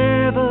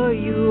wherever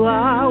you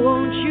are,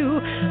 won't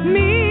you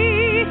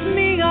meet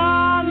me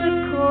on the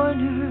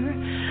corner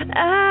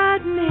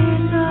at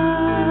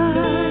midnight?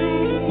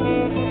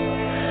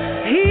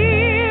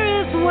 Here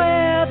is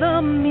where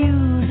the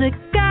music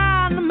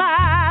and the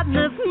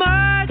madness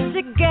merge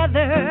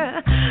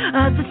together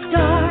at the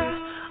Star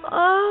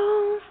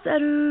on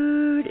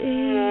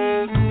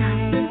Saturday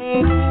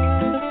night.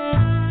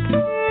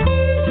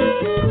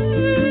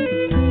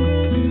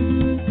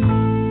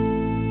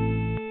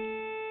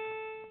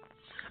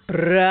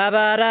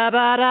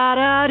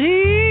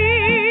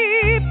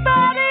 Ra-ba-da-ba-da-da-dee,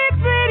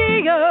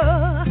 ba-dee-ba-dee-o,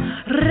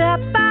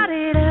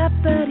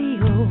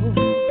 ra-ba-dee-da-ba-dee-o,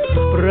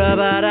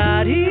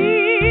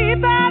 ra-ba-da-dee,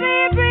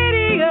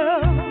 ba-dee-ba-dee-o,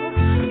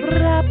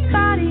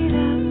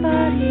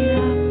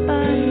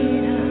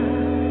 ra-ba-dee-da-ba-dee-da-ba-dee-da.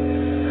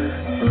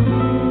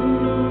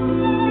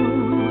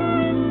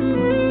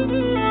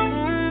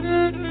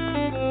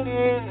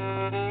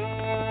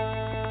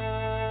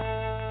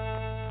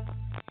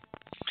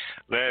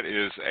 That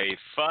is a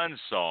fun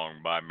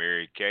song by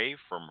Mary Kay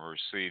from her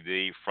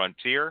CD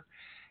Frontier,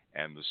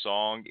 and the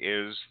song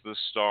is The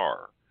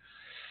Star.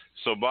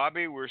 So,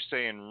 Bobbi, we're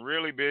staying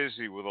really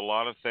busy with a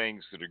lot of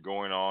things that are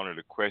going on at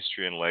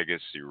Equestrian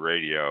Legacy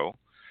Radio.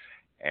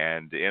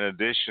 And in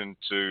addition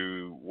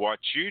to what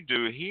you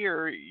do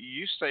here,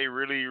 you stay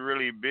really,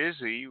 really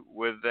busy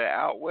with the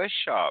Out West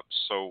shops.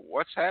 So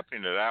what's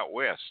happening at Out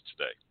West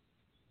today?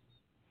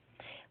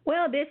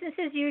 Well, business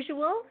as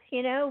usual.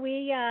 You know,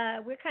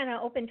 we're kind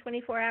of open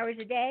 24 hours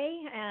a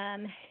day.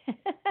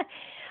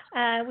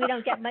 We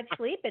don't get much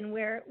sleep, and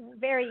we're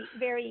very,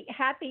 very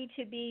happy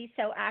to be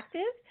so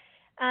active.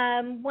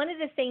 One of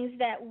the things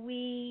that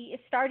we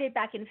started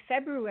back in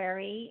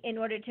February in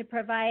order to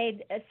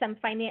provide some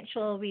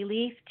financial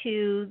relief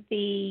to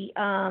the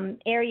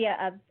area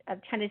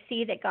of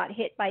Tennessee that got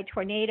hit by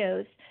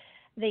tornadoes,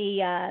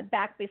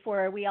 back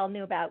before we all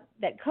knew about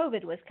that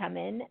COVID was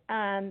coming,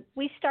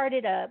 we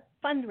started a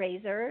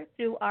fundraiser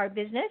through our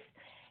business.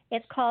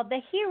 It's called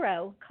the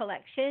Hero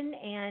Collection,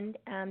 and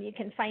you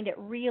can find it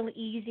real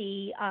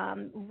easy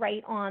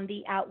right on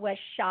the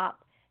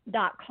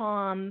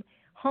OutWestShop.com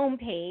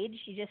homepage.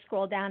 You just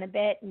scroll down a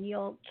bit and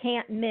you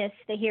can't miss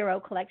the Hero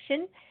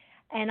Collection.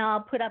 And I'll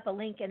put up a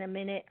link in a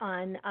minute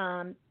on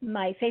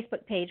my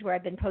Facebook page where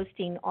I've been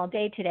posting all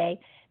day today.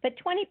 But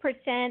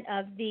 20%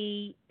 of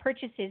the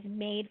purchases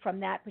made from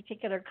that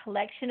particular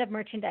collection of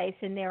merchandise,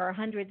 and there are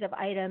hundreds of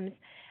items,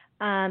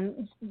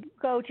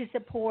 go to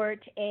support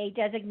a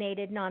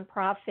designated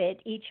nonprofit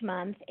each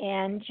month.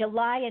 And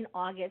July and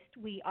August,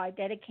 we are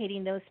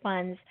dedicating those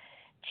funds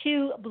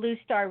to Blue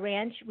Star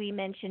Ranch. We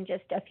mentioned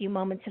just a few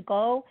moments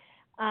ago.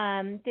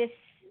 The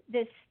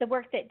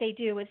work that they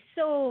do is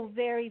so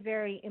very,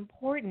 very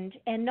important.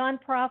 And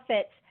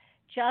nonprofits,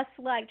 just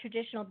like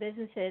traditional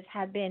businesses,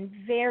 have been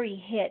very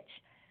hit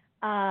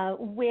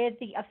with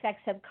the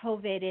effects of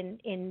COVID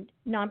in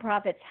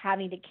nonprofits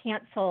having to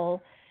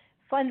cancel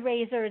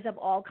fundraisers of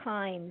all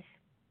kinds.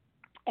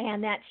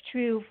 And that's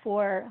true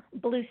for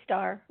Blue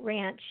Star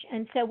Ranch.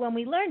 And so when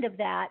we learned of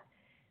that,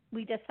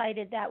 we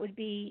decided that would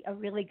be a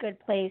really good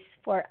place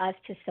for us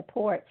to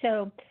support.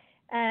 So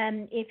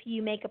if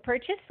you make a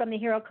purchase from the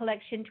Hero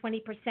Collection,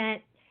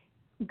 20%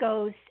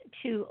 goes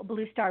to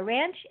Blue Star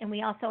Ranch. And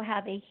we also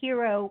have a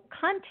Hero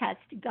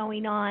contest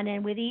going on.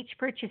 And with each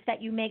purchase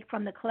that you make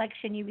from the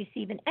collection, you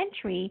receive an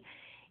entry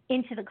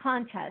into the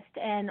contest.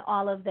 And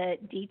all of the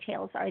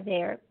details are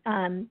there.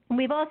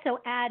 We've also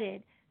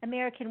added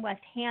American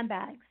West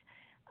handbags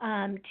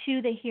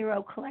to the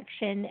Hero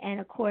Collection. And,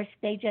 of course,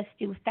 they just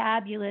do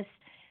fabulous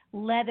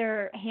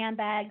leather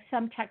handbags,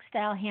 some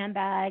textile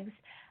handbags,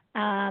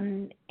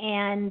 and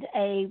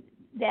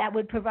that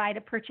would provide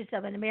a purchase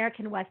of an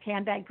American West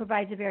handbag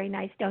provides a very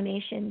nice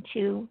donation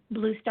to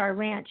Blue Star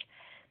Ranch.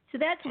 So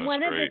that's one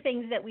great. of the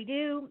things that we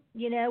do.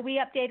 You know, we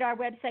update our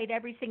website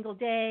every single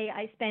day.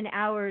 I spend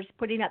hours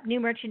putting up new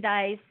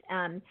merchandise,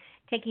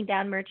 taking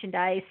down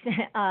merchandise,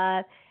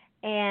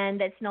 and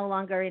that's no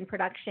longer in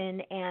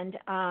production, and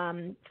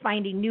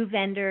finding new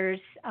vendors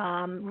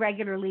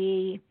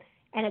regularly.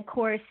 And, of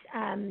course,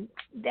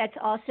 that's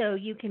also,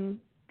 you can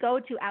go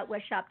to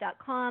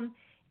outwestshop.com,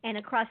 and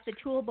across the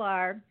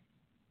toolbar,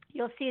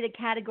 you'll see the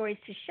categories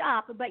to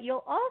shop, but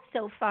you'll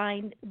also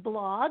find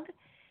blog,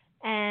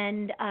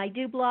 and I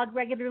do blog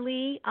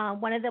regularly.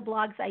 One of the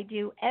blogs I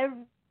do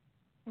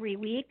every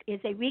week is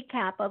a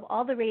recap of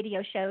all the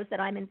radio shows that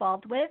I'm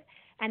involved with.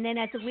 And then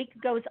as the week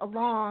goes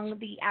along,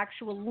 the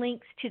actual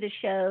links to the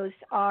shows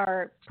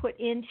are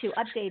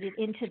updated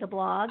into the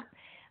blog.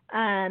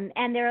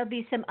 And there will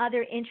be some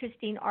other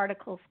interesting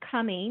articles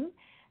coming.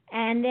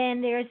 And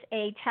then there's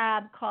a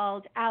tab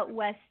called Out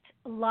West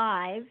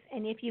Live.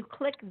 And if you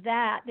click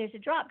that, there's a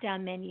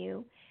drop-down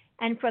menu.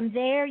 And from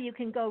there, you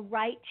can go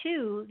right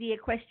to the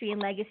Equestrian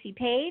Legacy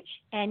page,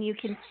 and you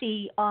can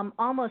see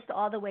almost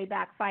all the way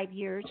back 5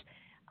 years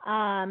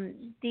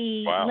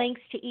the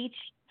links to each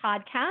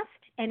podcast.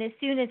 And as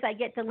soon as I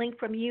get the link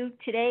from you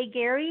today,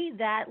 Gary,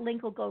 that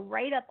link will go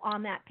right up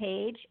on that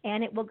page,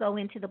 and it will go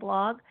into the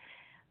blog.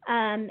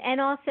 And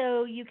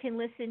also, you can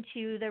listen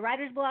to the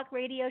Writer's Block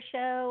radio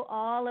show.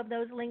 All of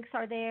those links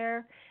are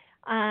there.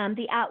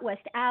 The Out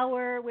West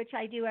Hour, which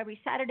I do every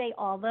Saturday,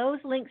 all those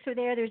links are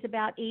there. There's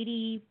about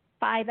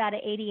 85 out of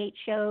 88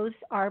 shows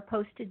are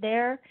posted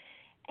there.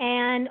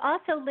 And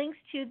also links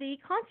to the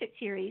concert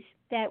series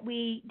that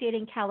we did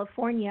in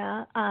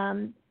California,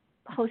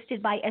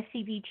 hosted by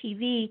SCV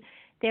TV.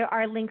 There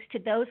are links to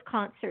those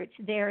concerts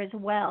there as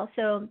well.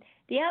 So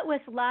the Out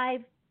West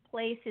Live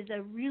place is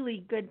a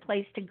really good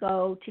place to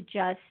go to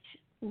just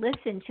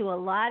listen to a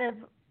lot of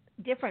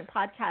different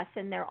podcasts,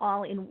 and they're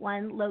all in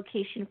one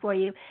location for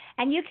you.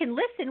 And you can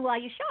listen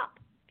while you shop.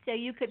 So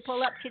you could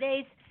pull up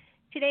today's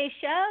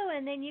show,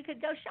 and then you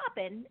could go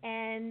shopping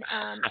and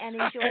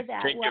enjoy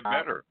that. Can't get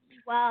better.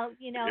 Well,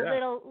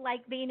 little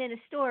like being in a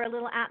store, a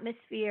little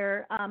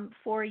atmosphere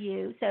for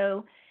you.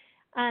 So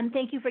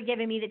thank you for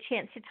giving me the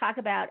chance to talk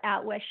about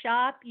Out West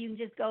Shop. You can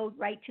just go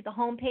right to the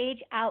homepage,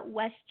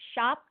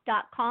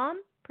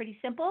 outwestshop.com. Pretty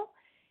simple.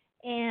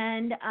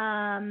 And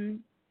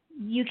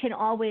you can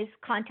always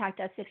contact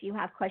us if you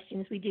have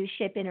questions. We do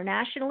ship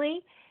internationally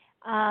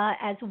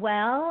as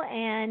well,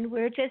 and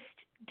we're just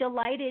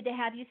delighted to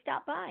have you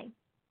stop by.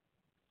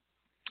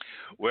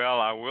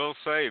 Well, I will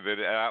say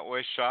that Out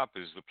West Shop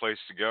is the place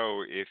to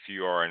go if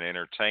you are an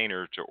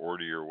entertainer to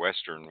order your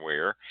Western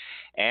wear,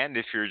 and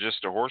if you're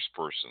just a horse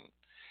person.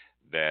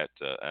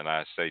 And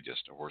I say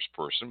just a horse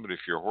person, but if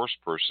you're a horse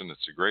person,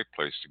 it's a great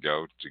place to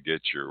go to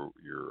get your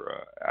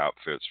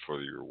outfits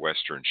for your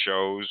Western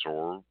shows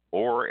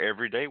or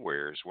everyday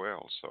wear as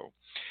well. So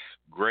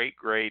great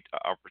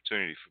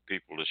opportunity for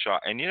people to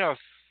shop. And if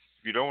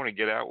you don't want to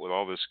get out with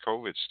all this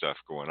COVID stuff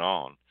going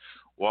on,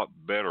 what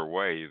better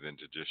way than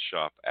to just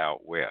shop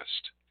out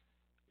west,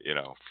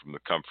 from the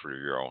comfort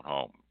of your own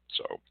home.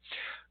 So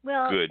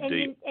good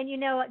deal. And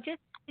just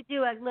to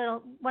do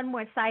one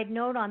more side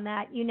note on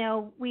that,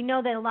 we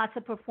know that lots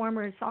of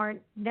performers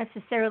aren't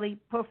necessarily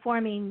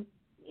performing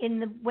in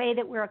the way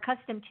that we're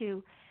accustomed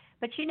to.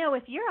 But,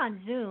 if you're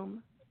on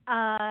Zoom,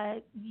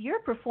 you're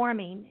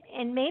performing,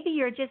 and maybe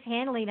you're just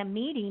handling a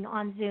meeting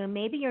on Zoom.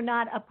 Maybe you're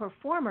not a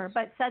performer,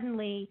 but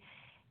suddenly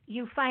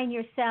you find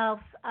yourself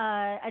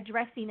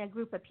addressing a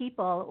group of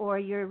people, or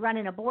you're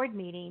running a board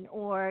meeting,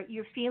 or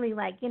you're feeling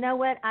like,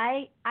 what,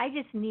 I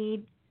just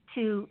need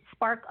to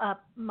spark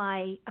up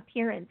my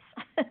appearance.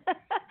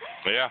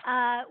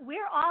 Yeah.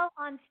 We're all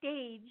on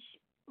stage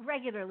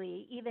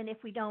regularly, even if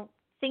we don't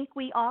think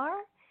we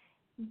are.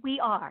 We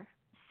are.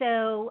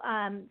 So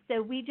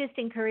we just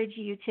encourage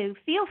you to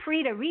feel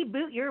free to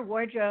reboot your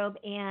wardrobe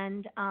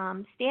and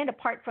stand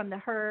apart from the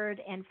herd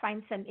and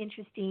find some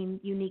interesting,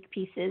 unique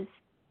pieces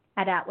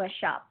at Out West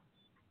Shop.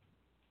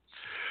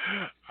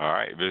 All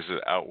right,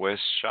 visit Out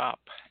West Shop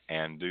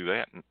and do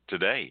that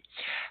today.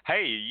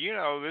 Hey,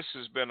 this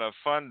has been a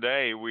fun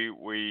day.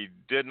 We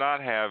did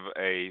not have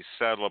a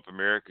Saddle Up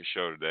America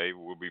show today.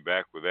 We'll be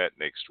back with that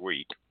next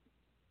week.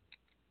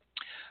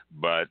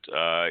 But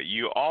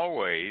you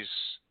always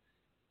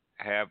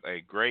have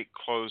a great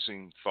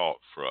closing thought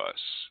for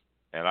us,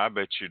 and I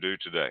bet you do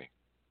today.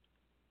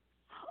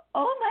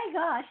 Oh my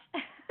gosh.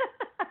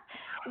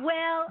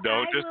 Well,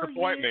 don't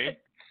disappoint me.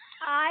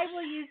 I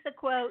will use the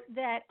quote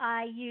that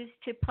I used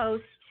to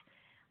post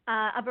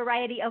a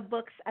variety of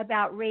books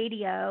about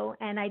radio,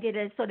 and I did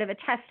a sort of a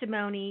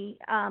testimony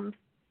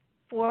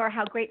for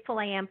how grateful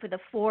I am for the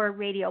 4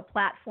 radio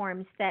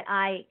platforms that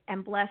I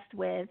am blessed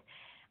with.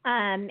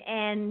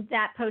 And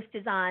that post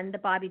is on the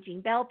Bobbi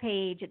Jean Bell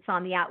page. It's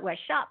on the Out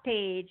West Shop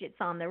page.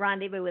 It's on the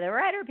Rendezvous with a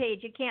Writer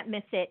page. You can't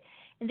miss it.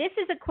 And this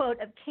is a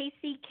quote of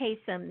Casey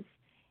Kasem's: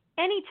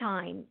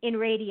 anytime in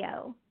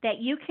radio that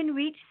you can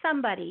reach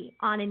somebody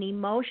on an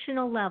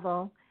emotional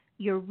level,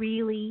 you're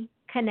really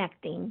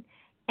connecting.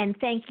 And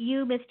thank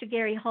you, Mr.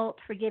 Gary Holt,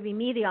 for giving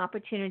me the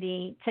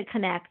opportunity to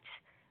connect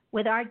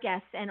with our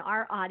guests and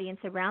our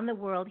audience around the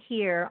world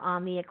here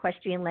on the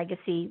Equestrian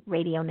Legacy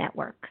Radio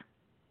Network.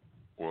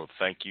 Well,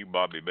 thank you,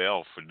 Bobbi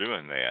Bell, for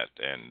doing that.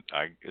 And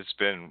it's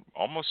been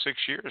almost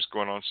 6 years,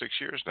 going on 6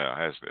 years now,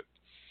 hasn't it?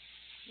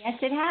 Yes,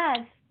 it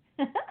has.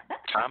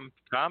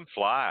 Time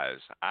flies.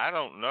 I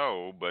don't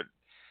know, but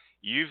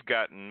you've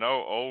gotten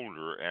no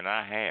older, and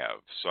I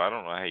have. So I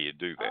don't know how you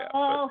do that.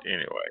 Oh. But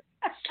anyway.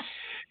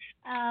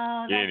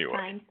 Oh, that's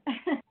anyway.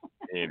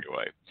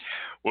 Anyway.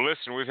 Well,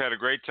 listen, we've had a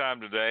great time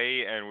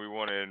today, and we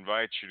want to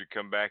invite you to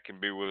come back and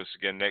be with us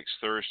again next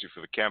Thursday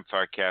for the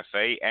Campfire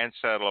Cafe and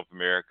Saddle Up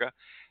America,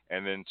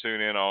 and then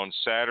tune in on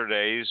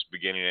Saturdays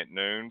beginning at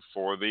noon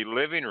for the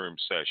living room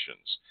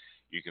sessions.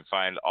 You can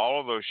find all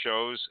of those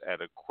shows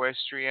at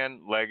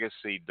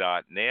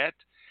equestrianlegacy.net.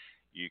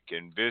 You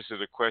can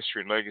visit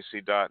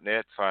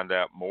equestrianlegacy.net, find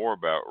out more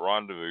about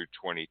Rendezvous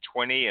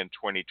 2020 and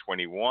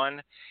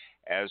 2021,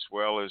 as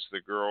well as the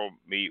Girl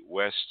Meet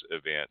West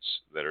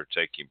events that are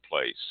taking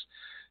place.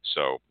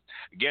 So,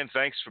 again,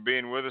 thanks for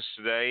being with us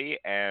today,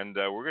 and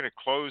we're going to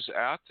close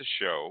out the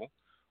show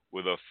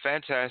with a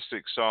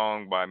fantastic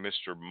song by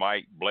Mr.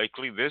 Mike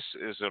Blakely. This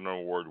is an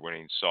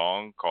award-winning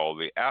song called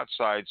The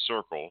Outside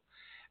Circle,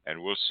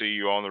 and we'll see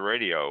you on the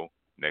radio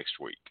next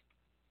week.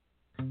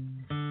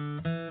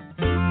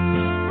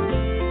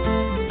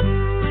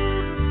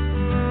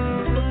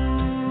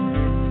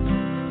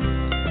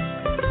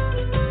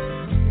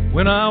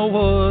 When I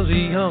was a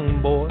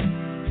young boy,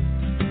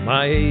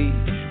 my age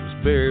was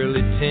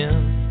barely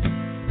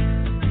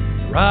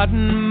 10,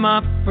 riding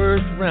my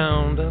first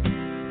roundup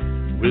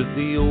with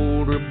the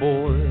older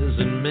boys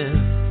and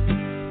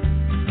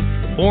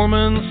men. The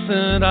foreman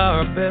sent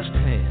our best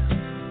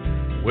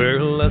hand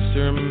where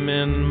lesser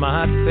men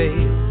might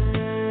fail,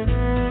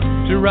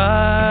 to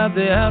ride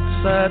the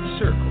outside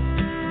circle,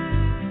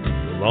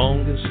 the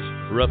longest,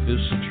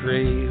 roughest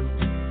trail.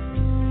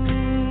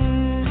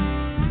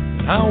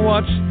 I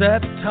watched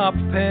that top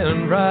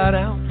hand ride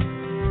out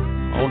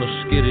on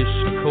a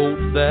skittish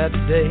colt that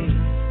day.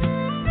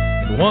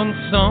 And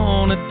once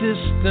on a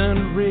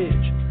distant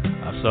ridge,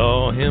 I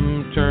saw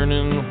him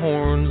turning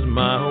horns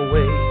my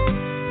way.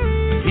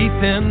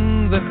 Deep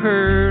in the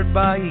herd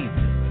by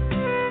evening,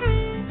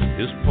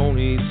 his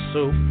pony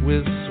soaked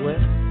with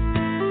sweat.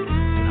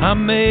 I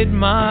made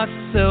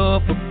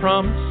myself a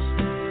promise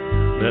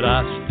that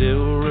I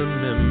still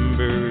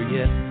remember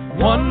yet.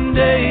 One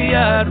day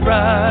I'd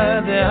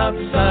ride the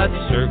outside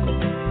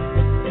circle,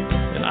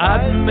 and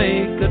I'd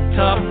make a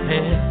top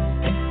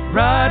hand,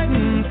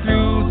 riding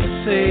through the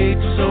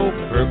sage so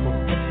purple,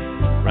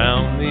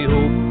 round the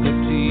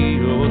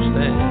Ocotillo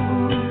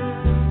stand.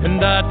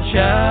 And I'd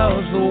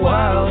chouse the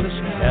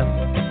wildest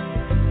cattle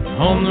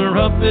on the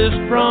roughest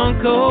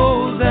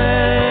broncos,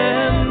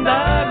 and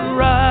I'd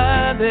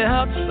ride the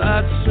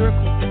outside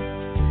circle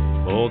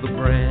for the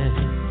brand.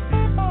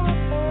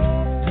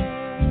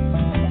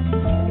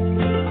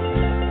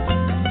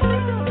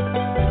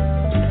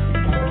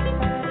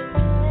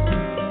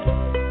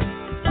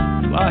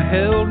 I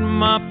held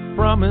my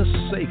promise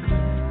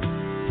sacred,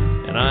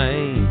 and I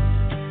aimed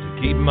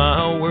to keep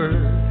my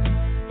word.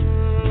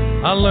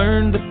 I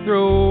learned to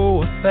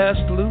throw a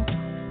fast loop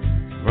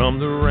from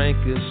the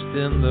rankest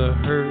in the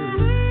herd.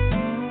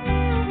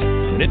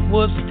 And it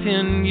was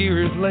 10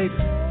 years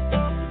later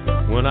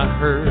when I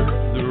heard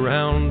the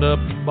roundup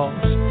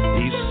boss.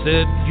 He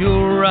said,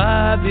 "You'll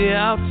ride the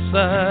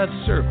outside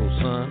circle,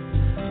 son.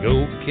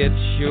 Go catch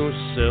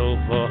yourself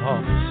a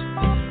horse."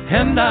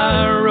 And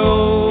I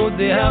rode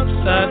the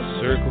outside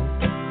circle,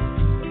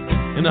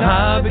 and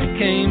I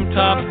became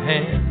top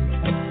hand,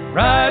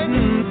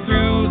 riding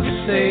through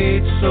the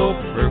sage so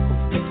purple,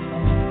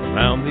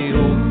 round the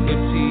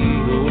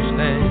Ocotillo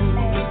stand.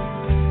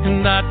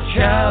 And I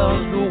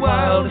choused the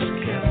wildest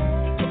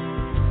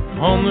cattle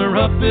on the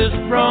roughest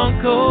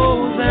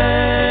broncos,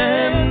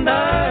 and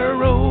I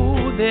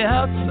rode the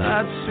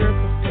outside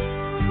circle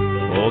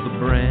for the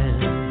brand.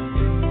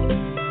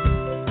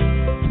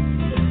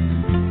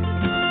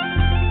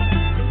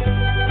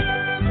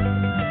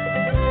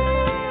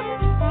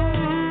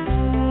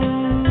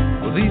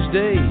 These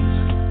days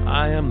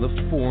I am the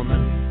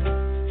foreman,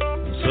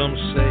 and some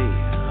say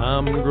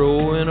I'm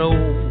growing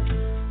old.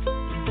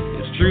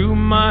 It's true true,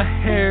 my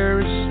hair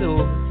is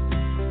silver,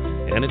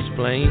 and it's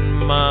plain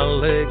my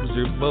legs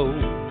are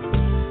bowed.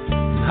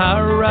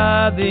 I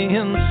ride the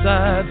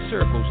inside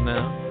circles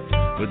now,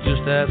 but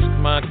just ask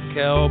my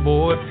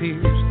cowboy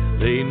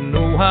peers. They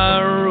know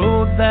I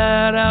rode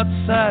that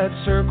outside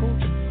circle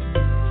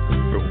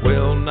for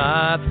well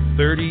nigh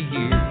 30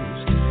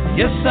 years.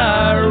 Yes,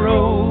 I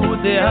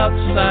rode the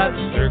outside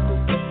circle.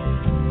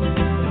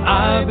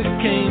 I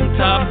became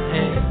top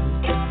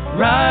hand,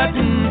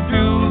 riding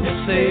through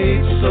the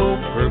sage so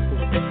purple,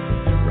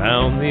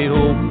 round the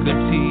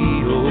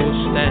Ocotillo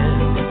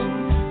stands.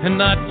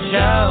 And I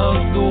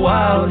jousted the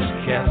wildest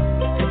cat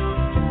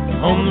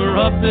on the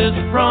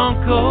roughest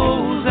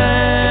broncos,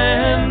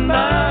 and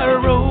I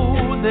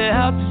rode the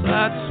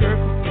outside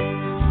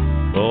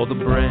circle for the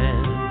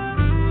brand.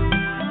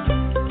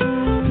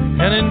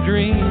 And in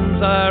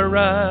dreams I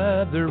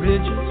ride the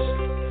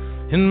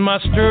ridges, in my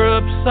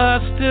stirrups I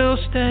still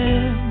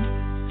stand,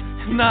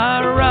 and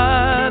I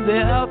ride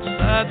the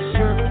outside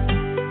circle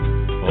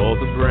for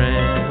the brand.